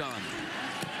Christopher Dunn.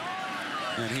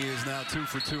 And he is now 2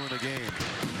 for 2 in the game.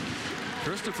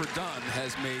 Christopher Dunn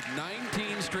has made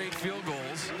 19 straight field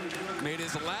goals, made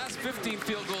his last 15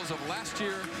 field goals of last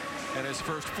year, and his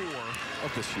first 4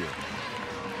 of this year.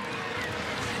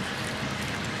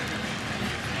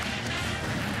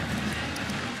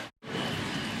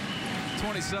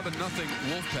 (27-0)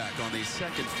 Wolfpack on the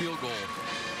second field goal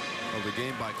of the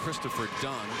game by Christopher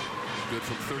Dunn. Good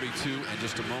from 32, and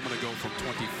just a moment ago from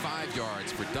 25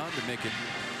 yards for Dunn to make it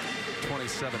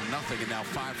 27-0, and now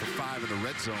 5 for 5 in the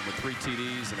red zone with 3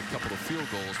 TDs and a couple of field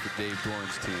goals for Dave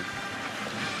Doran's team.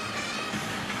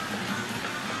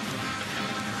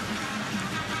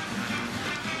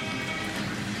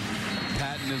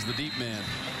 Patton is the deep man.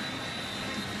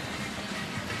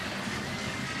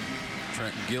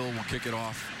 Trenton Gill will kick it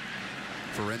off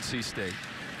for NC State.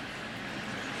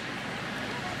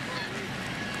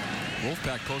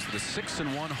 Wolfpack posted a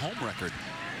 6-1 home record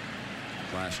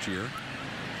last year.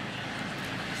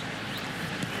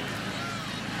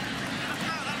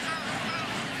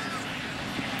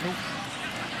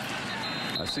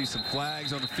 I see some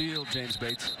flags on the field, James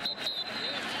Bates.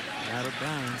 Out of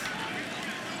bounds.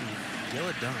 Gill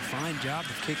had done a fine job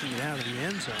of kicking it out of the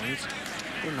end zone. It's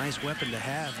a nice weapon to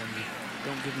have when you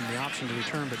don't give him the option to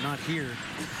return, but not here.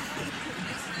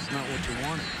 It's not what you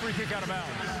want. Free kick out of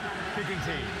bounds. Kicking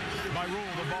team. By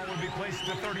rule, the ball would be placed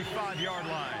at the 35-yard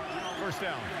line. First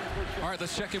down. All right,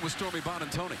 let's check in with Stormy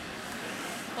Bonantoni.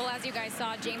 Well, as you guys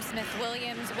saw, James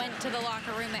Smith-Williams went to the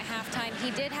locker room at halftime.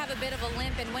 He did have a bit of a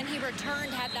limp, and when he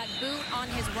returned, had that boot on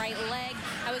his right leg.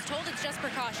 I was told it's just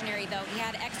precautionary, though. He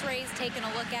had x-rays, taken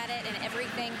a look at it, and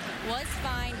everything was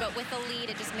fine, but with the lead,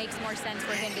 it just makes more sense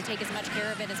for him to take as much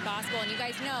care of it as possible. And you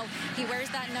guys know he wears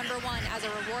that number 1 as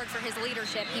a reward for his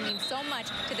leadership. He means so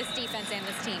much to this defense and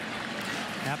this team.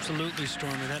 Absolutely,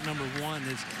 Stormy. That number 1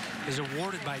 is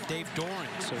awarded by Dave Doran.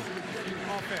 So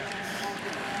offense.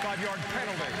 5-yard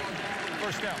penalty.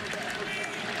 First down.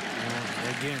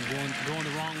 Again, going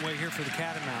the wrong way here for the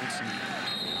Catamounts and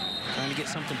trying to get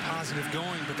something positive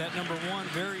going. But that number 1,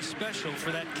 very special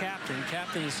for that captain.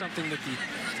 Captain is something that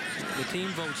the team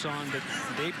votes on, but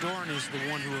Dave Doran is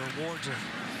the one who awards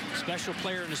a special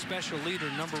player and a special leader,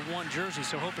 number 1 jersey.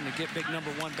 So hoping to get big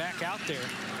number 1 back out there.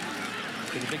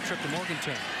 Get a big trip to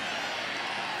Morgantown.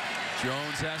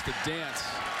 Jones has to dance.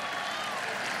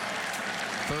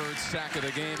 3rd sack of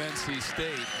the game, NC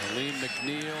State. Aleem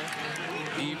McNeil,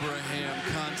 Ibrahim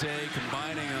Conte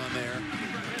combining on there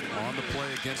on the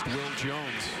play against Will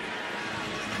Jones.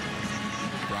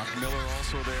 Brock Miller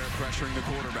also there pressuring the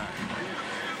quarterback.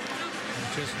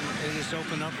 They just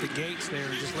open up the gates there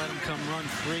and just let them come run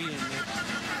free.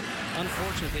 And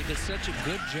unfortunately, they did such a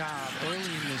good job early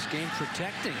in this game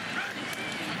protecting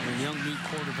the young new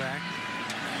quarterback.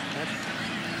 That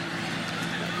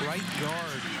right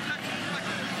guard,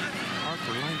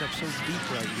 Harper, lined up so deep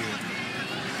right here.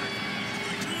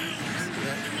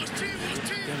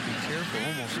 Got to be careful,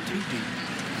 almost too deep.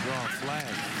 Draw a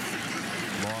flag.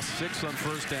 Lost 6 on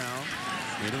first down.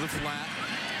 Into the flat.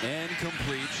 And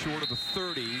complete, short of the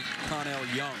 30, Connell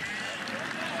Young.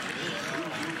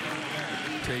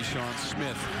 Tayshawn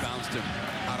Smith bounced him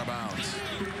out of bounds.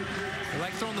 They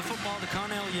like throwing the football to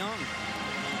Connell Young.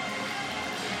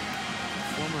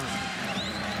 Former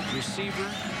receiver,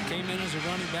 came in as a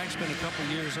running back, spent a couple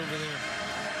years over there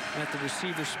at the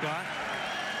receiver spot.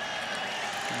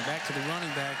 And back to the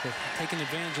running back, but taking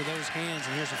advantage of those hands.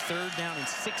 And here's a 3rd down and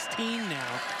 16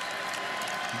 now.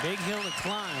 Big hill to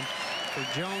climb for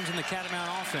Jones and the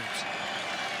Catamount offense.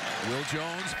 Will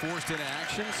Jones forced into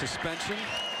action, suspension,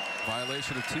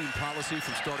 violation of team policy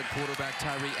from starting quarterback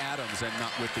Tyree Adams and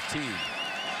not with the team.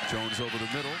 Jones over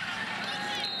the middle,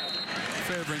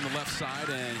 favoring the left side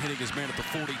and hitting his man at the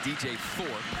 40, DJ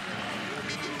Thorpe.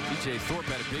 DJ Thorpe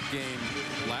had a big game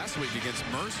last week against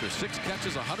Mercer. 6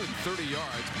 catches, 130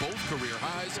 yards, both career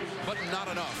highs, but not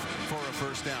enough for a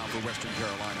first down for Western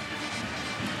Carolina.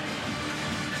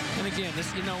 And again,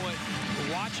 this, you know what,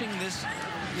 watching this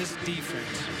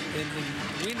defense, and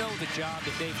we know the job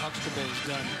that Dave Huxtable has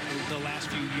done the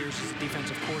last few years as a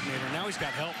defensive coordinator. Now he's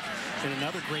got help and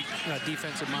another great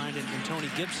defensive mind in Tony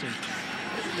Gibson.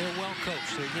 They're well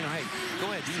coached. So, you know, hey,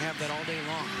 go ahead. You can have that all day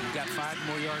long. You've got 5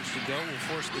 more yards to go. We'll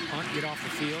force the punt, get off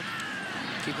the field,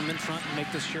 keep them in front, and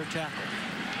make this sure tackle.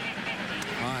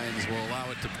 Hines will allow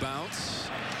it to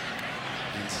bounce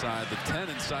inside the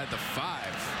 10, inside the 5.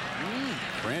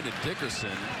 Brandon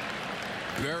Dickerson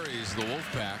buries the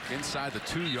Wolfpack inside the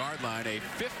 2-yard line. A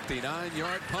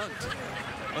 59-yard punt.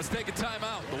 Let's take a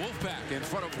timeout. The Wolfpack in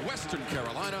front of Western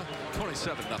Carolina,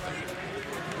 27-0.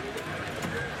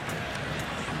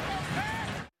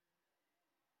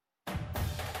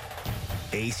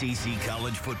 ACC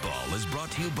College Football is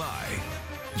brought to you by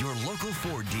your local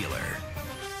Ford dealer.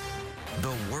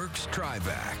 The Works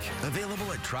Trivac,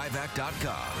 available at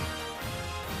trivac.com.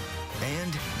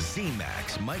 And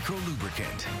Z-Max Micro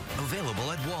Lubricant,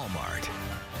 available at Walmart.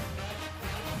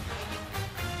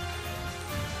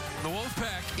 The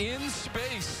Wolfpack in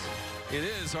space. It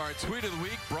is our tweet of the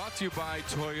week, brought to you by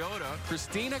Toyota.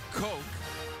 Christina Koch,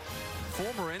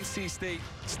 former NC State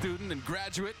student and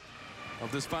graduate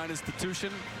of this fine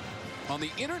institution, on the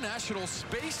International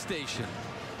Space Station,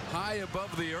 high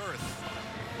above the Earth.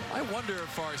 I wonder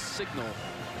if our signal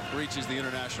reaches the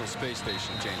International Space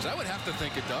Station, James. I would have to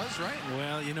think it does, right?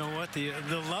 Well, you know what? The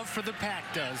love for the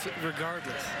pack does,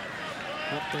 regardless.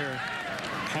 Up there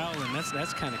howling,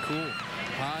 that's kind of cool.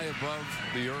 High above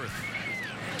the Earth.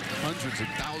 Hundreds of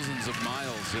thousands of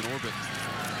miles in orbit.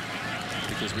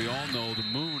 Because we all know the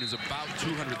moon is about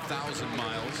 200,000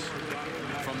 miles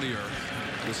from the Earth.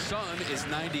 The sun is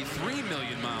 93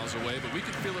 million miles away, but we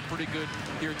can feel it pretty good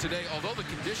here today, although the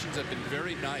conditions have been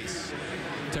very nice.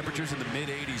 Temperatures in the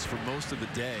mid-80s for most of the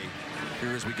day.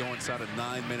 Here as we go inside of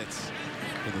 9 minutes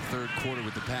in the 3rd quarter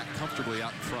with the pack comfortably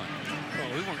out in front. Well,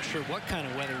 we weren't sure what kind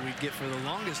of weather we'd get for the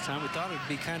longest time. We thought it would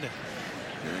be kind of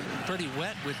pretty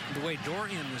wet with the way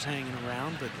Dorian was hanging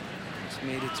around, but it's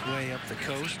made its way up the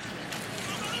coast.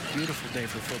 Beautiful day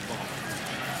for football.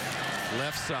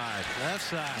 Left side. Left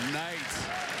side. Knight.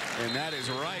 And that is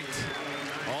right.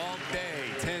 All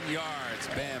day. 10 yards.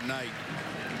 Bam Knight.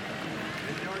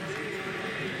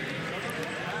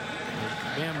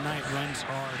 Bam Knight runs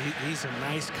hard. He's a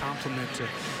nice compliment to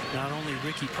not only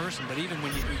Ricky Person, but even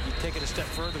when you take it a step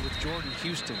further with Jordan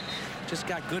Houston. Just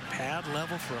got good pad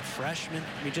level for a freshman.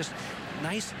 I mean, just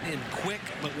nice and quick,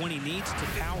 but when he needs to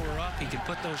power up, he can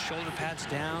put those shoulder pads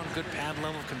down. Good pad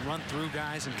level, can run through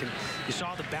guys, and you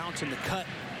saw the bounce and the cut.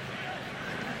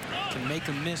 Can make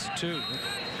them miss, too.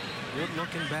 Good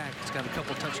looking back. He's got a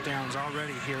couple touchdowns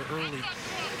already here early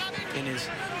in his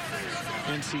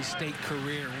NC State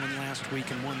career. One last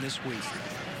week and one this week.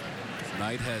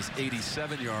 Knight has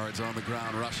 87 yards on the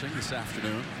ground rushing this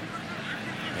afternoon.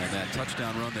 And that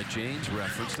touchdown run that James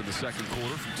referenced in the 2nd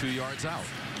quarter from 2 yards out.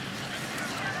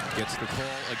 Gets the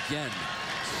call again.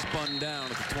 Spun down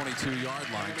at the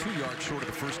 22-yard line. 2 yards short of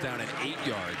the first down and 8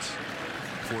 yards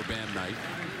for Bam Knight.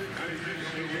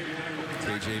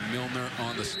 KJ Milner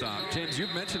on the stop. James,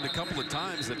 you've mentioned a couple of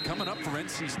times that coming up for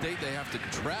NC State, they have to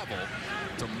travel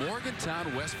to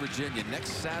Morgantown, West Virginia next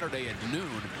Saturday at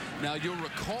noon. Now, you'll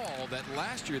recall that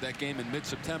last year, that game in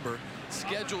mid-September,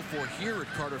 scheduled for here at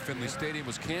Carter-Finley Stadium,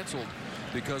 was canceled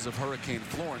because of Hurricane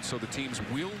Florence. So the teams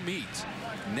will meet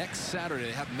next Saturday.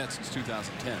 They haven't met since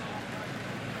 2010.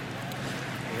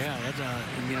 Yeah,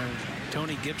 you know,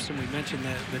 Tony Gibson, we mentioned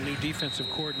that the new defensive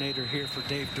coordinator here for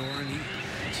Dave Doran.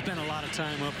 He spent a lot of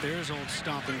time up there, his old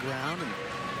stomping ground, and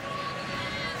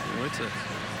you know, it's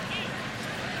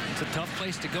a tough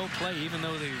place to go play, even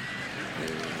though they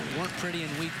weren't pretty in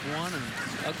week 1, and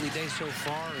ugly day so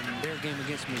far. And their game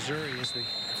against Missouri is the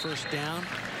first down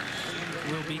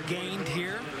will be gained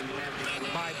here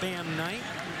by Bam Knight.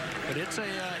 But it's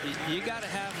you got to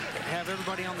have have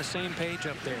everybody on the same page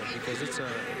up there, because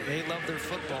they love their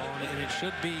football, and it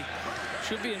should be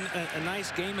a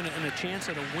nice game and a chance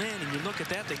at a win. And you look at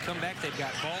that, they come back, they've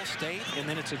got Ball State, and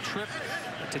then it's a trip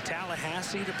to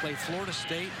Tallahassee to play Florida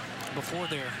State before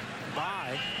their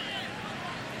bye.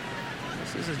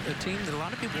 This is a team that a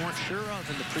lot of people weren't sure of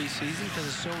in the preseason because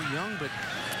it's so young, but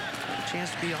a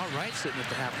chance to be all right sitting at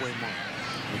the halfway mark.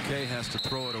 McKay has to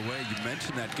throw it away. You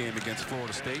mentioned that game against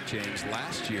Florida State, James,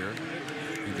 last year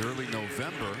in early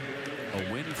November.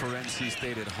 A win for NC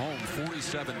State at home,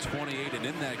 47-28, and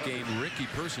in that game, Ricky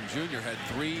Person Jr. had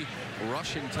 3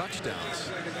 rushing touchdowns.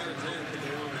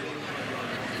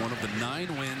 One of the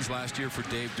 9 wins last year for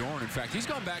Dave Doran. In fact, he's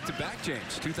gone back-to-back,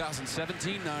 James.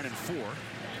 2017, 9-4.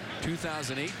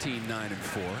 2018,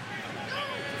 9-4.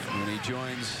 And he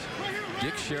joins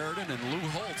Dick Sheridan and Lou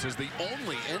Holtz as the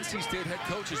only NC State head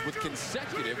coaches with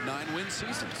consecutive 9-win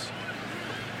seasons.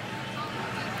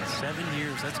 7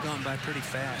 years, that's gone by pretty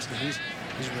fast. And he's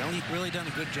really done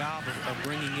a good job of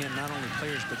bringing in not only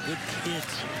players, but good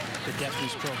kids to depth in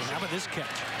this program. How about this catch?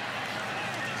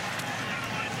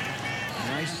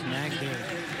 Nice snag there.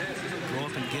 Go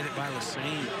up and get it by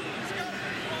Lassane.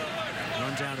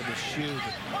 Runs out of the shoe.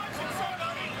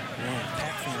 Man,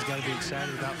 Pack fans got to be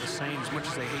excited about Lassane as much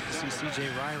as they hate to see C.J.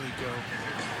 Riley go.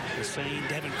 Lassane,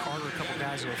 Devin Carter, a couple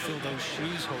guys who will fill those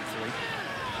shoes, hopefully.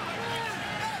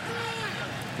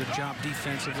 Good job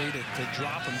defensively to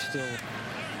drop him. Still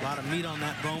a lot of meat on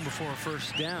that bone before a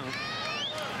first down.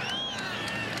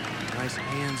 Nice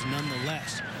hands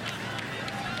nonetheless.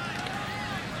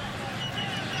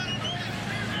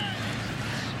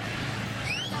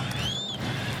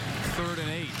 Third and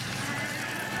 8.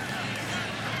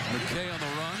 McKay on the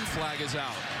run. Flag is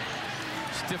out.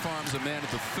 Stiff arms a man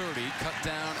at the 30. Cut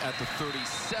down at the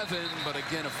 37. But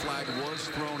again, a flag was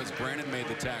thrown as Brandon made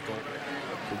the tackle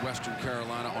for Western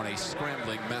Carolina on a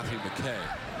scrambling Matthew McKay.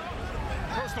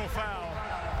 Personal foul.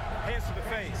 Hands to the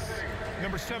face.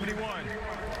 Number 71.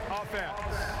 Offense.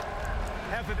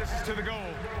 Half the distance to the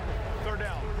goal. Third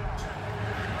down.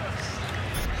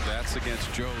 That's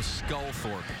against Joe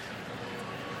Sculthorpe.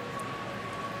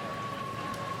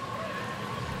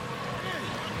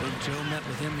 Big Joe met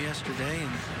with him yesterday,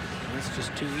 and that's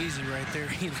just too easy right there.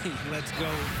 He lets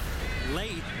go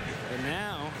late, and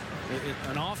now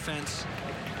an offense.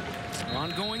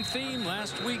 Ongoing theme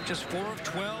last week, just 4 of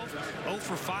 12, 0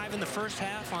 for 5 in the first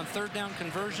half on third down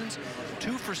conversions,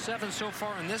 2 for 7 so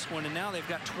far in this one, and now they've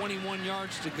got 21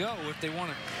 yards to go if they want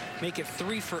to make it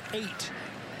 3 for 8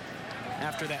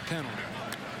 after that penalty.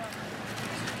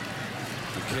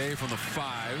 McKay from the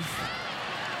 5.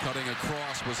 Cutting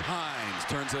across was Hines.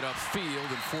 Turns it upfield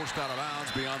and forced out of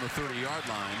bounds beyond the 30-yard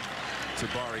line to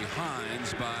Barry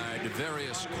Hines by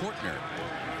Devarius Courtner.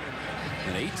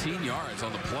 And 18 yards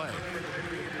on the play.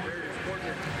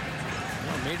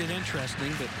 Well, made it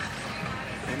interesting, but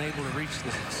unable to reach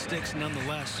the sticks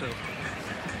nonetheless. So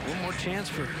one more chance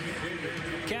for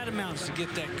Catamounts to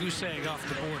get that goose egg off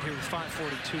the board here with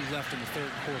 5:42 left in the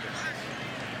third quarter.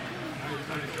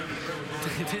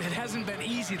 It hasn't been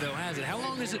easy, though, has it? How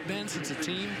long has it been since a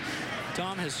team,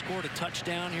 Tom, has scored a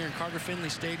touchdown here in Carter-Finley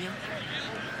Stadium?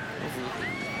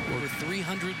 Over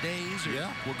 300 days? Or?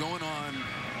 Yeah, we're going on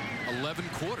 11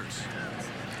 quarters.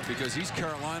 Because East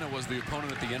Carolina was the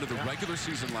opponent at the end of the regular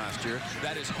season last year.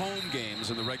 That is home games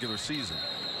in the regular season.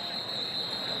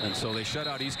 And so they shut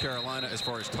out East Carolina as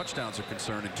far as touchdowns are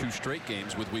concerned in 2 straight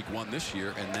games with week 1 this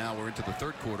year. And now we're into the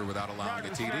third quarter without allowing a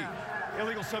TD.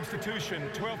 Illegal substitution.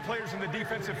 12 players in the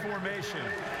defensive formation.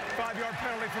 5-yard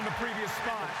penalty from the previous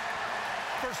spot.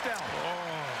 First down.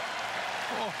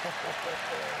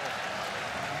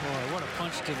 Boy, what a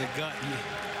punch to the gut.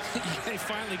 They're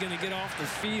finally going to get off the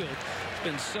field. It's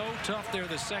been so tough there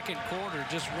the second quarter,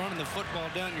 just running the football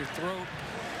down your throat.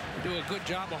 You do a good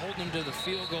job of holding them to the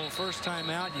field goal first time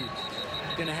out. You're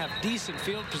going to have decent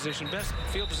field position, best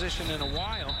field position in a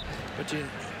while. But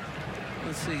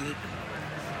let's see,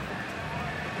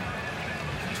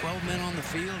 12 men on the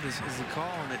field is the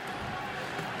call, and it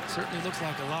certainly looks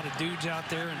like a lot of dudes out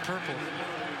there in purple.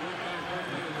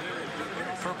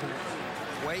 Purple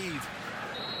wave.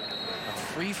 A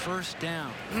free first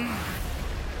down.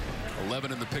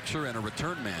 11 in the picture and a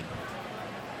return man.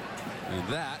 And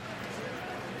that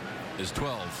is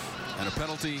 12. And a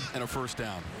penalty and a first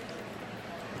down.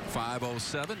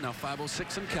 5:07, now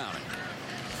 5:06 and counting.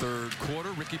 Third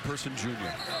quarter, Ricky Person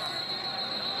Jr.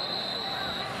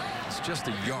 It's just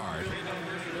a yard.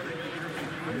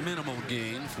 Minimal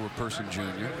gain for Person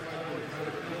Jr.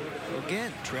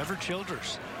 Again, Trevor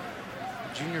Childers,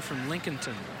 junior from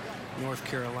Lincolnton, North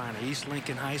Carolina, East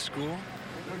Lincoln High School.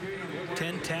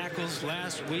 10 tackles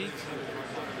last week.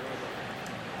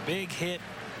 Big hit,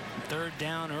 third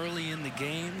down early in the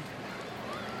game.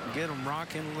 Get him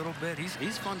rocking a little bit.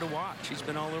 He's fun to watch. He's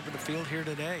been all over the field here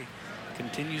today.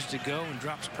 Continues to go and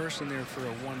drops Person there for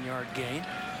a 1-yard gain.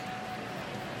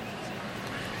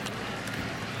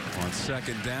 On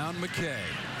second down, McKay.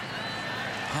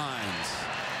 Hines,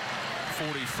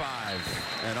 45,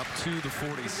 and up to the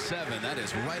 47. That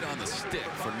is right on the stick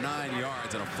for 9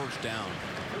 yards and a first down.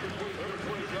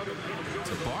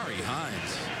 Tabari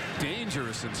Hines,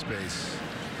 dangerous in space.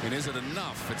 And is it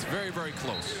enough? It's very, very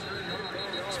close.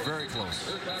 It's very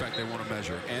close. In fact, they want to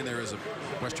measure. And there is a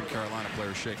Western Carolina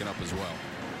player shaken up as well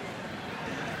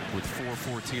with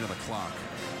 4:14 on the clock.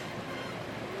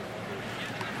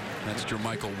 That's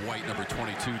Jermichael White, number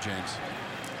 22, James.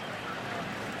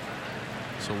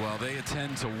 So while they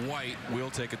attend to White,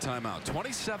 we'll take a timeout.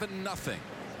 27-0.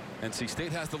 NC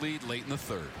State has the lead late in the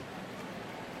third.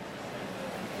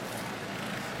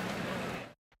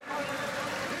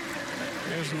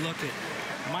 There's a look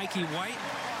at Mikey White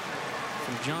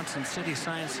from Johnson City.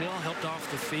 Science Hill helped off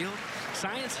the field.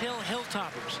 Science Hill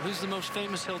Hilltoppers. Who's the most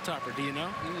famous Hilltopper? Do you know?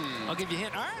 I'll give you a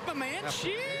hint. All right, my man.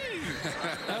 Shoot.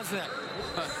 How's that?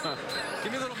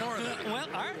 Give me a little more of that. Well,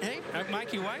 all right. Hey,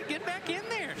 Mikey White, get back in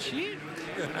there. Shoot.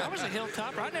 I was a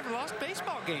Hilltopper. I never lost a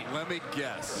baseball game. Let me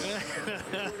guess.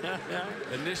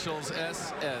 Initials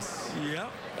SS.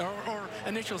 Yep. Or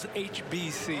initials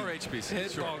HBC. Or HBC.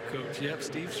 Head ball coach. Yep.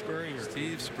 Steve Spurrier.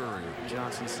 Steve Spurrier.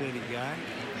 Johnson City guy.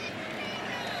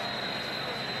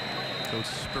 Coach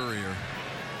Spurrier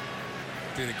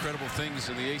did incredible things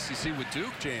in the ACC with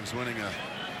Duke, James, winning a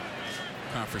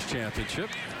conference championship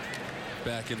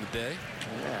back in the day.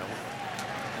 Yeah,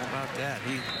 how about that?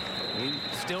 He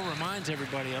still reminds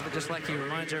everybody of it, just like he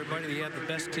reminds everybody that he had the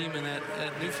best team in that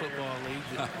new football league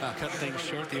that cut things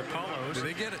short, the Apollos. Did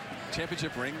they get it?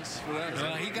 Championship rings for that?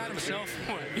 Well, he got himself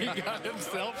one. He got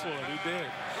himself one. He did.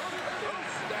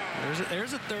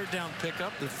 There's a third down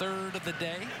pickup, the third of the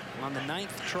day on the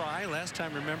 9th try. Last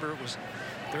time, remember, it was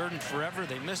third and forever.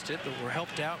 They missed it, but were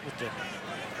helped out with the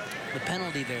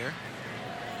penalty there.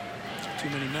 Too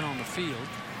many men on the field.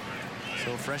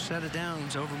 So fresh set of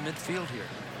downs over midfield here.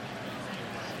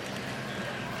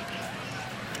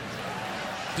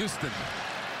 Houston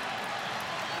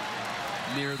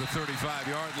near the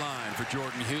 35-yard line for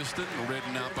Jordan Houston,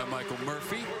 ridden out by Michael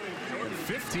Murphy.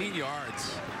 15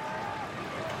 yards.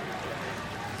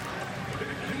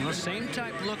 The same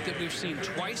type look that we've seen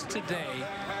twice today.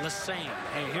 Lassane.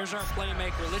 Hey, here's our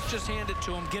playmaker. Let's just hand it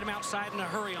to him. Get him outside in a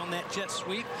hurry on that jet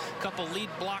sweep. A couple lead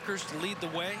blockers to lead the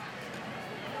way.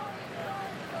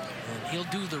 And he'll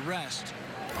do the rest.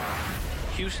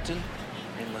 Houston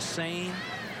and Lassane.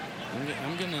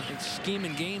 I'm going to scheme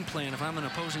and game plan if I'm an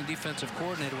opposing defensive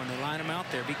coordinator when they line him out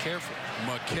there. Be careful.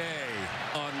 McKay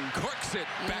uncorks it.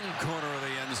 Back corner of the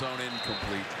end zone,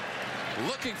 incomplete.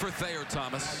 Looking for Thayer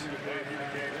Thomas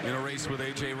in a race with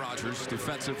A.J. Rogers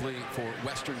defensively for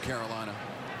Western Carolina.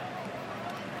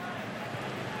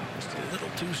 Just a little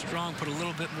too strong, put a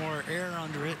little bit more air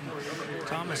under it, and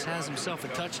Thomas has himself a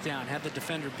touchdown. Had the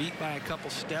defender beat by a couple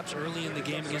steps early in the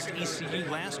game against ECU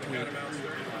last week.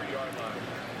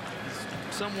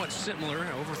 Somewhat similar,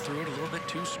 overthrew it a little bit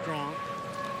too strong.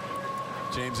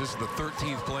 James, this is the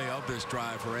 13th play of this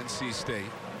drive for NC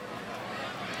State.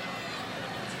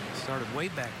 Started way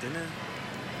back, didn't it?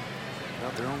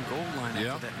 About their own goal line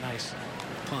after that nice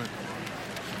punt.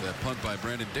 That punt by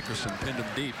Brandon Dickerson pinned him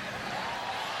deep.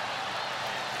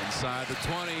 Inside the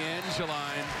 20,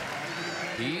 Angeline.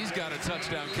 He's got a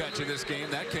touchdown catch in this game.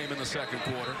 That came in the second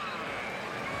quarter.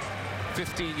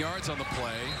 15 yards on the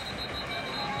play.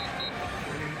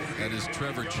 That is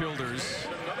Trevor Childers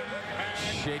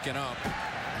shaken up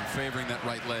and favoring that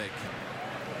right leg.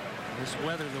 This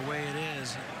weather the way it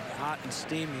is, hot and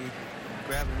steamy,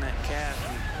 grabbing that calf.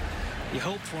 You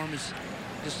hope for him is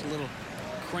just a little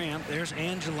cramp. There's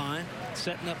Angeline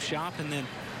setting up shop and then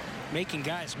making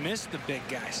guys miss the big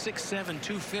guy. 6'7",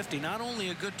 250. Not only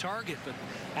a good target, but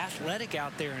athletic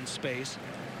out there in space.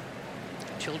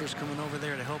 Childers coming over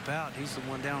there to help out. He's the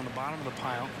one down on the bottom of the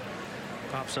pile.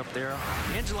 Pops up there.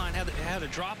 Angeline had a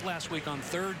drop last week on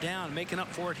third down, making up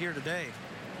for it here today.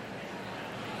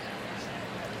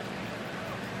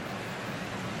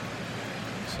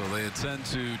 So they attend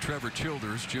to Trevor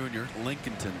Childers, Jr.,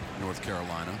 Lincolnton, North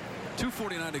Carolina.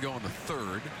 2:49 to go in the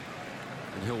third.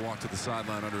 And he'll walk to the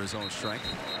sideline under his own strength.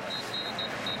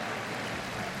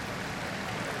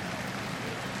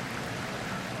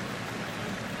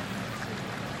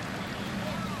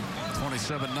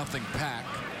 (27-0) Pack.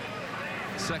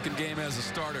 Second game as a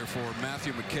starter for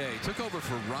Matthew McKay. Took over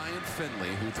for Ryan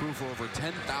Finley, who threw for over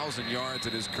 10,000 yards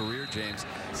in his career, James.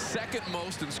 Second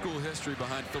most in school history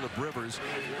behind Phillip Rivers,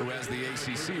 who has the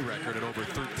ACC record at over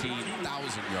 13,000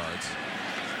 yards.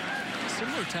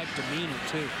 Similar type demeanor,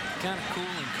 too. Kind of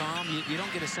cool and calm. You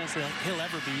don't get a sense that he'll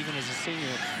ever be, even as a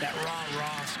senior, that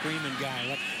raw, screaming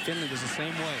guy. Finley was the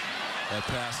same way. That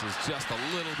pass is just a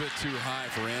little bit too high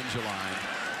for Angeline.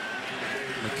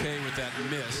 McKay with that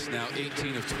miss, now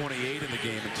 18 of 28 in the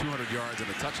game and 200 yards in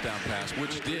the touchdown pass,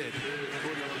 which did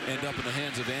end up in the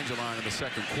hands of Angeline in the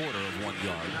second quarter of 1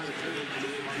 yard.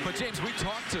 But James, we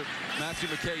talked to Matthew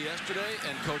McKay yesterday,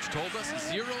 and Coach told us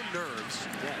 0 nerves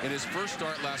in his first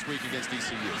start last week against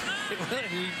ECU.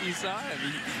 You saw him.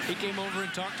 He came over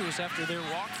and talked to us after their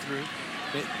walkthrough.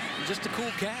 Just a cool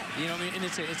cat, you know. And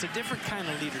it's a different kind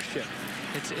of leadership.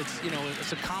 It's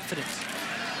a confidence.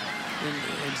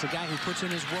 And it's a guy who puts in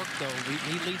his work, though.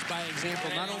 He leads by example,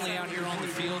 not only out here on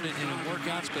the field and in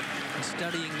workouts, but in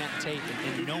studying that tape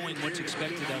and knowing what's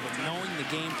expected of him, knowing the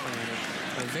game plan.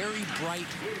 A very bright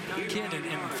kid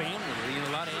and family. You know,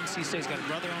 a lot of NC State's got a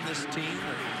brother on this team,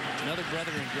 another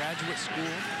brother in graduate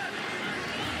school.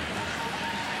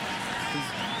 He's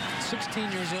 16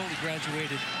 years old. He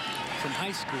graduated from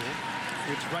high school,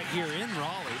 which is right here in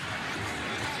Raleigh.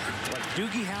 Like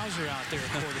Doogie Howser out there,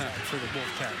 quarterback for the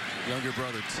Wolfpack. Younger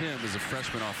brother Tim is a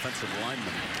freshman offensive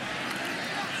lineman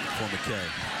for McKay.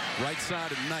 Right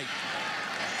side of Knight.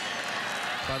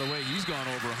 By the way, he's gone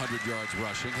over 100 yards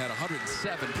rushing. Had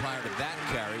 107 prior to that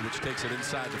carry, which takes it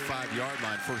inside the 5-yard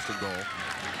line, first and goal.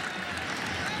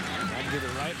 I'll give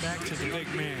it right back to the big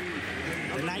man.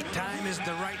 The night time is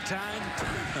the right time.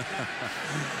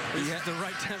 It's the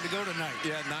right time to go tonight.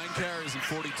 Yeah, 9 carries and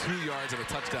 42 yards and a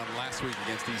touchdown last week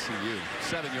against ECU.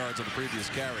 7 yards on the previous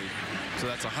carry. So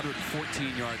that's 114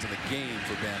 yards in the game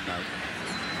for Bam Knight.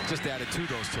 Just added to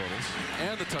those totals.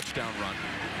 And the touchdown run,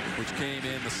 which came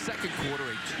in the second quarter,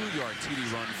 a 2-yard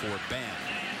TD run for Bam.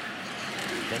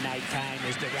 The night time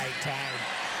is the right time.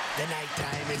 The night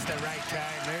time is the right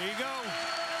time. There you go.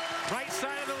 Right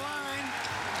side of the line.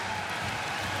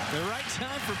 The right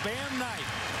time for Bam Knight.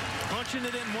 Punching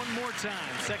it in one more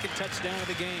time. Second touchdown of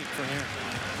the game for him.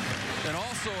 And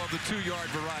also of the 2-yard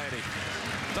variety.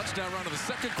 Touchdown run of the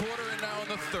second quarter and now in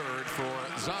the third for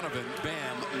Zonovan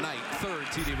Bam Knight. Third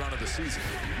TD run of the season.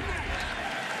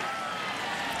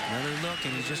 Another look,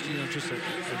 and he's just, just a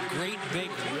great big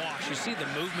wash. You see the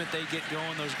movement they get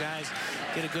going. Those guys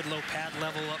get a good low pad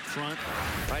level up front.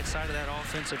 Right side of that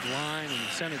offensive line,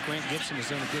 and center Grant Gibson has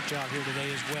done a good job here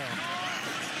today as well.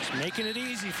 Just making it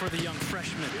easy for the young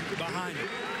freshman behind him.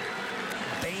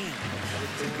 Bam.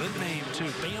 It's a good name, too.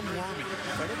 Bam Wormy.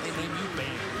 Why didn't they name you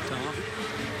Bam, Tom?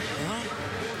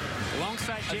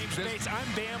 Alongside James Bates, I'm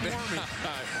Bam Wormy.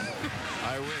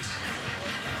 I wish.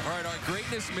 All right, our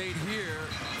Greatness Made Here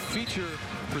feature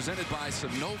presented by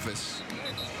Synovus.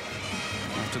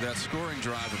 After that scoring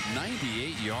drive of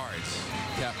 98 yards,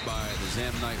 capped by the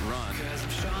Zam Knight run.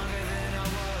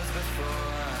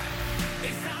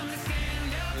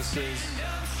 This is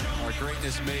our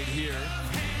Greatness Made Here,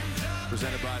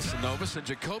 presented by Synovus. And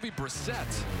Jacoby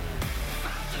Brissett,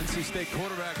 NC State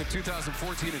quarterback in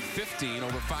 2014 and 15,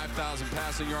 over 5,000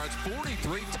 passing yards,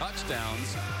 43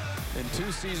 touchdowns in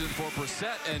 2 seasons for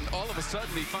Brissett, and all of a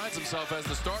sudden he finds himself as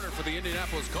the starter for the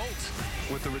Indianapolis Colts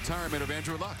with the retirement of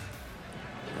Andrew Luck.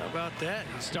 How about that?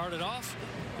 He started off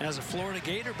as a Florida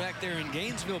Gator back there in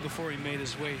Gainesville before he made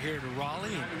his way here to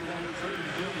Raleigh,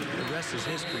 and the rest is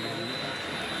history.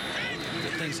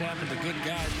 Good things happen to good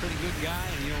guys, pretty good guy,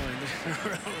 and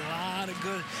there are a lot of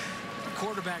good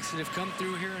quarterbacks that have come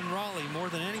through here in Raleigh, more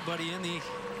than anybody in the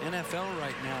NFL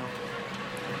right now.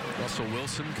 Russell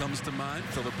Wilson comes to mind,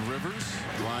 Phillip Rivers,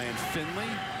 Ryan Finley,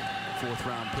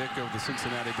 4th-round pick of the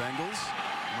Cincinnati Bengals.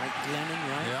 Mike Glennon,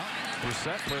 right? Yeah.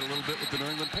 Brissett played a little bit with the New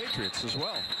England Patriots as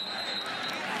well.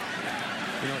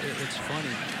 You know, it's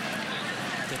funny.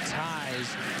 The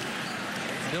ties.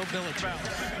 Bill Belichick.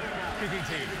 Kicking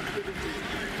team.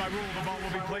 By rule, the ball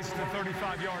will be placed at the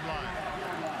 35-yard line.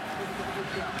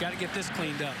 Got to get this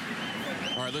cleaned up.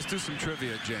 All right, let's do some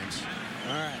trivia, James.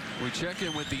 All right. We check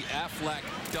in with the Aflac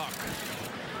Duck.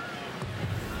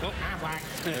 Oh,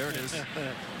 Aflac. There it is.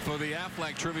 For the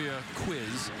Aflac Trivia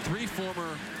Quiz, 3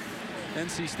 former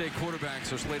NC State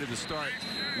quarterbacks are slated to start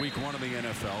week 1 of the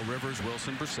NFL. Rivers,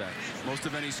 Wilson, Brissett. Most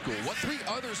of any school. What 3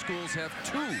 other schools have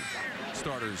 2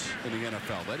 starters in the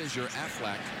NFL? That is your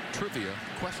Aflac Trivia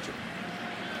question.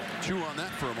 Chew on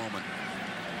that for a moment.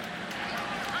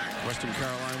 Western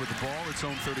Carolina with the ball, its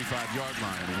own 35-yard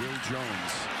line. Will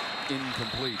Jones,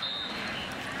 incomplete.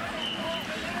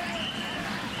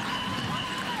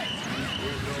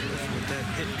 that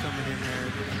hit coming in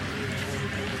there.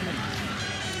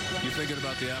 You thinking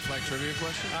about the Aflac trivia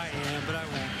question? I am, but I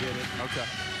won't get it. Okay.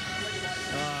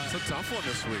 It's a tough one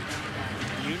this week.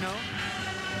 You know?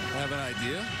 Have an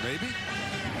idea, maybe?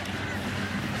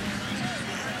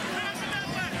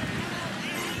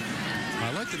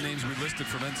 I like the names we listed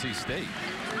from NC State.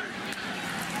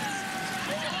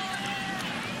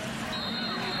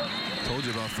 Told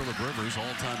you about Phillip Rivers,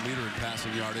 all-time leader in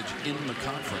passing yardage in the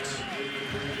conference.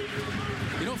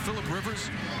 You know, Phillip Rivers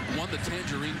won the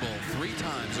Tangerine Bowl 3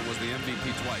 times and was the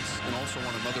MVP twice, and also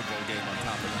won another bowl game on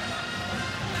top of that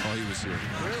while he was here.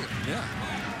 Really? Yeah.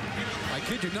 I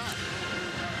kid you not.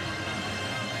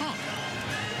 Huh.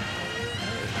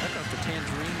 I thought the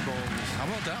Tangerine Bowl was... How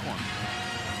about that one?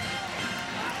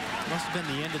 Must have been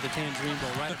the end of the Tangerine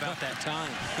Bowl right about that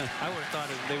time. I would have thought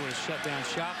they would have shut down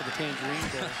shop at the Tangerine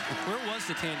Bowl. Where was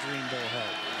the Tangerine Bowl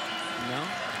held? No?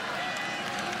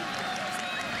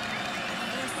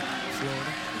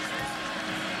 Florida.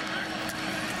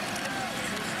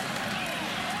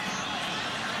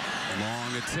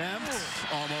 Long attempt.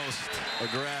 Almost a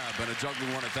grab and a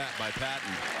juggling one at that by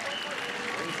Patton.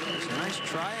 It's a nice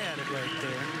try at it right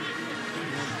there.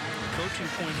 Coaching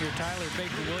point here, Tyler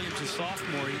Baker-Williams, a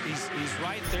sophomore. He's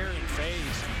right there in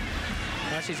phase.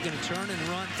 Watch, he's going to turn and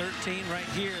run 13 right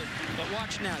here. But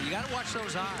watch now. You got to watch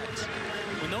those eyes.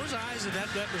 When those eyes of that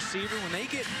receiver, when they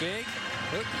get big,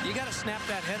 you got to snap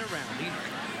that head around. You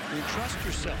trust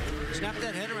yourself. Snap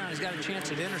that head around. He's got a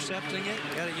chance at intercepting it.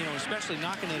 You got to, especially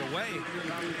knocking it away.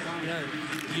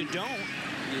 You don't.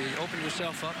 You open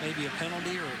yourself up, maybe a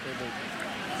penalty or the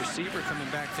receiver coming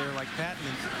back there like Patton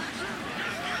and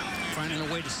finding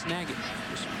a way to snag it.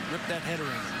 Just rip that head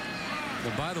around.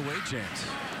 Well, by the way, James,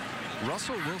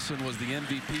 Russell Wilson was the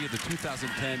MVP of the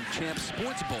 2010 Champs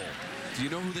Sports Bowl. Do you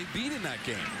know who they beat in that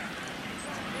game?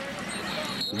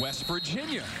 West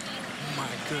Virginia. My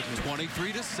goodness.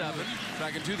 23-7.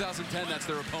 Back in 2010, that's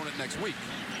their opponent next week.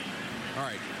 All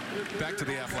right, back to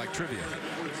the Aflac trivia.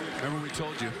 Remember we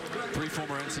told you 3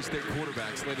 former NC State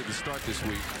quarterbacks slated to start this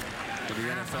week in the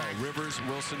NFL. Rivers,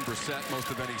 Wilson, Brissett,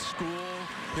 most of any school.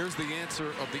 Here's the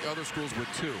answer of the other schools with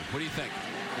 2. What do you think?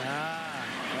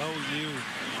 OU.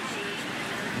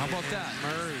 How about that?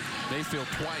 Murray. Mayfield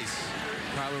twice.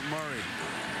 Kyler Murray.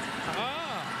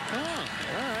 All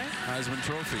right. Heisman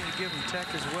Trophy. You give him Tech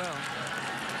as well.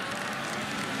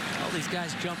 All these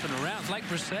guys jumping around. It's like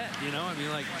Brissett, I mean,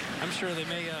 like, I'm sure they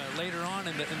may, later on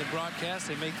in the broadcast,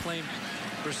 they may claim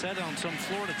Brissett on some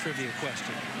Florida trivia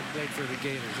question. Played for the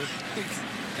Gators.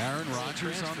 Aaron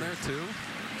Rodgers on there, too.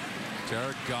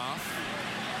 Jared Goff.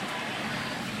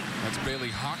 That's Bailey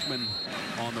Hockman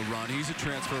on the run. He's a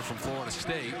transfer from Florida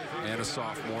State and a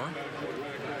sophomore.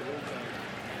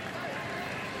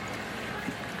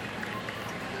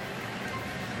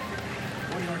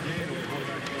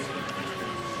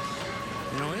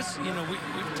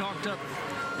 We've talked up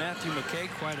Matthew McKay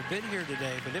quite a bit here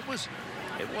today, but it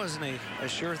wasn't a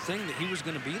sure thing that he was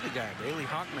going to be the guy. Bailey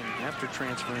Hockman, after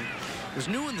transferring, was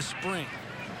new in the spring,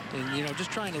 and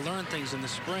just trying to learn things in the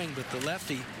spring. But the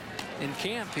lefty in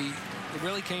camp, he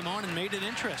really came on and made it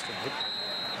interesting.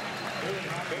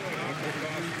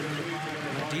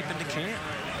 Deep into camp.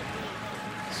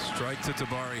 Strike to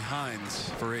Tabari Hines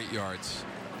for 8 yards.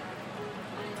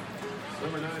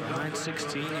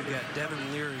 9-16, you've got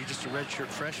Devin Leary, just a redshirt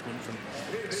freshman from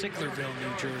Sicklerville,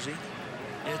 New Jersey.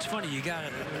 It's funny, you got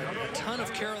a ton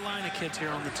of Carolina kids here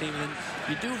on the team, and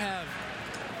you do have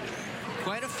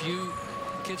quite a few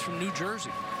kids from New Jersey.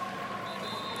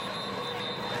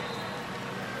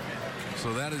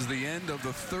 So that is the end of the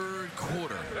 3rd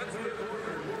quarter.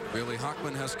 Bailey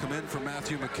Hockman has come in for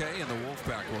Matthew McKay, and the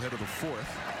Wolfpack will head to the 4th.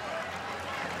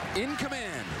 In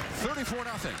command,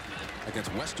 34-0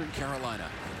 against Western Carolina.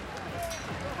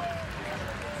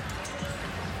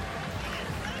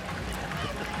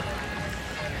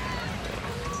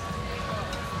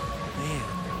 Man.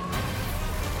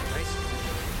 Nice.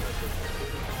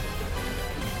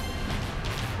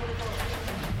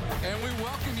 And we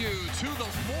welcome you to the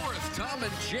 4th. Tom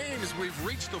and James, we've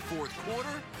reached the 4th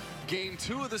quarter. Game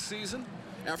 2 of the season.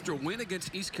 After a win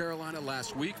against East Carolina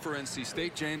last week for NC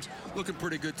State, James, looking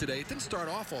pretty good today. It didn't start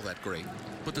off all that great,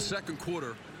 but the 2nd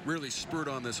quarter really spurred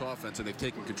on this offense, and they've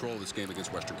taken control of this game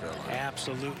against Western Carolina.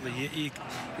 Absolutely.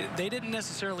 They didn't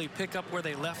necessarily pick up where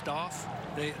they left off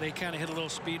They kind of hit a little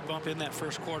speed bump in that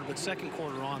first quarter, but second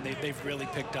quarter on, they've really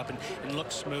picked up and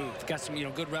looked smooth. Got some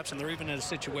good reps, and they're even in a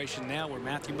situation now where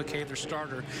Matthew McKay, their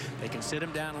starter, they can sit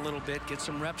him down a little bit, get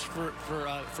some reps for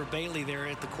Bailey there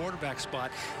at the quarterback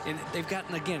spot. And they've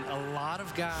gotten, again, a lot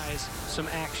of guys some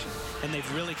action, and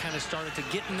they've really kind of started to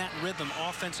get in that rhythm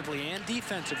offensively and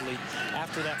defensively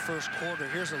after that first quarter.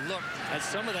 Here's a look at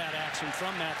some of that action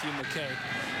from Matthew McKay,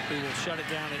 who will shut it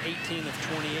down at 18 of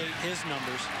 28, his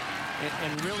numbers.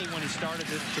 And really, when he started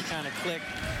to kind of click,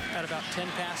 had about 10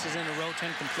 passes in a row,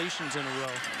 10 completions in a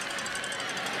row.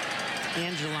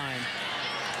 Angeline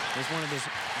is one of his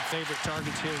favorite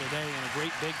targets here today, and a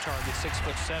great big target,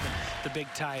 6'7", the big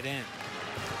tight end.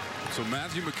 So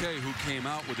Matthew McKay, who came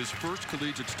out with his first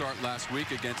collegiate start last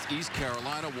week against East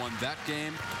Carolina, won that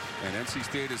game, and NC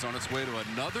State is on its way to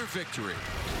another victory.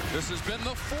 This has been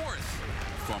the fourth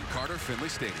from Carter-Finley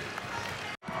Stadium.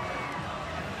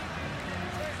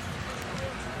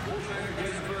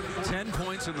 Ten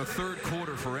points in the third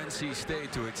quarter for NC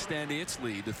State to extend its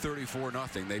lead to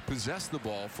 34-0. They possessed the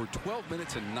ball for 12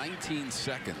 minutes and 19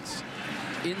 seconds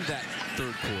in that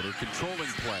third quarter, controlling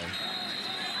play.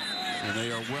 And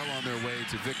they are well on their way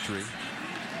to victory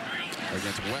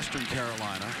against Western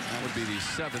Carolina. That would be the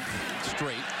 7th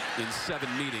straight in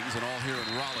 7 meetings, and all here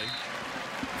in Raleigh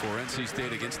for NC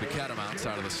State against the Catamounts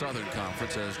out of the Southern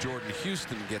Conference, as Jordan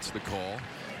Houston gets the call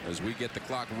as we get the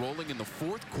clock rolling in the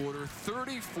fourth quarter.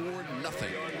 34-0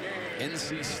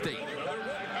 NC State.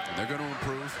 And they're going to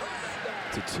improve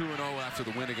to 2-0 after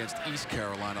the win against East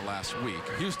Carolina last week.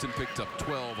 Houston picked up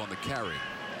 12 on the carry.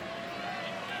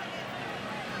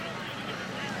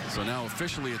 So now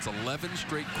officially it's 11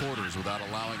 straight quarters without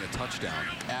allowing a touchdown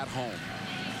at home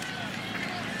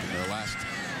in their last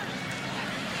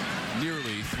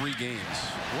nearly 3 games.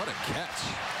 What a catch.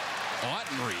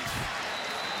 Ottenreef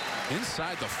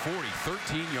inside the 40,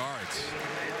 13 yards.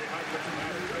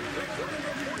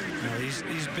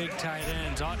 These big tight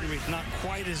ends, Ottenreef not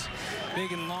quite as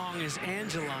big and long as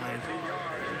Angeline,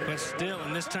 but still,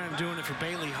 and this time doing it for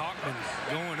Bailey Hawkman,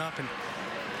 going up and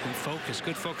focus,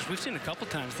 good focus. We've seen a couple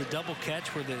times the double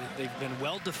catch where they've been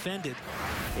well defended,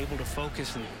 able to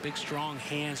focus, and big strong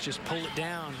hands just pull it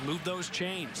down, move those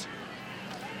chains.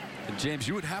 And James,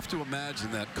 you would have to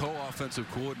imagine that co-offensive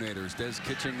coordinators Des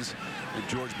Kitchings and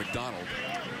George McDonald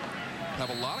have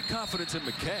a lot of confidence in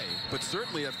McKay, but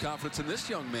certainly have confidence in this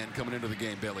young man coming into the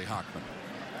game, Bailey Hawkman.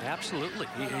 Absolutely.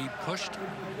 He pushed.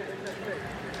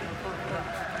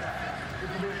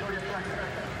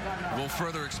 We'll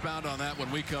further expound on that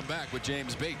when we come back with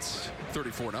James Bates.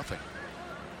 34-0.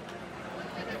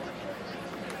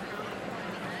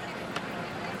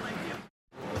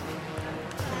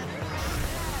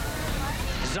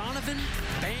 Zonovan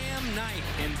Bam Knight,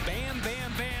 and bam,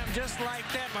 bam, bam, just like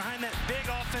that behind that big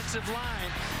offensive line.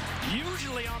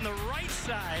 Usually on the right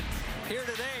side. Here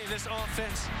today, this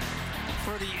offense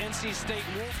for the NC State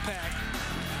Wolfpack.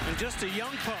 And just a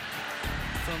young pup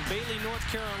from Bailey, North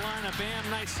Carolina, Bam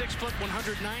Knight, 6 foot,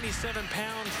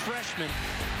 197-pound freshman.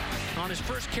 On his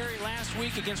first carry last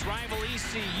week against rival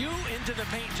ECU, into the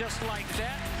paint just like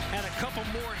that. Had a couple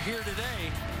more here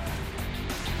today.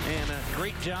 And a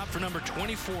great job for number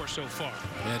 24 so far.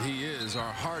 And he is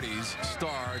our Hardy's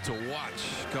star to watch.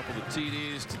 A couple of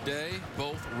TDs today,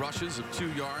 both rushes of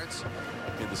 2 yards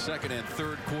in the second and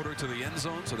third quarter to the end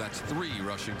zone. So that's 3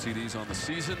 rushing TDs on the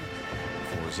season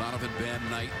for Zonovan Bam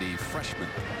Knight, the freshman.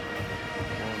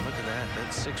 Well, look at that.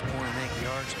 That's 6.8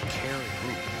 yards per carry.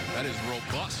 Ooh, that is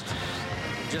robust.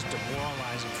 Just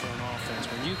demoralizing for an offense.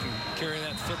 When you can carry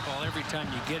that football every time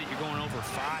you get it, you're going over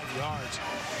 5 yards.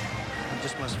 It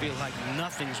just must feel like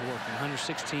nothing's working.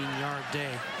 116-yard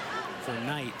day for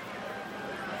Knight.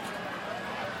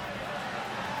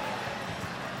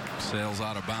 Sails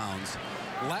out of bounds.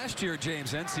 Last year,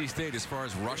 James, NC State, as far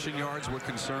as rushing yards were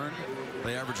concerned,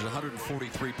 they averaged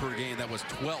 143 per game. That was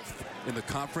 12th in the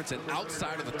conference and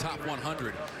outside of the top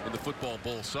 100 in the Football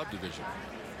Bowl subdivision.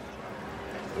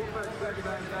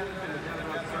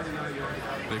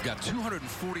 They've got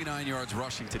 249 yards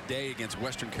rushing today against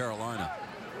Western Carolina.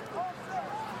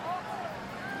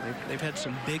 They've had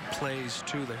some big plays,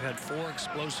 too. They've had 4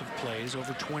 explosive plays,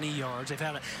 over 20 yards. They've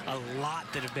had a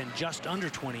lot that have been just under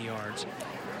 20 yards.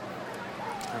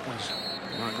 That one's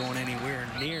not going anywhere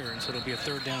near, and so it'll be a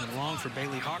 3rd down and long for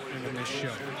Bailey Hawkman in this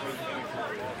show.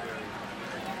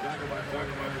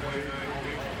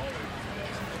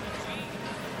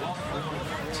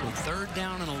 So 3rd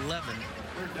down and 11.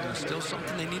 Still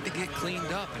something they need to get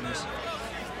cleaned up, and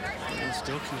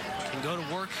still can go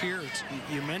to work here.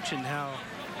 You mentioned how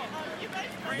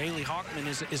Bailey Hawkman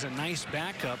is a nice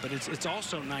backup, but it's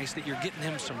also nice that you're getting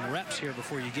him some reps here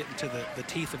before you get into the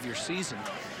teeth of your season.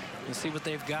 Let's see what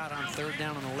they've got on 3rd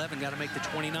down and 11. Got to make the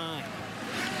 29.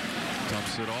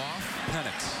 Dumps it off.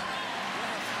 Penix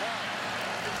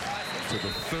to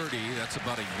the 30. That's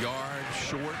about a yard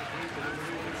short.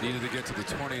 Needed to get to the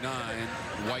 29.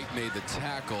 White made the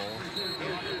tackle.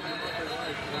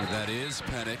 And that is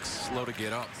Penix. Slow to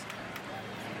get up.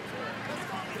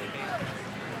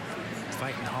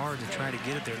 Fighting hard to try to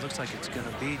get it there. It looks like it's going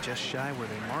to be just shy where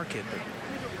they mark it, but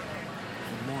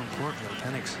more importantly,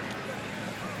 Penix.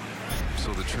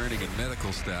 So the training and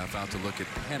medical staff out to look at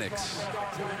Penix.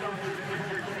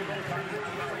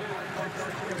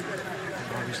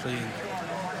 Obviously, in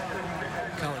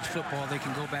college football, they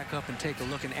can go back up and take a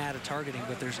look and add a targeting,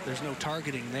 but there's no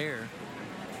targeting there.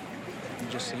 He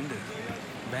just seemed to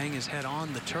bang his head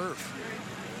on the turf.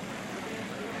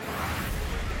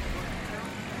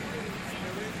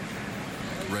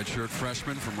 Redshirt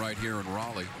freshman from right here in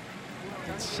Raleigh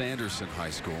at Sanderson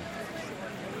High School.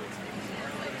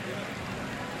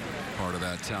 Part of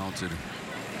that talented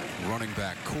running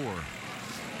back core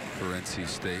for NC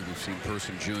State. We've seen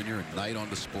Person Jr. and Knight on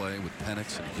display with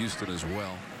Penix and Houston as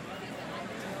well.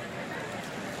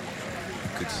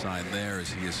 Good sign there as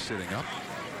he is sitting up.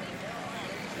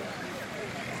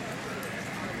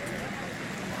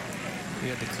 We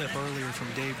had the clip earlier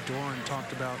from Dave Doran,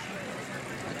 talked about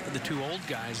the two old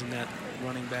guys in that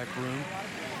running back room,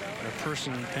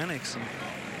 Person and Penix, and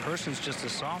Person's just a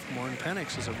sophomore and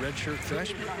Penix is a redshirt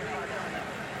freshman.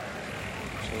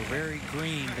 So very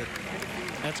green, but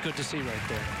that's good to see right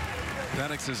there.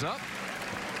 Penix is up.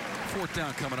 4th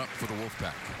down coming up for the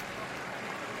Wolfpack.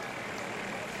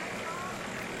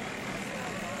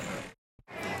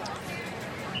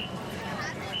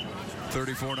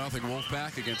 $34-0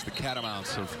 Wolfpack against the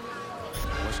Catamounts of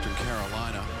Western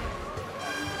Carolina.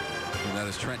 And that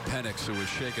is Trent Penix, who was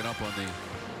shaken up on the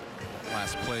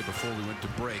last play before we went to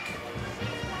break.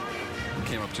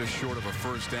 Came up just short of a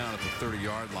 1st down at the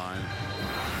 30-yard line.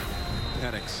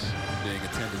 Penix being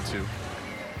attended to.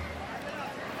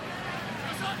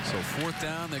 So 4th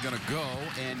down, they're going to go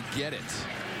and get it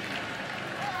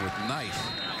with Knight.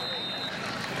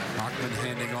 Hawkman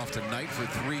handing off to Knight for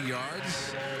 3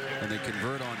 yards, and they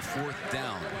convert on 4th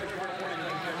down.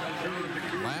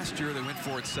 Last year they went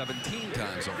for it 17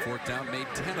 times on 4th down, made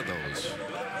 10 of those.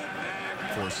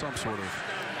 For some sort of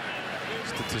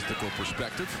statistical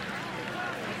perspective.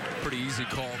 Pretty easy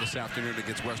call this afternoon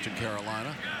against Western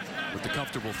Carolina with the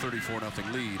comfortable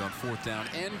 34-0 lead on 4th down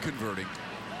and converting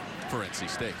for NC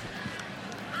State.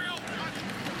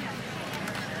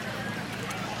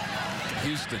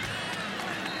 Houston.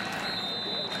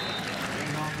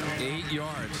 8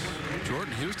 yards.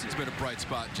 Jordan Houston's been a bright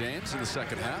spot, James, in the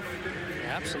 2nd half.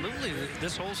 Absolutely.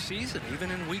 This whole season, even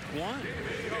in week 1,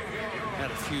 had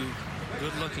a few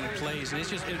good-looking plays, and it's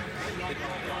just it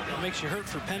makes you hurt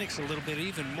for Penix a little bit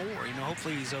even more. You know,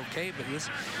 hopefully he's okay, but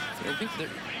they're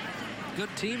good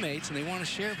teammates and they want to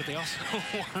share, but they also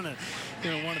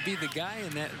want to be the guy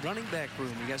in that running back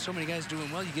room. You got so many guys doing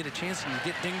well, you get a chance and you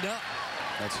get dinged up.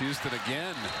 That's Houston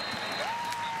again.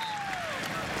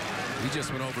 He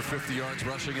just went over 50 yards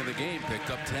rushing in the game,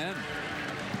 picked up 10.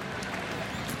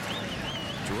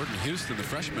 Jordan Houston, the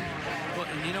freshman. Well,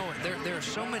 and you know, there are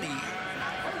so many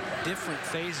different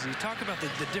phases. You talk about the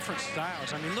different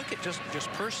styles. I mean, look at just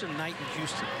Person, Knight, and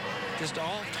Houston. Just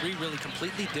all three really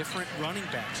completely different running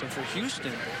backs. And for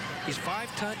Houston, he's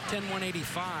 5'10",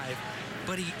 185,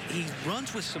 but he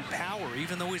runs with some power,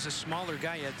 even though he's a smaller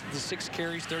guy. He had the 6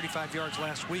 carries, 35 yards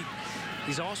last week.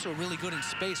 He's also really good in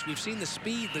space. We've seen the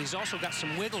speed, but he's also got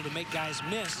some wiggle to make guys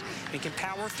miss and can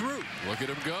power through. Look at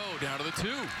him go down to the 2.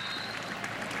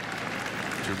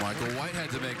 Jermichael White had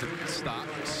to make the stop,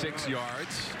 6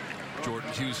 yards.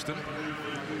 Jordan Houston.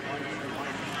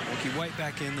 Ricky White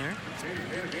back in there.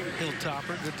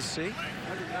 Hilltopper, good to see.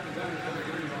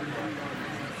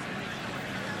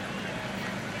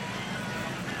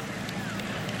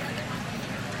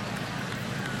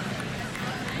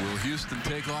 Will Houston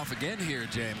take off again here,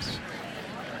 James?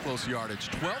 Close yardage.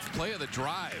 12th play of the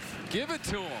drive. Give it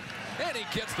to him. And he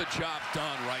gets the job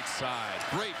done right side.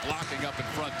 Great blocking up in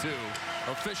front, too.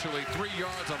 Officially 3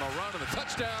 yards on the run and the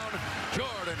touchdown.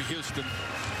 Jordan Houston.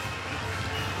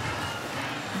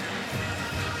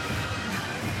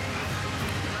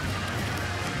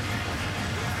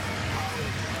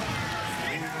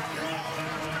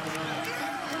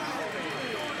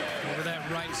 Over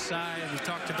that right side, we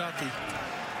talked about the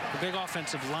big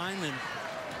offensive lineman.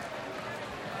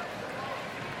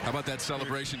 How about that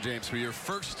celebration, James, for your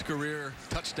first career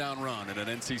touchdown run in an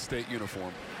NC State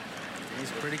uniform? He's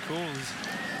pretty cool.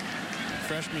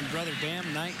 freshman brother Bam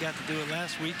Knight got to do it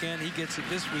last weekend. He gets it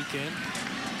this weekend.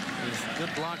 There's good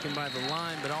blocking by the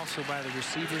line, but also by the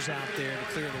receivers out there to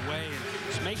clear the way. And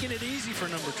it's making it easy for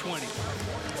number 20.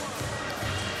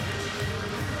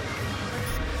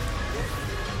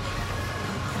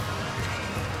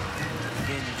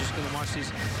 Again, you're just going to watch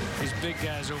these big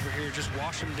guys over here just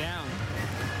wash them down.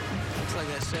 Looks like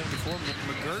that 74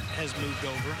 McGirt has moved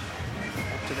over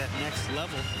up to that next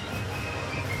level.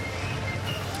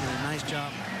 And a nice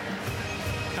job.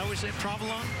 How was it,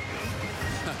 Provolone?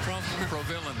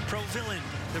 Provillain. Provillain.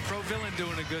 The Provillain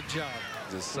doing a good job.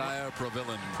 Josiah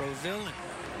Provillain. Provillain.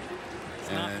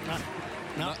 And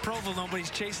not Provolone, but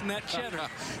he's chasing that cheddar.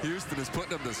 Houston is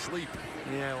putting him to sleep.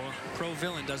 Yeah, well,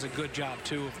 Provillain does a good job,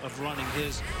 too, of running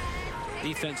his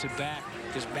defensive back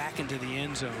just back into the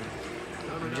end zone.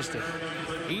 And just an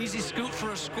easy scoop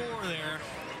for a score there.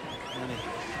 And a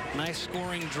nice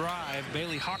scoring drive.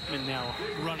 Bailey Hockman now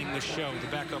running the show. The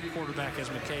backup quarterback as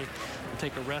McKay will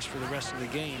take a rest for the rest of the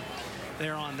game.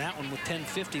 They're on that one with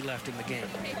 10:50 left in the game.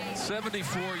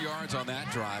 74 yards on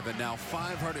that drive, and now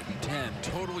 510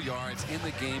 total yards in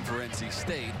the game for NC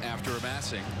State after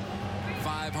amassing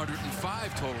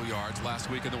 505 total yards last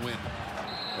week in the win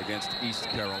against East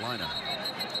Carolina.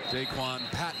 Daquan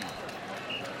Patton,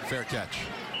 fair catch.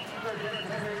 Of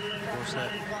course,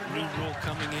 that new rule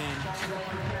coming in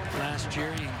last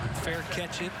year, you can fair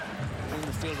catch it in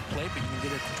the field of play, but you can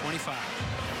get it to 25.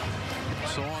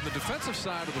 So on the defensive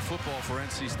side of the football for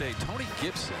NC State, Tony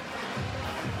Gibson,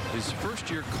 his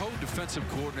first-year co-defensive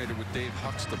coordinator with Dave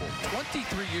Huxtable.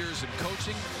 23 years in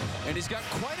coaching, and he's got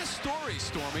quite a story,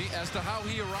 Stormy, as to how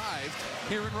he arrived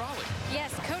here in Raleigh.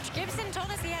 Yes, Coach Gibson told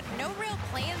us he had no real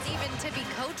plans even to be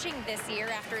coaching this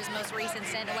year after his most recent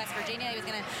stint at West Virginia. He was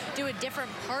going to do a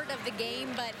different part of the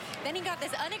game, but then he got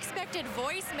this unexpected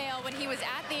voicemail when he was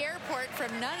at the airport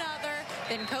from none other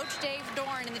than Coach Dave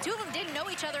Dorn, and the two of them didn't know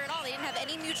each other at all. They didn't have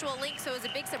any mutual link, so it was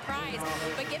a big surprise.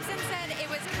 But Gibson said it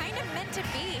was kind of meant to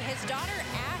be. His daughter,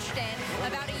 Ashton,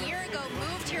 about a year ago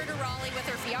moved here to Raleigh with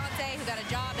her fiance, who got a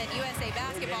job at USA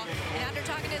Basketball. And after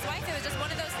talking to his wife, it was just one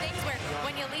of those things where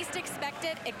when you least expect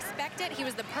it, he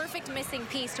was the perfect missing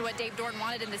piece to what Dave Dorn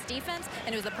wanted in this defense,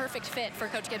 and it was the perfect fit for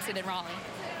Coach Gibson in Raleigh.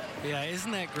 Yeah,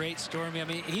 isn't that great, Stormy? I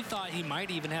mean, he thought he might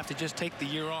even have to just take the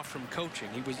year off from coaching.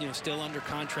 He was, still under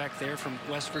contract there from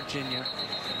West Virginia,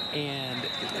 and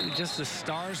just the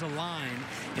stars align.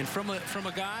 And from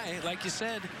a guy, like you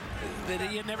said, that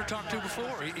he had never talked to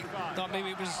before. He thought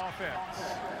maybe it was offense.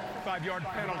 5-yard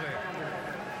penalty.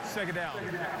 Second down.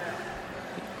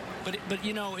 But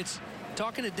it's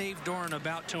talking to Dave Dorn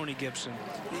about Tony Gibson.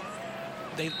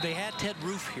 They had Ted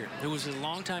Roof here, who was a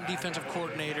longtime defensive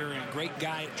coordinator and a great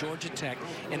guy at Georgia Tech,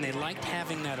 and they liked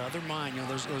having that other mind,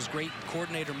 those great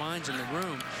coordinator minds in the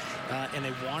room, and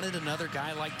they wanted another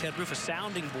guy like Ted Roof, a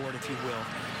sounding board, if you will,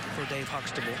 for Dave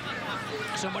Huxtable.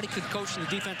 Somebody could coach the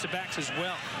defensive backs as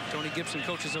well. Tony Gibson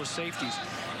coaches those safeties,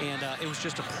 and it was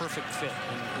just a perfect fit.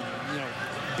 And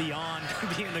beyond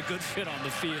being a good fit on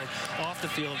the field, off the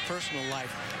field, personal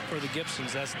life for the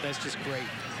Gibsons, that's just great.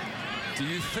 Do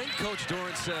you think Coach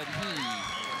Dorn said,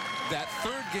 that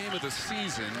third game of the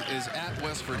season is at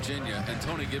West Virginia and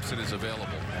Tony Gibson is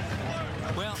available?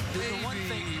 Well, the one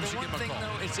thing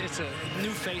though, it's a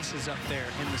new faces up there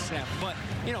in the staff. But,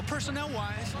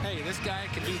 personnel-wise, hey, this guy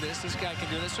can do this guy can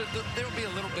do this. So there'll be a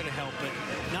little bit of help, but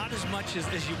not as much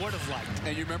as you would have liked.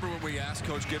 And you remember when we asked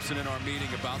Coach Gibson in our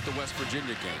meeting about the West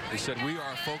Virginia game? He said, we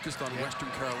are focused on Western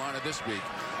Carolina this week,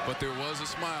 but there was a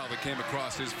smile that came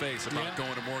across his face about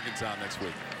going to Morgantown next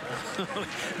week.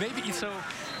 Maybe so.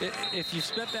 If you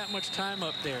spent that much time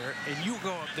up there and you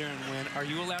go up there and win, are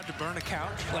you allowed to burn a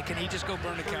couch? Like, can he just go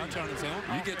burn a couch on his own?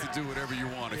 You get to do whatever you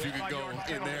want. If you could go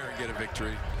in there and get a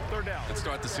victory and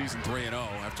start the season 3-0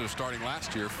 after starting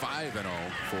last year 5-0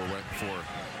 for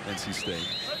NC State.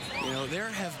 There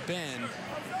have been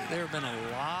a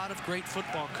lot of great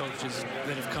football coaches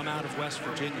that have come out of West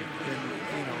Virginia.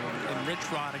 And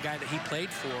Rich Rod, a guy that he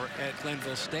played for at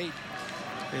Glenville State,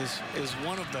 is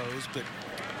one of those. But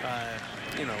I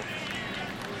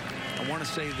want to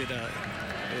say that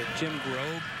Jim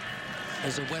Grobe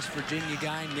is a West Virginia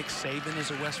guy. Nick Saban is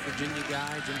a West Virginia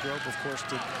guy. Jim Grobe, of course,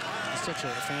 did such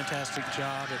a fantastic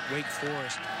job at Wake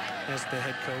Forest as the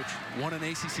head coach. Won an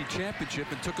ACC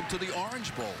championship and took him to the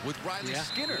Orange Bowl with Riley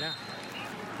Skinner,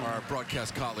 our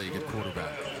broadcast colleague at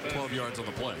quarterback. 12 yards on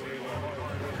the play.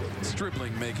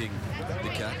 Stribling making the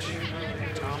catch.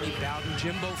 Tommy Bowden,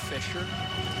 Jimbo Fisher.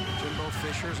 Jimbo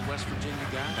Fisher is a West Virginia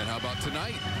guy. And how about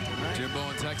tonight? Jimbo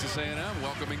and Texas A&M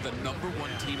welcoming the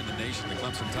 #1 team in the nation, the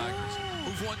Clemson Tigers,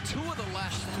 who've won 2 of the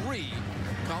last 3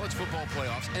 college football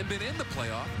playoffs and been in the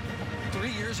playoff 3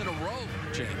 years in a row,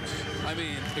 James. I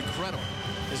mean, incredible.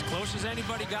 As close as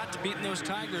anybody got to beating those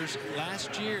Tigers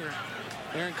last year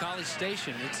there in College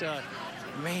Station. It's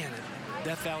man,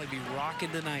 Death Valley be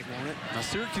rocking tonight, won't it? Now,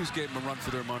 Syracuse gave them a run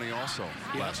for their money also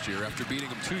last year after beating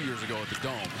them 2 years ago at the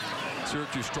Dome.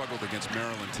 Syracuse struggled against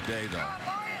Maryland today, though.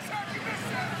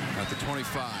 At the 25,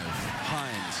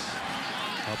 Hines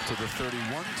up to the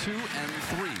 31, 2, and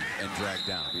 3, and dragged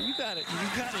down. You got to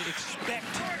expect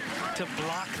to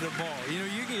block the ball. You know,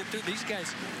 you get through these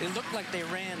guys. It looked like they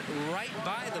ran right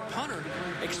by the punter.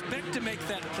 Expect to make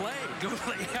that play. Go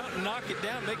lay out and knock it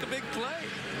down. Make a big play.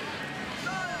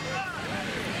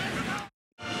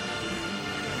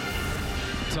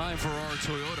 Time for our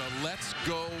Toyota Let's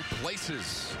Go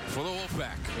Places for the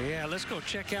Wolfpack. Yeah, let's go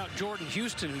check out Jordan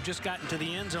Houston, who just got into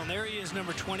the end zone. There he is,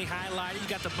 number 20 highlighted. You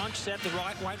got the bunch set, the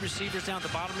wide receivers down at the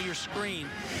bottom of your screen.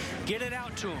 Get it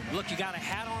out to him. Look, you got a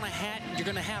hat on a hat. You're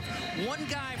going to have one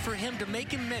guy for him to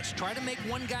make him miss. Try to make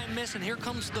one guy miss, and here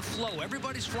comes the flow.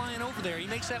 Everybody's flying over there. He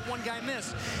makes that one guy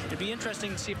miss. It'd be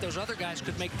interesting to see if those other guys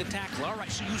could make the tackle. All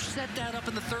right, so you set that up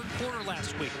in the third quarter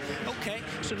last week. Okay,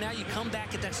 so now you come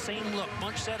back at that same look.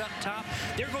 Bunch set up top.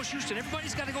 There goes Houston.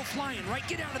 Everybody's got to go flying, right?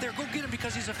 Get out of there. Go get him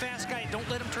because he's a fast guy. Don't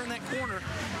let him turn that corner.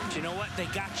 But you know what? They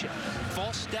got you.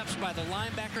 False steps by the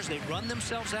linebackers. They run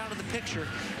themselves out of the picture,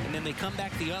 and then they come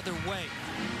back the other way.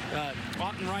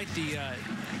 Ottenwright, the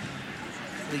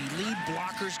lead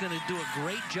blocker, is going to do a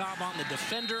great job on the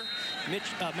defender.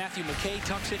 Matthew McKay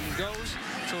tucks it and goes.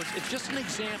 So it's just an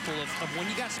example of when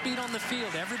you got speed on the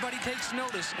field, everybody takes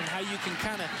notice, and how you can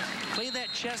kind of play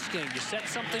that chess game. You set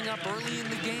something up early in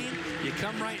the game, you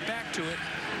come right back to it.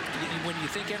 When you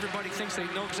think everybody thinks they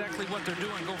know exactly what they're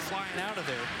doing, go flying out of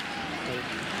there.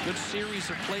 A good series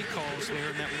of play calls there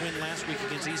in that win last week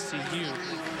against ECU.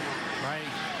 Right,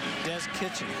 Des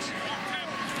Kitchens.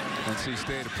 NC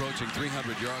State approaching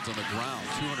 300 yards on the ground,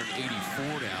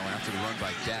 284 now after the run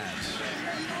by Dabbs.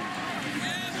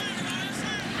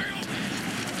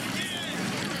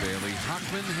 Bailey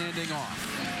Hockman handing off.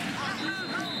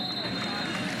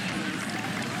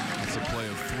 That's a play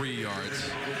of 3 yards.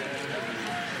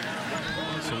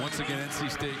 So once again,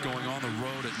 NC State going on the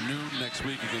road at noon next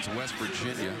week against West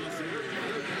Virginia.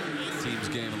 The team's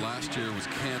game last year was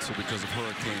canceled because of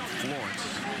Hurricane Florence.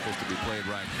 Supposed to be played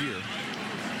right here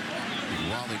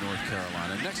in Raleigh, North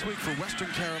Carolina. Next week for Western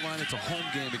Carolina, it's a home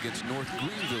game against North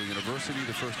Greenville University,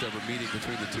 the first ever meeting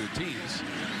between the two teams.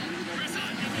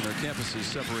 And their campus is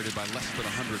separated by less than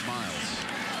 100 miles.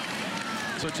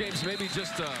 So, James, maybe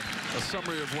just a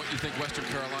summary of what you think Western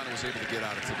Carolina was able to get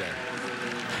out of today.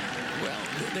 Well,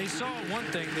 they saw one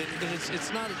thing, that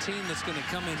it's not a team that's going to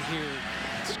come in here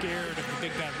scared of the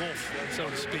big bad wolf, so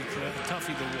to speak,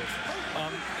 Tuffy the Wolf.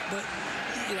 But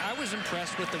you know, I was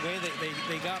impressed with the way that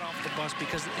they got off the bus,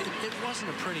 because it wasn't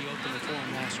a pretty opener for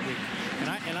them last week.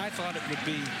 And I thought it would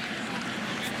be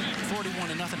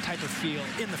 41-0 type of feel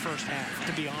in the first half,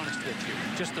 to be honest with you.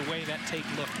 Just the way that tape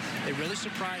looked. They really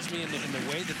surprised me in the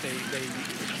way that they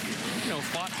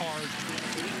fought hard.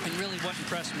 And really what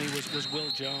impressed me was Will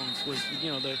Jones.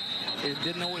 It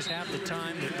didn't always have the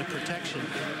time, the protection.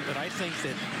 But I think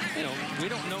that, we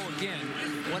don't know, again,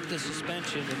 what the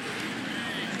suspension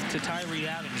to Tyree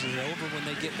Adams is over when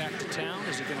they get back to town.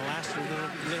 Is it going to last a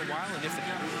little while? And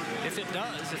if it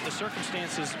does, if the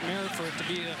circumstances merit for it to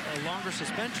be a longer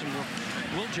suspension,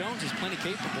 Will Jones is plenty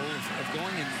capable of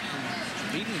going and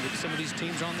beating some of these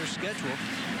teams on their schedule.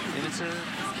 And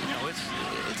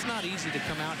it's not easy to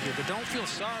come out here, but don't feel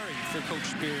sorry for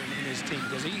Coach Spear and his team,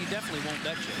 because he definitely won't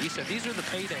let you. He said these are the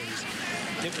paydays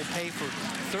that will pay for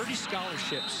 30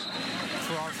 scholarships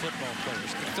for our football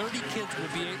players. 30 kids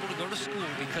will be able to go to school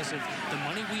because of the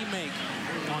money we make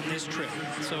on this trip.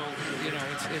 So,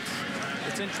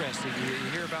 it's interesting.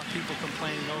 You hear about people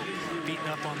complaining, beating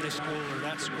up on this school or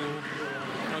that school.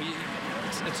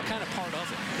 It's kind of part of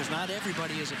it, because not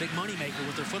everybody is a big money maker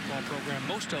with their football program.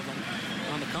 Most of them,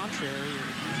 on the contrary,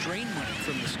 drain money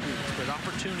from the schools, but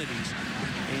opportunities.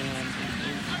 And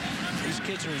these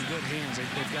kids are in good hands.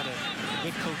 They've got a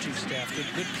good coaching staff,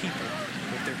 good people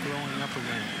that they're growing up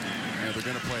around. Yeah, they're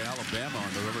going to play Alabama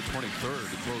on November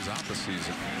 23rd to close out the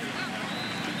season.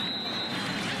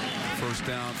 First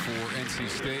down for NC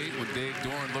State. When Dave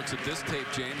Doran looks at this tape,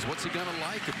 James, what's he going to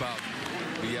like about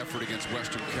the effort against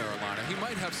Western Carolina? He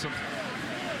might have some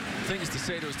things to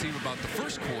say to his team about the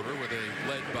first quarter, where they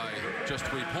led by just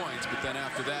 3 points, but then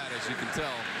after that, as you can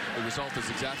tell, the result is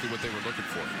exactly what they were looking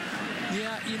for.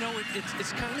 Yeah,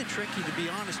 it's kind of tricky, to be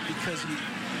honest, because you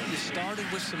started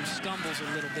with some stumbles a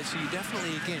little bit, so you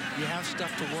definitely, again, you have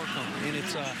stuff to work on. And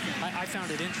it's I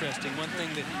found it interesting. One thing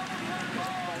that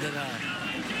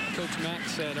Coach Mack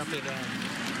said up at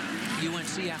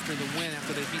UNC after the win,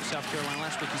 after they beat South Carolina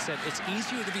last week, he said it's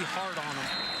easier to be hard on them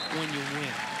when you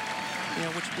win. You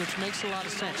know, which makes a lot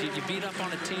of sense. You beat up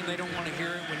on a team, they don't want to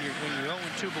hear it when you're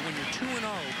 0-2, but when you're 2-0,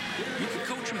 you can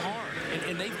coach them hard,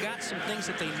 and they've got some things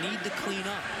that they need to clean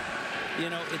up. You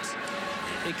know,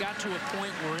 it got to a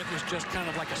point where it was just kind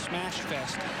of like a smash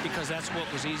fest because that's what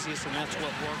was easiest and that's what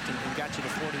worked and got you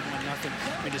to 41-0.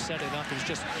 I mean, to set it up is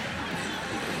just,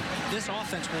 this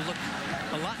offense will look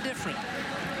a lot different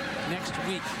next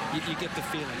week. You get the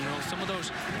feeling, you know, some of those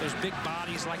big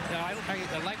bodies. Like I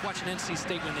like watching NC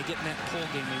State when they get in that pull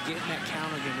game, they get in that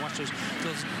counter game. Watch those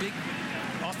big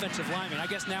offensive linemen. I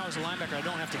guess now as a linebacker, I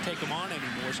don't have to take them on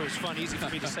anymore, so it's easy for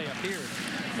me to say up here.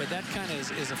 But that kind of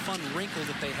is a fun wrinkle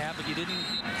that they have, but you didn't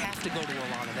have to go to a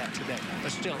lot of that today.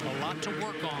 But still, a lot to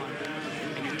work on,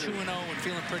 and you're 2-0 and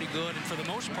feeling pretty good. And for the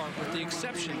most part, with the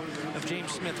exception of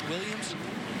James Smith-Williams,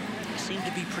 seemed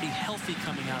to be pretty healthy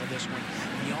coming out of this one.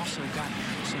 He also got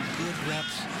some good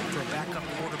reps for a backup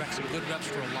quarterback, some good reps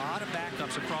for a lot of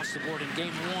backups across the board. In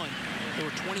game one, there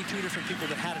were 22 different people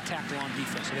that had a tackle on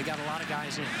defense. So they got a lot of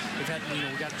guys in. They've had, you know,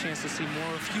 we got a chance to see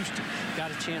more of Houston. Got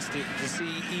a chance to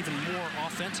see even more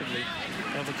offensively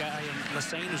of a guy in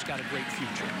Lassane who's got a great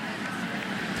future.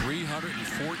 314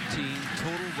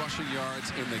 total rushing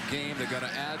yards in the game. They got to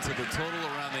add to the total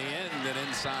around the end and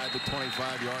inside the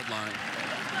 25-yard line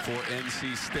for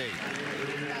NC State.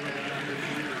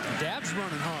 Dab's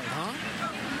running hard, huh?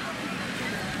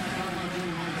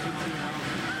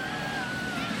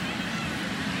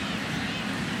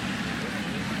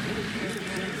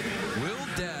 Will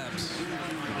Dabbs,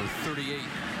 number 38.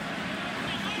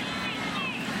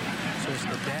 So it's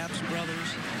the Dabbs brothers,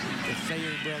 the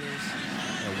Thayer brothers.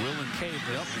 Will and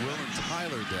Will and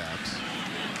Tyler Dabbs.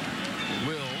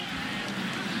 Will,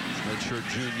 redshirt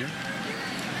junior,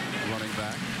 running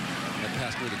back, that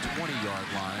passed near the 20-yard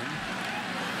line.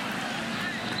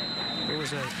 There was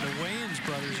the Wayans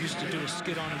brothers used to do a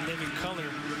skit on In Living Color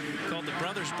called the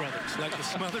Brothers Brothers. Like the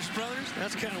Smothers Brothers?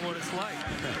 That's kind of what it's like.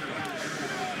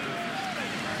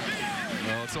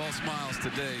 Well, it's all smiles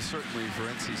today, certainly for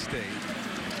NC State.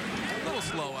 A little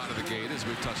slow out of the gate, as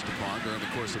we've touched upon during the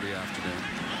course of the afternoon.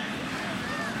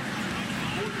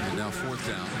 And now 4th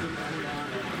down.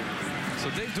 So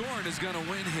Dave Doran is going to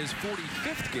win his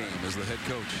 45th game as the head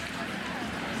coach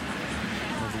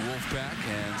of the Wolfpack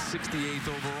and 68th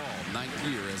overall, 9th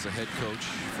year as a head coach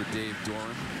for Dave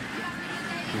Doran,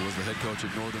 who was the head coach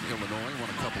at Northern Illinois, won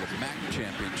a couple of MAC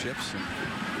championships, and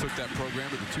took that program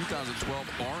to the 2012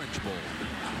 Orange Bowl,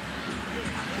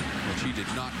 which he did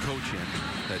not coach in,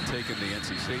 had taken the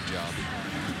NC State job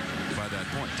by that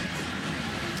point.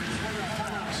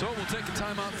 So we'll take a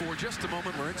timeout for just a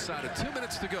moment. We're inside of 2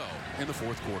 minutes to go in the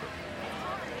 4th quarter.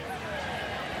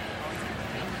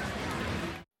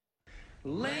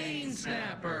 Lane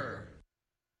snapper,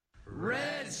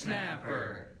 red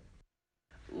snapper,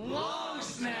 long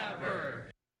snapper.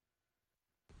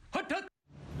 All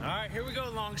right, here we go,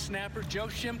 long snapper. Joe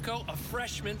Shimko, a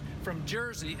freshman from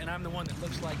Jersey, and I'm the one that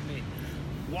looks like me.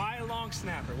 Why a long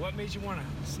snapper? What made you want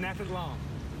to snap it long?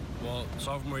 Well,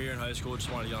 sophomore year in high school,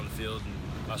 just wanted to get on the field,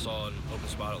 and I saw an open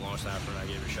spot at long snapper, and I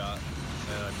gave it a shot,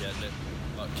 and I'm getting it.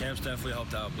 Camps definitely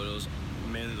helped out, but it was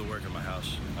mainly the work in my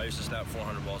house. I used to snap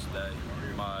 400 balls a day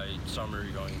my summer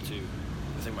going into,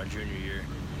 I think, my junior year,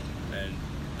 and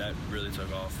that really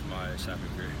took off my snapping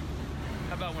career.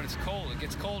 How about when it's cold? It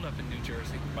gets cold up in New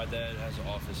Jersey. My dad has an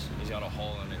office. He's got a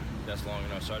hole in it that's long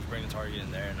enough, so I just bring the target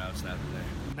in there, and I would snap it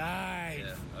there. Nice.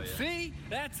 Yeah. Oh, yeah. See?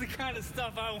 That's the kind of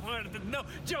stuff I wanted to know.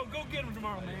 Joe, go get him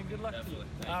tomorrow, man. Good luck to you.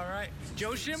 All right.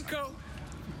 Joe Shimko.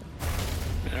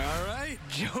 All right.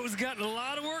 Joe's gotten a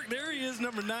lot of work. There he is,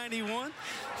 number 91.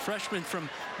 Freshman from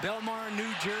Belmar,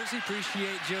 New Jersey.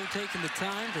 Appreciate Joe taking the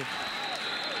time to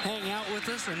hang out with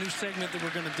us. A new segment that we're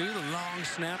going to do, the long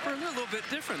snapper. A little bit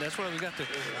different. That's why we got the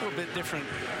little bit different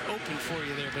open for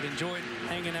you there. But enjoyed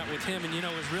hanging out with him. And, you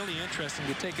know, it was really interesting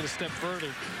to take it a step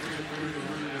further.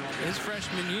 His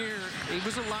freshman year, he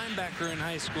was a linebacker in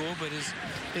high school, but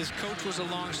his coach was a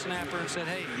long snapper and said,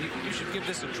 hey, you should give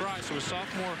this a try. So his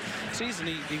sophomore season,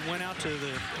 he went out to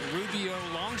the Rubio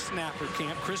long snapper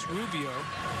camp. Chris Rubio,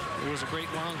 who was a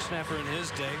great long snapper in his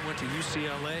day, went to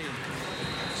UCLA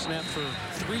and snapped for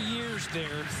 3 years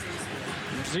there.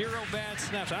 0 bad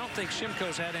snaps. I don't think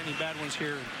Shimko's had any bad ones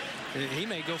here. He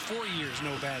may go 4 years,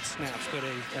 no bad snaps, but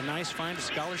a nice find, a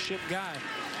scholarship guy.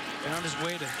 Found his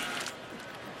way to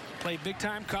play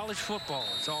big-time college football.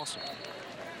 It's awesome.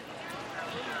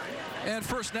 And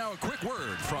first now, a quick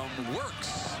word from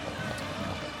Works.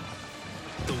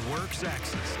 The Works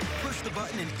axis. Push the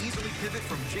button and easily pivot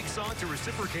from jigsaw to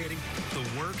reciprocating.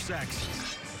 The Works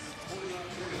axis.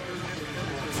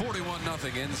 41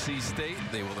 NC State.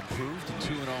 They will improve to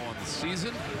 2-0 on the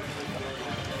season.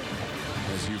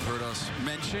 As you've heard us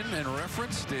mention and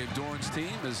reference, Dave Doran's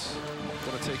team is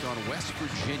going to take on West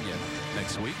Virginia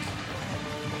next week.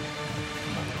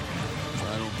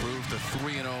 Trying to improve to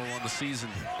 3-0 on the season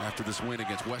after this win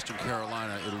against Western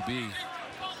Carolina. It'll be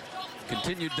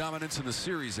continued dominance in the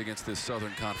series against this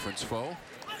Southern Conference foe.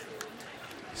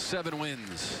 7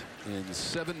 wins in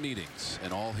 7 meetings,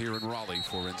 and all here in Raleigh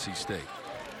for NC State.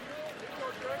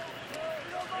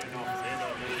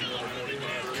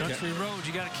 Country Road,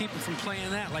 you got to keep them from playing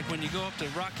that. Like when you go up to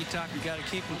Rocky Top, you got to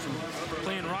keep them from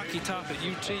playing Rocky Top at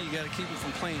UT. You got to keep them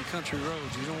from playing Country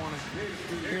Roads. You don't want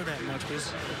to hear that much, but it's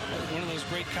one of those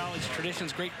great college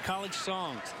traditions, great college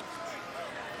songs.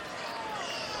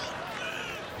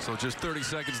 So just 30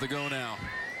 seconds to go now.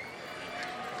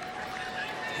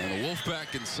 And the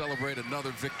Wolfpack can celebrate another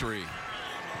victory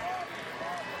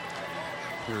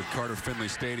here at Carter-Finley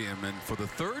Stadium. And for the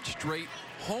 3rd straight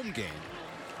home game,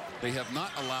 they have not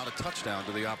allowed a touchdown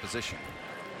to the opposition.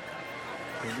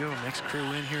 There you go. Next crew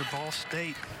in here, Ball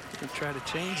State. They try to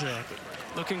change that.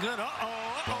 Looking good.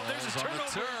 There's a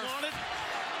turnover on it.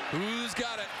 Who's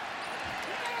got it?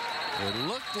 It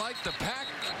looked like the Pack,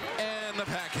 and the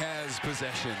Pack has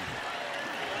possession.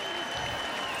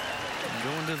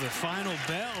 Going to the final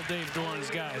bell, Dave Doran's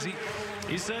guys.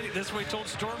 He said this way, told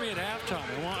Stormy at halftime.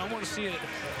 I want to see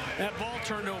that ball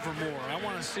turned over more. I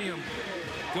want to see him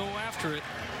go after it.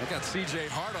 I got C.J.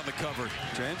 Hart on the cover,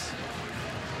 James.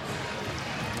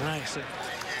 Nice.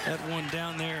 That one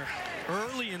down there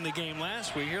early in the game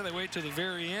last week. Here they wait to the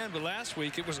very end, but last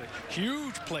week it was a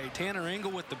huge play. Tanner Engel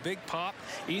with the big pop.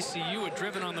 ECU had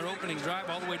driven on their opening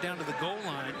drive all the way down to the goal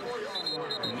line.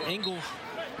 And Engel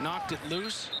knocked it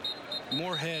loose.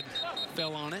 Moorhead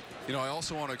fell on it. You know, I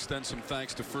also want to extend some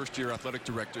thanks to first-year athletic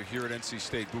director here at NC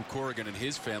State, Boo Corrigan, and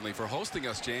his family for hosting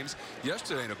us, James,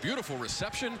 yesterday in a beautiful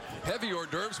reception. Heavy hors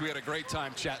d'oeuvres. We had a great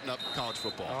time chatting up college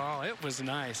football. Oh, it was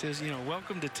nice. It was,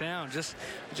 welcome to town. Just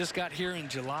got here in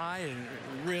July, and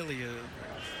really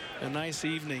a nice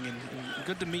evening, and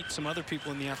good to meet some other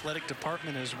people in the athletic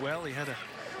department as well. He had a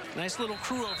nice little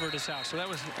crew over at his house, so that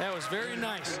was very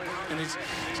nice. And he's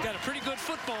got a pretty good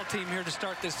football team here to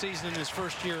start this season in his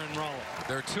first year in Raleigh.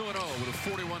 They're 2-0 with a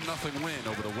 41-0 win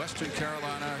over the Western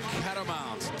Carolina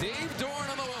Catamounts. Dave Doran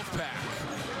on the Wolfpack.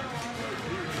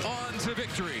 On to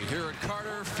victory here at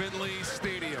Carter-Finley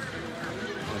Stadium.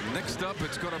 And next up,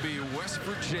 it's going to be West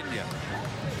Virginia.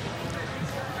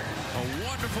 A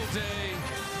wonderful day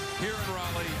here in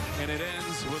Raleigh, and it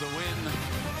ends with a win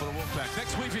for the Wolfpack.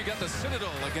 Next week, we got the Citadel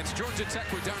against Georgia Tech.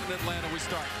 We're down in Atlanta. We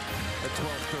start at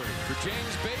 12:30. For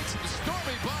James Bates and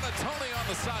Stormy Bonatoni on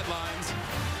the sidelines,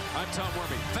 I'm Tom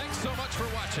Wormy. Thanks so much for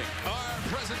watching our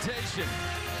presentation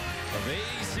of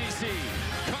ACC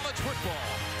college football.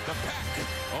 The Pack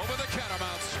over the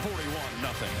Catamounts,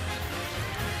 41-0.